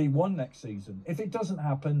be in League One next season. If it doesn't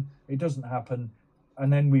happen, it doesn't happen,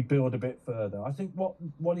 and then we build a bit further. I think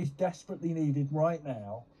what is desperately needed right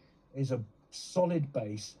now is a solid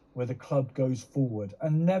base where the club goes forward,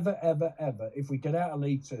 and never, ever, ever, if we get out of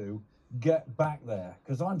League Two, get back there,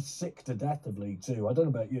 because I'm sick to death of League Two. I don't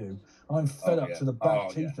know about you. I'm fed up to the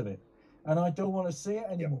back teeth of it, and I don't want to see it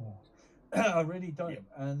anymore. I really don't.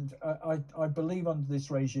 And I believe under this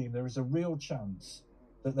regime there is a real chance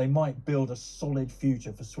that they might build a solid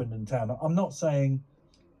future for Swindon Town. I'm not saying,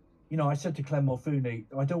 I said to Clem Morfuni,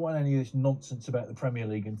 I don't want any of this nonsense about the Premier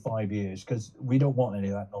League in 5 years, because we don't want any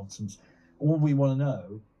of that nonsense. All we want to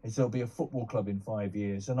know is there'll be a football club in 5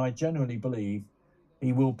 years, and I genuinely believe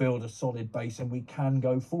he will build a solid base and we can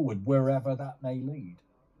go forward wherever that may lead.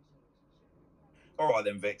 All right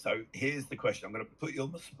then, Vic. So here's the question. I'm going to put you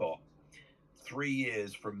on the spot. 3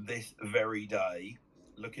 years from this very day,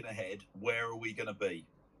 looking ahead, where are we going to be?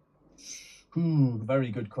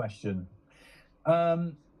 Very good question.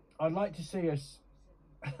 I'd like to see us,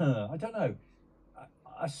 I don't know,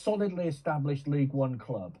 a solidly established League One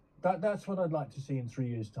club. That's what I'd like to see in 3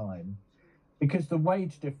 years' time, because the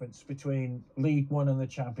wage difference between League One and the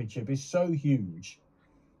Championship is so huge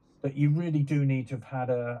that you really do need to have had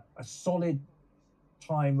a solid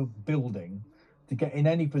time of building to get in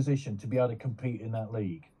any position to be able to compete in that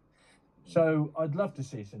league. So I'd love to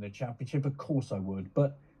see us in the Championship, of course I would,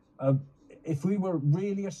 but if we were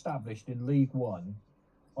really established in League One,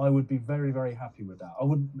 I would be very, very happy with that. I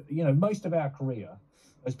would, most of our career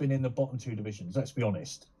has been in the bottom two divisions, let's be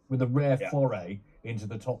honest, with a rare foray into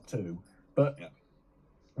the top two. But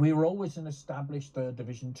we were always an established third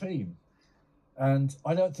division team. And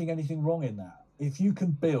I don't think anything wrong in that. If you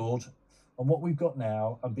can build on what we've got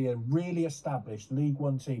now and be a really established League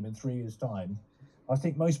One team in 3 years' time, I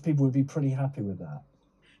think most people would be pretty happy with that.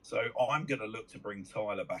 So I'm going to look to bring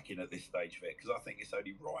Tyler back in at this stage, Vic, because I think it's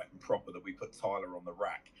only right and proper that we put Tyler on the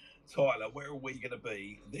rack. Tyler, where are we going to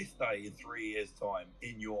be this day in 3 years' time,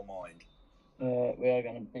 in your mind? We are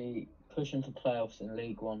going to be pushing for playoffs in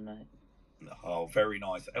League One, mate. Oh, very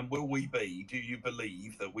nice. And will we be, do you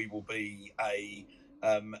believe that we will be a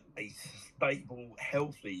stable,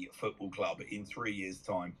 healthy football club in 3 years'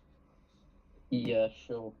 time? Yeah,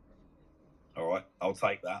 sure. All right, I'll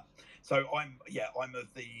take that. So I'm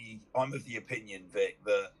of the opinion, Vic,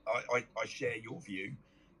 that I share your view,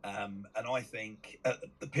 and I think at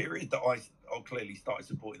the period that I clearly started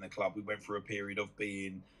supporting the club, we went through a period of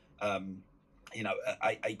being, a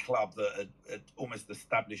club that had almost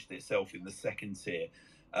established itself in the second tier.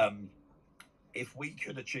 If we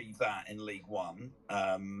could achieve that in League One,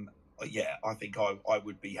 I think I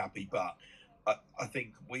would be happy, but I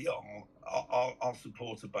think we are our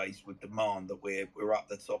supporter base would demand that we're up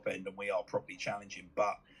the top end and we are properly challenging.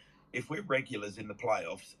 But if we're regulars in the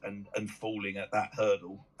playoffs and falling at that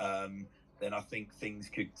hurdle, then I think things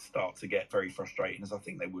could start to get very frustrating, as I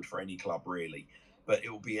think they would for any club really. But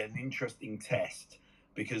it will be an interesting test,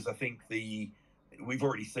 because I think we've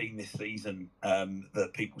already seen this season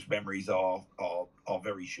that people's memories are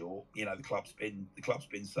very short. The club's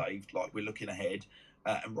been saved. Like, we're looking ahead.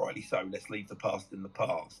 And rightly so. Let's leave the past in the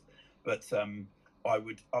past. But I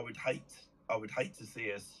would hate to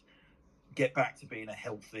see us get back to being a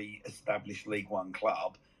healthy, established League One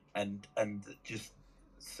club, and just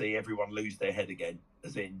see everyone lose their head again.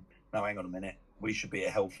 As in, no, hang on a minute, we should be a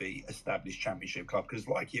healthy, established Championship club. Because,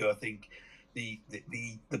 like you, I think the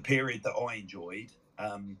period that I enjoyed,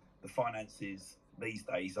 the finances these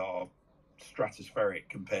days are stratospheric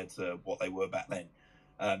compared to what they were back then.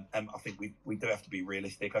 And I think we do have to be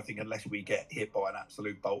realistic. I think unless we get hit by an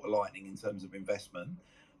absolute bolt of lightning in terms of investment,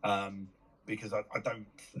 because I don't,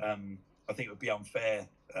 I think it would be unfair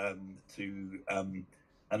to,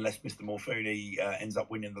 unless Mr. Morfuni ends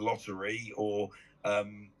up winning the lottery, or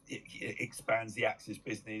it expands the Axis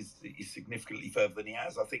business significantly further than he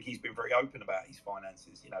has. I think he's been very open about his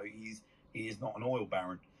finances. He is not an oil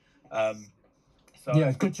baron. So,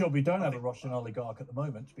 yeah, good job we don't have a Russian oligarch at the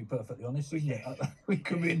moment, to be perfectly honest, isn't it? We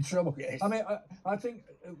could be in trouble. Yes. I mean, I think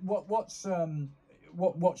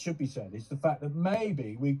what should be said is the fact that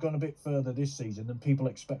maybe we've gone a bit further this season than people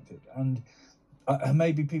expected, and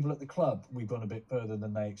maybe people at the club, we've gone a bit further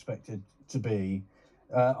than they expected to be.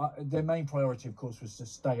 Their main priority, of course, was to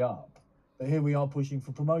stay up, but here we are pushing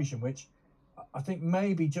for promotion, which I think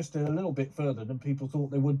maybe just a little bit further than people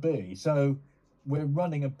thought they would be. So we're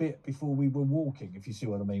running a bit before we were walking, if you see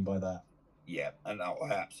what I mean by that. Yeah, and I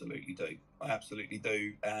absolutely do. I absolutely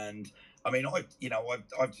do. And I mean, I've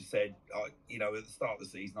just said, at the start of the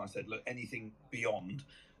season, I said, look, anything beyond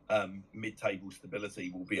mid-table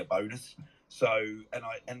stability will be a bonus. So,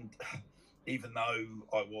 and even though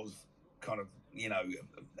I was kind of,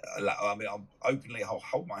 I mean, I'll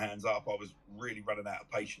hold my hands up. I was really running out of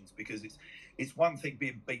patience because it's one thing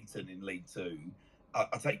being beaten in League Two.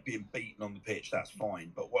 I take being beaten on the pitch, that's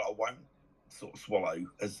fine. But what I won't sort of swallow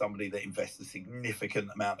as somebody that invests a significant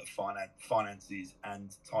amount of finances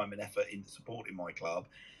and time and effort into supporting my club,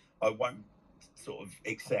 I won't sort of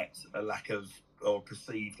accept a lack of or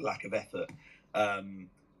perceived lack of effort. And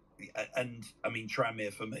I mean,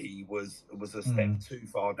 Tranmere for me was a step too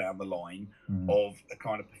far down the line of a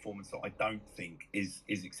kind of performance that I don't think is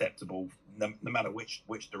acceptable, no matter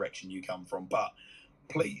which direction you come from. But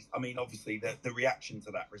please, I mean, obviously the reaction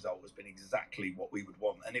to that result has been exactly what we would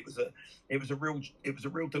want, and it was a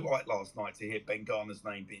real delight last night to hear Ben Garner's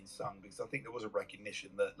name being sung, because I think there was a recognition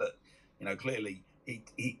that clearly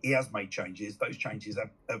he has made changes. Those changes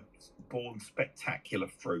have borne spectacular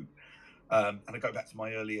fruit. And I go back to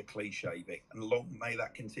my earlier cliche, Vic, and long may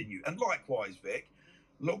that continue. And likewise, Vic,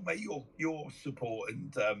 long may your support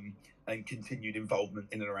and continued involvement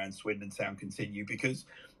in and around Swindon Town continue, because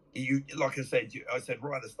you, like I said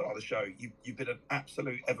right at the start of the show, you've been an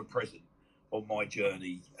absolute ever present on my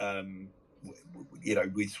journey,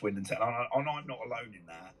 with Swindon Town, and I'm not alone in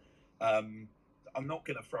that. I'm not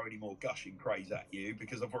going to throw any more gushing praise at you,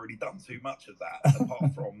 because I've already done too much of that.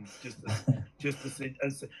 Apart from just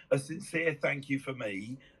a sincere thank you for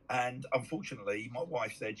me. And unfortunately, my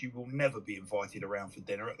wife said you will never be invited around for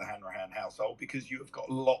dinner at the Hanrahan household, because you have got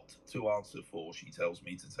a lot to answer for. She tells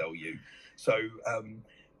me to tell you. So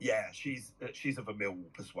yeah, she's of a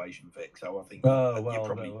Millwall persuasion, Vic. So I think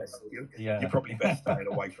you're probably best staying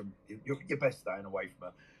away from you're best staying away from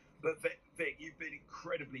her. But Vic, you've been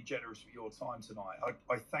incredibly generous with your time tonight.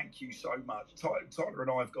 I thank you so much. Tyler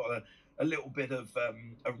and I have got a little bit of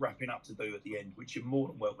a wrapping up to do at the end, which you're more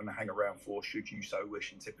than welcome to hang around for, should you so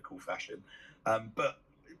wish, in typical fashion. But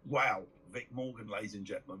wow, Vic Morgan, ladies and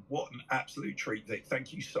gentlemen, what an absolute treat, Vic.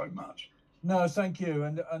 Thank you so much. No, thank you,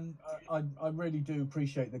 and I really do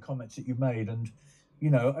appreciate the comments that you made. And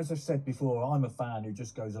as I said before, I'm a fan who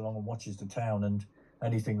just goes along and watches the town, and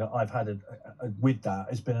anything that I've had with that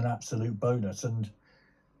has been an absolute bonus. And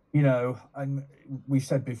and we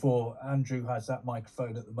said before, Andrew has that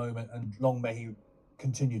microphone at the moment, and long may he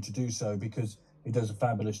continue to do so, because he does a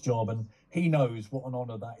fabulous job, and he knows what an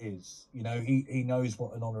honour that is. He knows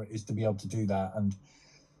what an honour it is to be able to do that. And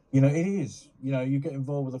it is. You get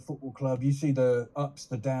involved with a football club, you see the ups,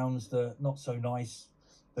 the downs, the not so nice,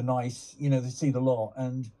 the nice. They see the lot,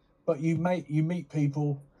 but you meet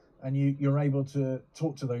people, and you're able to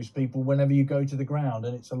talk to those people whenever you go to the ground,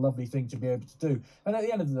 and it's a lovely thing to be able to do. And at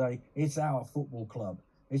the end of the day, it's our football club.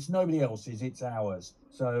 It's nobody else's, it's ours.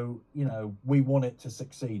 So, we want it to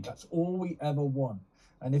succeed. That's all we ever want.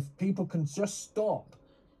 And if people can just stop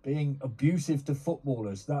being abusive to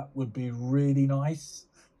footballers, that would be really nice.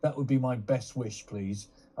 That would be my best wish, please.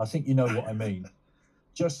 I think you know what I mean.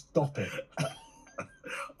 Just stop it.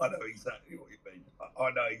 I know exactly what you mean.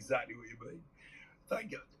 I know exactly what you mean.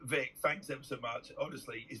 Thank you, Vic. Thanks ever so much.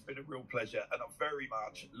 Honestly, it's been a real pleasure, and I very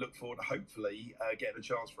much look forward to hopefully getting a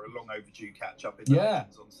chance for a long overdue catch up in the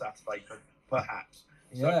Legends on Saturday, perhaps.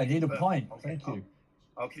 Yeah, I need a pint. Thank you.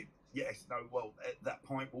 I'll keep. Yes, no. Well, that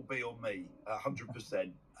pint will be on me,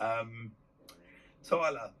 100%.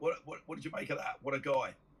 Tyler, what did you make of that? What a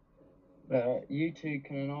guy. You two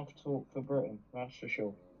can enough talk for Britain, that's for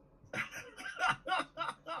sure.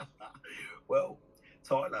 Well,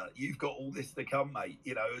 Tyler, you've got all this to come, mate.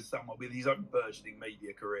 As someone with his own burgeoning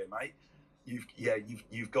media career, mate,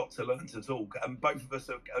 you've got to learn to talk. And both of us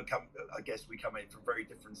have come. I guess we come in from very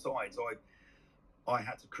different sides. I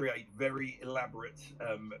had to create very elaborate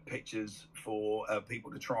pictures for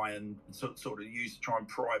people to try and sort of use to try and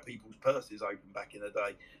pry people's purses open back in the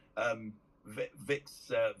day.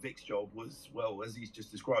 Vic's job was, well, as he's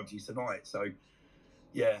just described to you tonight. So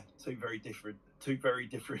yeah, two very different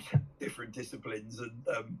disciplines, and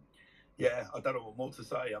I don't know what more to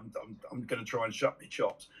say. I'm going to try and shut my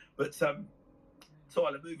chops. But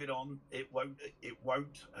Tyler, moving on, it won't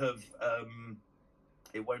have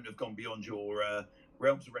gone beyond your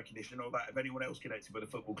realms of recognition, or that of anyone else connected with the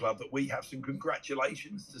football club, that we have some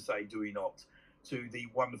congratulations to say, do we not, to the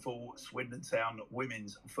wonderful Swindon Town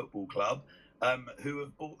Women's Football Club, who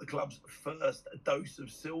have bought the club's first dose of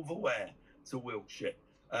silverware to Wiltshire,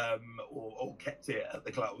 or kept it at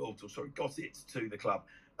the club, got it to the club.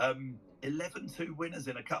 11-2 winners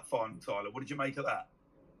in a cup final, Tyler. What did you make of that?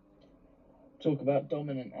 Talk about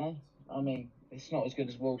dominant, eh? I mean, it's not as good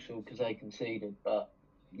as Walsall because they conceded, but,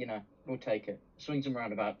 we'll take it. Swings and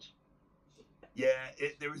roundabouts. Yeah,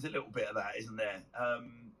 there is a little bit of that, isn't there?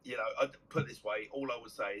 I'd put it this way, all I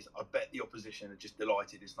would say is I bet the opposition are just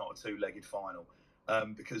delighted it's not a two-legged final.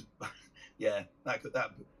 Because, yeah, that'd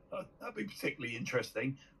be particularly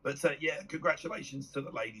interesting. But, congratulations to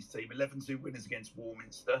the ladies team. 11-2 winners against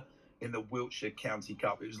Warminster in the Wiltshire County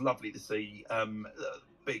Cup. It was lovely to see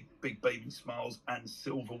big beaming smiles and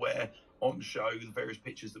silverware on show, the various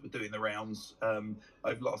pictures that were doing the rounds over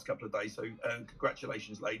the last couple of days. So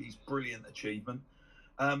congratulations, ladies. Brilliant achievement.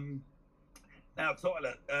 Now,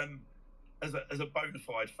 Tyler, as a bona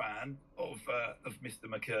fide fan of Mr.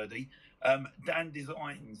 McCurdy, Dan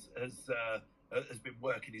Designs has been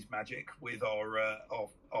working his magic with our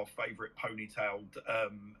favourite ponytailed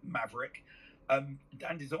Maverick.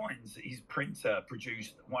 Dan Designs, his printer,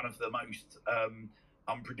 produced one of the most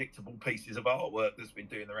unpredictable pieces of artwork that's been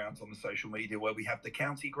doing the rounds on the social media, where we have the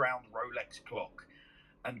County Ground Rolex clock,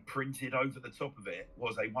 and printed over the top of it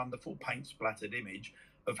was a wonderful paint splattered image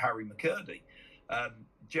of Harry McCurdy.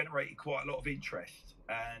 Generated quite a lot of interest,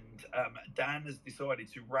 and Dan has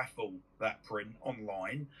decided to raffle that print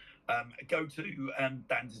online. Go to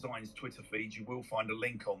Dan Design's Twitter feed. You will find a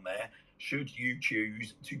link on there should you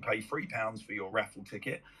choose to pay £3 for your raffle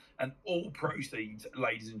ticket. And all proceeds,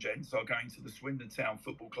 ladies and gents, are going to the Swindon Town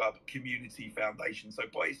Football Club Community Foundation. So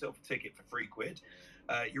buy yourself a ticket for £3.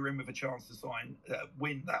 You're in with a chance to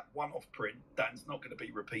win that one-off print. Dan's not going to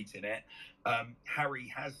be repeating it. Harry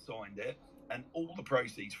has signed it. And all the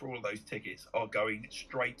proceeds for all of those tickets are going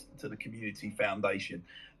straight to the Community Foundation.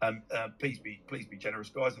 Please be generous,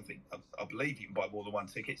 guys. I believe you can buy more than one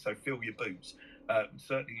ticket, so fill your boots.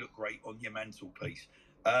 Certainly look great on your mantelpiece.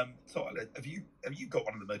 Tyler, have you got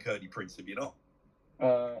one of the McCurdy prints? Have you not?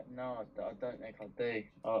 No, I don't think I do.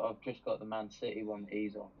 I've just got the Man City one that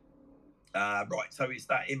he's on. Right, so it's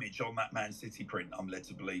that image on that Man City print, I'm led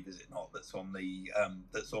to believe, is it not? That's on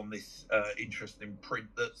this interesting print.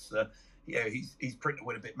 That's he's printed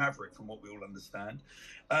with a bit Maverick, from what we all understand.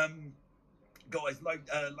 Guys, Low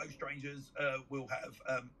Strangers will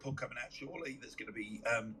have pod coming out shortly. That's going to be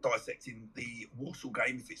dissecting the Walsall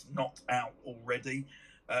game if it's not out already.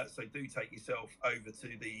 So do take yourself over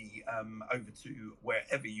to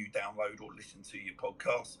wherever you download or listen to your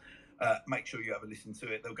podcasts. Make sure you have a listen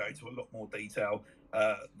to it. They'll go into a lot more detail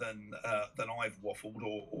than I've waffled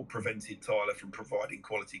or prevented Tyler from providing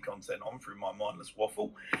quality content on through my mindless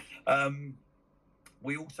waffle.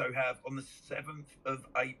 We also have on the 7th of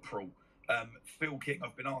April, Phil King.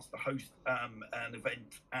 I've been asked to host an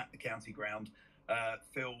event at the County Ground.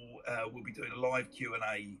 Phil will be doing a live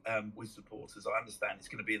Q&A with supporters. I understand it's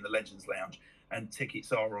going to be in the Legends Lounge, and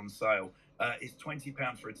tickets are on sale. It's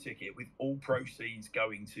 £20 for a ticket, with all proceeds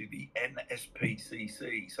going to the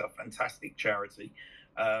NSPCC, so a fantastic charity.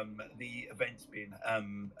 The event's been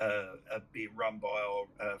run by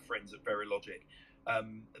our friends at Verilogic.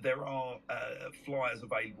 There are flyers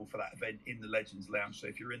available for that event in the Legends Lounge, so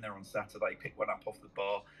if you're in there on Saturday, pick one up off the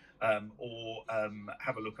bar, or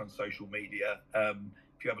have a look on social media.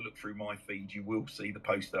 If you have a look through my feed, you will see the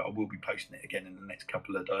poster. I will be posting it again in the next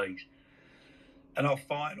couple of days. And our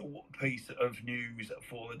final piece of news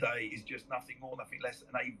for the day is just nothing more, nothing less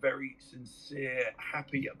than a very sincere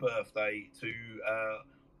happy birthday to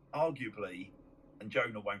arguably, and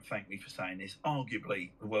Jonah won't thank me for saying this,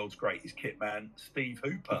 arguably the world's greatest kit man, Steve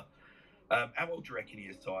Hooper. How old do you reckon he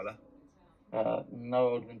is, Tyler? No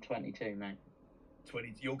older than 22, mate.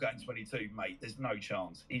 20? You're going 22, mate. There's no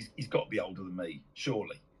chance. He's got to be older than me,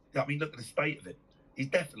 surely. I mean, look at the state of it. He's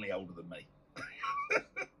definitely older than me.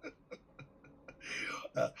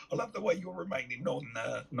 I love the way you're remaining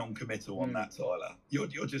non-committal on that, Tyler.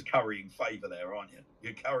 You're just currying favour there, aren't you?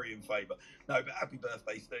 You're currying favour. No, but happy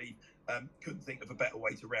birthday, Steve. Couldn't think of a better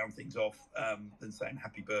way to round things off than saying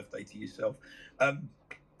happy birthday to yourself.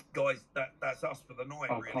 Guys, that's us for the night,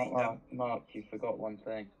 really. Can't lie, Mark, you forgot one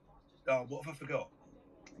thing. Oh, what have I forgot?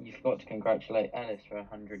 You forgot to congratulate Ellis for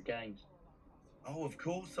 100 games. Oh, of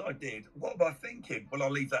course I did. What am I thinking? Well,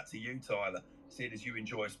 I'll leave that to you, Tyler, seeing as you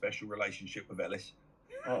enjoy a special relationship with Ellis.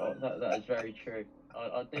 Oh, that is very true.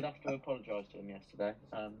 I did have to apologise to him yesterday.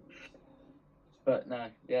 But no,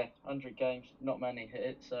 100 games, not many hit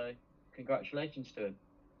it, so congratulations to him.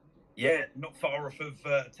 Yeah, not far off of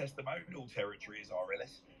testimonial territory is our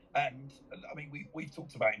Ellis. And, I mean, we've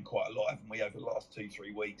talked about him quite a lot, haven't we, over the last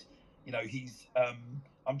 2-3 weeks. You know, he's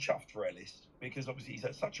I'm chuffed for Ellis, because obviously he's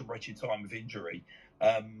had such a wretched time of injury.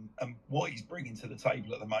 And what he's bringing to the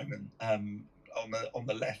table at the moment on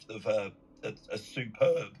the left of a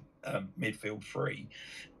superb midfield three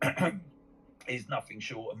is nothing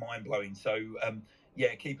short of mind-blowing. So,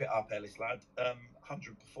 yeah, keep it up, Ellis, lad.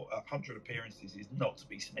 100 appearances is not to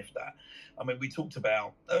be sniffed at. I mean, we talked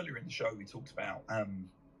about, earlier in the show,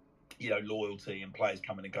 loyalty and players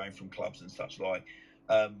coming and going from clubs and such like.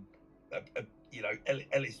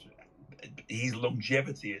 Ellis, his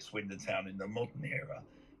longevity at Swindon Town in the modern era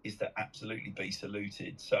is to absolutely be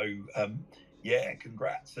saluted. So, yeah,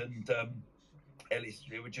 congrats. And Ellis,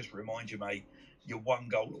 it would just remind you, mate, you're one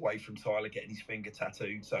goal away from Tyler getting his finger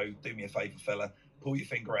tattooed. So do me a favour, fella, pull your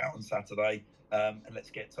finger out on Saturday, and let's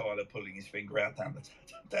get Tyler pulling his finger out down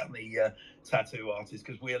the tattoo artist,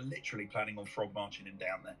 because we are literally planning on frog marching him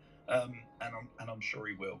down there. And I'm sure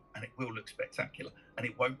he will, and it will look spectacular, and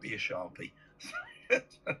it won't be a Sharpie.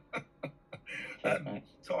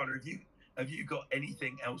 Tyler, have you got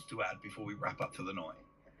anything else to add before we wrap up for the night?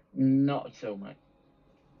 Not at all, mate.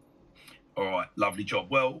 All right, lovely job.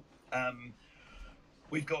 Well,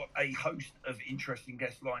 we've got a host of interesting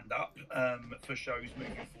guests lined up for shows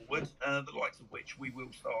moving forward, the likes of which we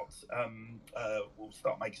will start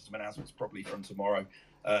making some announcements probably from tomorrow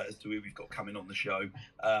as to who we've got coming on the show.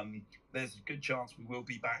 There's a good chance we will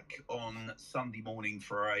be back on Sunday morning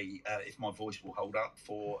for if my voice will hold up,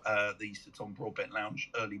 for the Sir Tom Broadbent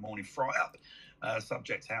Lounge early morning fry-up,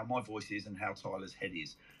 subject to how my voice is and how Tyler's head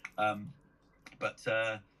is.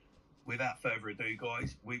 Without further ado,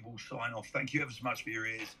 guys, we will sign off. Thank you ever so much for your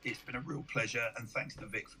ears. It's been a real pleasure, and thanks to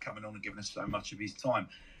Vic for coming on and giving us so much of his time.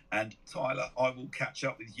 And Tyler, I will catch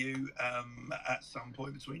up with you at some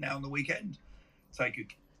point between now and the weekend. Take